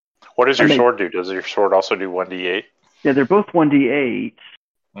 What does your sword do? Does your sword also do 1d8? Yeah, they're both 1d8,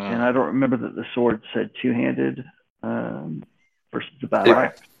 and I don't remember that the sword said two-handed versus the battle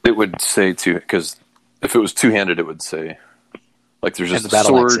axe. It would say two, because if it was two-handed, it would say like there's just a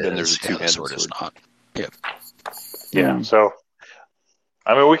sword and there's a two-handed sword. Is not. Yep. Yeah. So,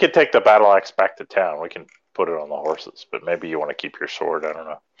 I mean, we could take the battle axe back to town. We can put it on the horses, but maybe you want to keep your sword. I don't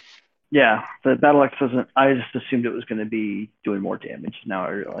know. Yeah, the battle axe doesn't. I just assumed it was going to be doing more damage. Now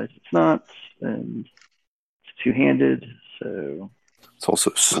I realize it's not, and it's two-handed, so it's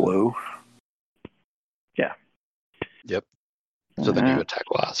also slow. Yeah. Yep. So then you attack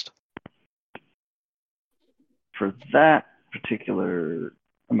last. For that particular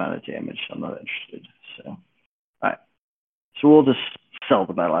amount of damage, I'm not interested. So, all right. So we'll just sell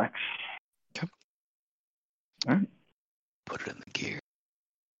the battle axe. Okay. All right. Put it in the gear.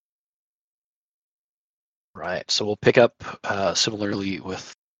 Right. So we'll pick up similarly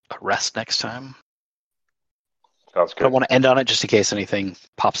with a rest next time. Sounds good. I want to end on it just in case anything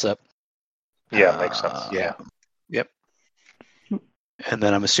pops up. Yeah, makes sense. Yeah. Yep. And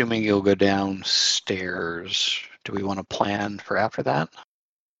then I'm assuming you'll go downstairs. Do we want to plan for after that?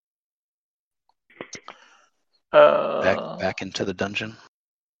 Back into the dungeon?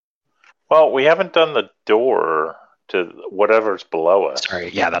 Well, we haven't done the door to whatever's below us. Sorry,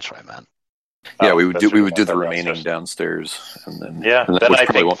 yeah, that's what I meant. Yeah, we would do the remaining downstairs, and then then I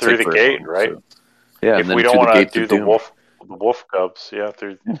think through the gate, right? So, yeah, if we don't want to do the wolf cubs,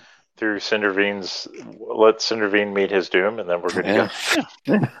 through Cindervine's, let Cindervine meet his doom, and then we're good to go.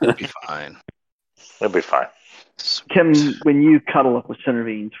 Yeah. It'll be fine. It'll be fine. Kim, when you cuddle up with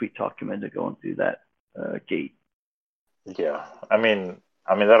Cindervine, sweet talk him into going through that gate. Yeah, I mean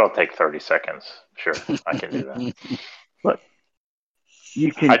that'll take 30 seconds. Sure, I can do that. Look,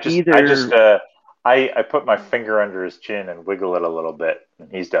 you can I put my finger under his chin and wiggle it a little bit,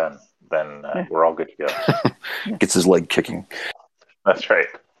 and he's done. Then we're all good to go. Gets his leg kicking. That's right.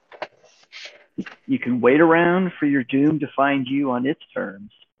 You can wait around for your doom to find you on its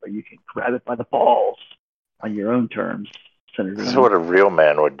terms, or you can grab it by the balls on your own terms. Senator. This is what a real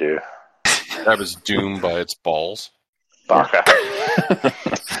man would do. Grab his doom by its balls. Baka.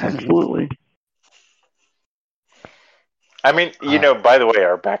 Absolutely. I mean, by the way,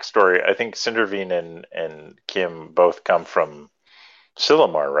 our backstory, I think Cindervine and Kim both come from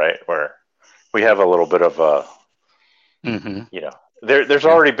Silumar, right? Where we have a little bit of a, there's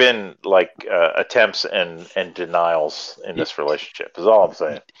already been like attempts and denials in this relationship, is all I'm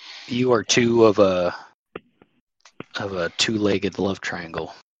saying. You are two of a two-legged love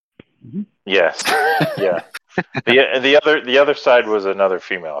triangle. Mm-hmm. Yes. Yeah. The other side was another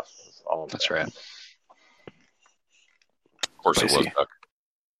female. That's right. Of course it was Duck.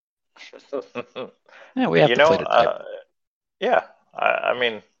 Yeah, we have to play the type. Yeah. I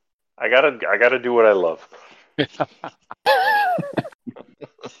mean, I gotta do what I love.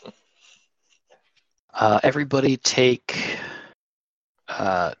 Everybody take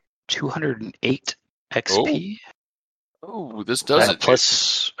 208 XP. Oh, this does it.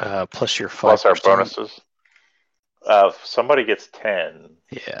 Plus your 5%. Plus our bonuses. Somebody gets 10.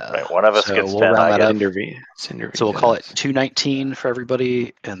 Yeah. Right, one of us gets 10. We'll round that up. Cindervine. So we'll call it 219 for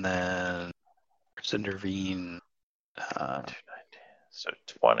everybody, and then Cindervine. So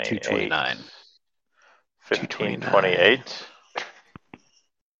 28. 229. 1528.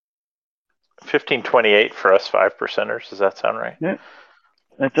 1528 for us 5%ers. Does that sound right? Yeah,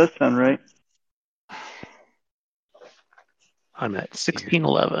 that does sound right. I'm at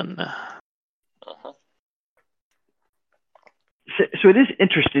 1611. So it is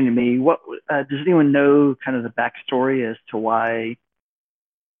interesting to me. What does anyone know? Kind of the backstory as to why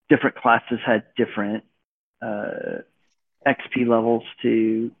different classes had different XP levels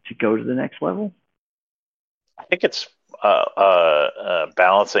to go to the next level? I think it's a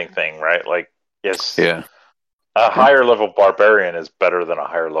balancing thing, right? Like, a higher level barbarian is better than a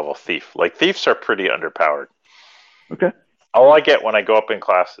higher level thief. Like, thieves are pretty underpowered. Okay. All I get when I go up in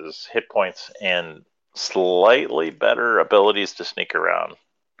class is hit points and slightly better abilities to sneak around.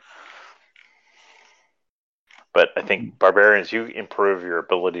 But I think barbarians, you improve your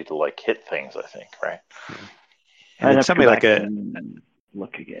ability to like hit things, I think, right? And it's something like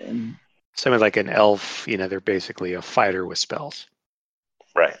look again. Something like an elf, they're basically a fighter with spells.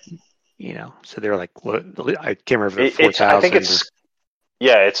 Right. So they're like, I can't remember if 4,000. I think it's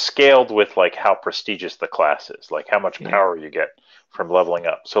scaled with like how prestigious the class is, like how much power you get from leveling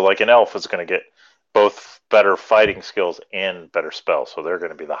up. So like an elf is going to get both better fighting skills and better spells, so they're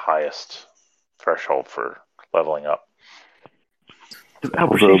going to be the highest threshold for leveling up. How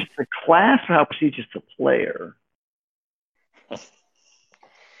prestigious the class or how prestigious the player?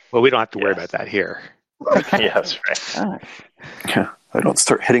 Well, we don't have to worry about that here. Yeah, that's right. Yeah, I don't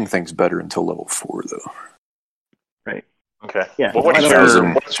start hitting things better until level 4, though. Right. Okay. Yeah. Well,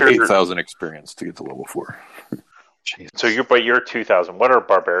 what's your 8,000 experience to get to level 4. So you're 2,000. What are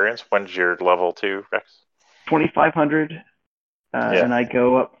barbarians? When's your level 2, Rex? 2,500, and I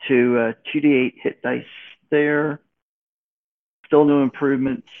go up to 2d8 hit dice there. Still no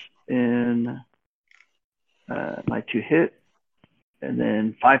improvements in my 2 hit. And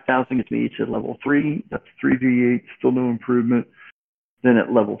then 5,000 gets me to level 3. That's 3d8, still no improvement. Then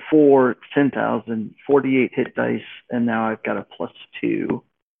at level 4, it's 10,000, 48 hit dice, and now I've got a +2.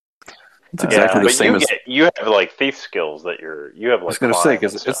 It's exactly the same as you have like thief skills that you have. Like, I was going to say,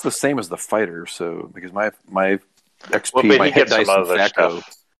 because it's the same as the fighter. So because my XP, my hit dice, and FACO,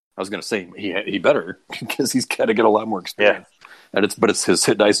 I was going to say he better because he's got to get a lot more experience. Yeah. And it's his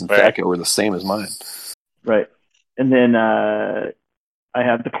hit dice and FACO are the same as mine. Right, and then I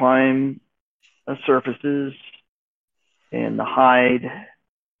have the climb surfaces, and the hide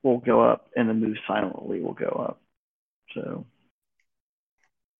will go up, and the move silently will go up. So.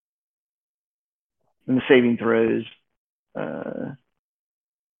 And the saving throws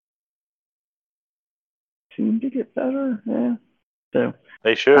seem to get better. Yeah, so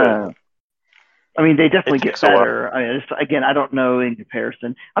they should. I mean, they definitely get better. I mean, again, I don't know in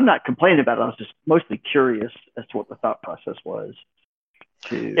comparison. I'm not complaining about it. I was just mostly curious as to what the thought process was.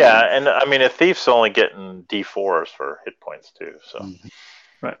 Yeah, and I mean, a thief's only getting D4s for hit points too. So,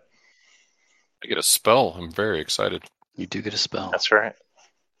 right. I get a spell. I'm very excited. You do get a spell. That's right.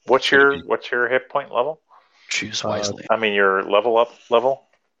 What's your hit point level? Choose wisely. I mean, your level up level.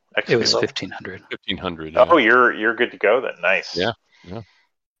 XP it was 1,500. 1,500. Yeah. Oh, you're good to go then. Nice. Yeah.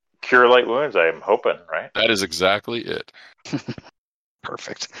 Cure light wounds. I am hoping, right? That is exactly it.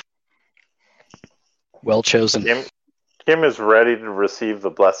 Perfect. Well chosen. Kim is ready to receive the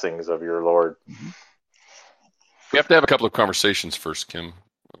blessings of your Lord. We have to have a couple of conversations first, Kim,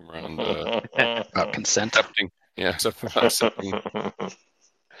 around about consent. Accepting.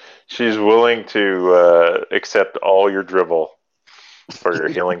 She's willing to accept all your dribble for your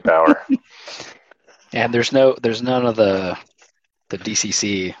healing power. And there's none of the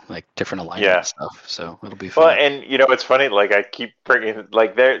DCC like different alignment stuff, so it'll be fun. Well, and it's funny. Like I keep bringing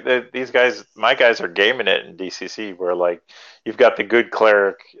like these guys. My guys are gaming it in DCC, where like you've got the good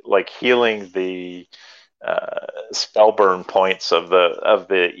cleric like healing the spell burn points of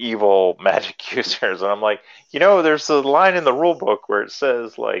the evil magic users, and I'm like, there's a line in the rule book where it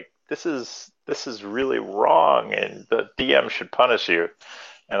says like this is really wrong, and the DM should punish you.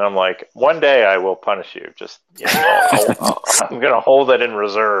 And I'm like, one day I will punish you. Just I'm gonna hold it in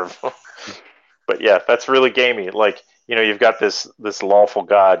reserve. But yeah, that's really gamey. Like you've got this lawful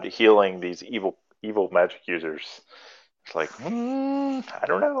god healing these evil magic users. It's like I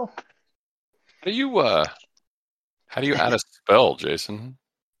don't know. How do you add a spell, Jason?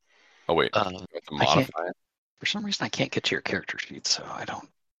 Oh wait, you have to modify it. For some reason, I can't get to your character sheet, so I don't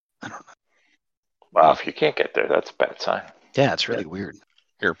know. Wow, if you can't get there, that's a bad sign. Yeah, it's really weird.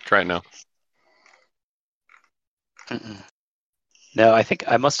 Here, try it now. No, I think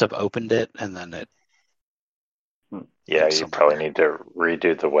I must have opened it and then it. Yeah, you probably need to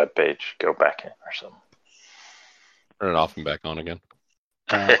redo the web page, go back in or something. Turn it off and back on again.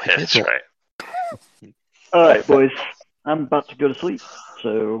 That's right. All right, boys. I'm about to go to sleep,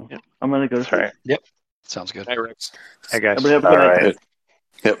 so I'm going to go to sleep. Right. Yep. Sounds good. Hey, Rex. Hey, guys. Everybody have a good night.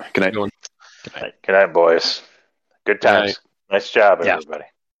 Yep. Good night. Good night, boys. Good times. Nice job, everybody.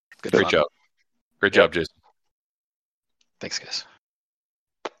 Good Great fun. job. Great job, Jason. Thanks, guys.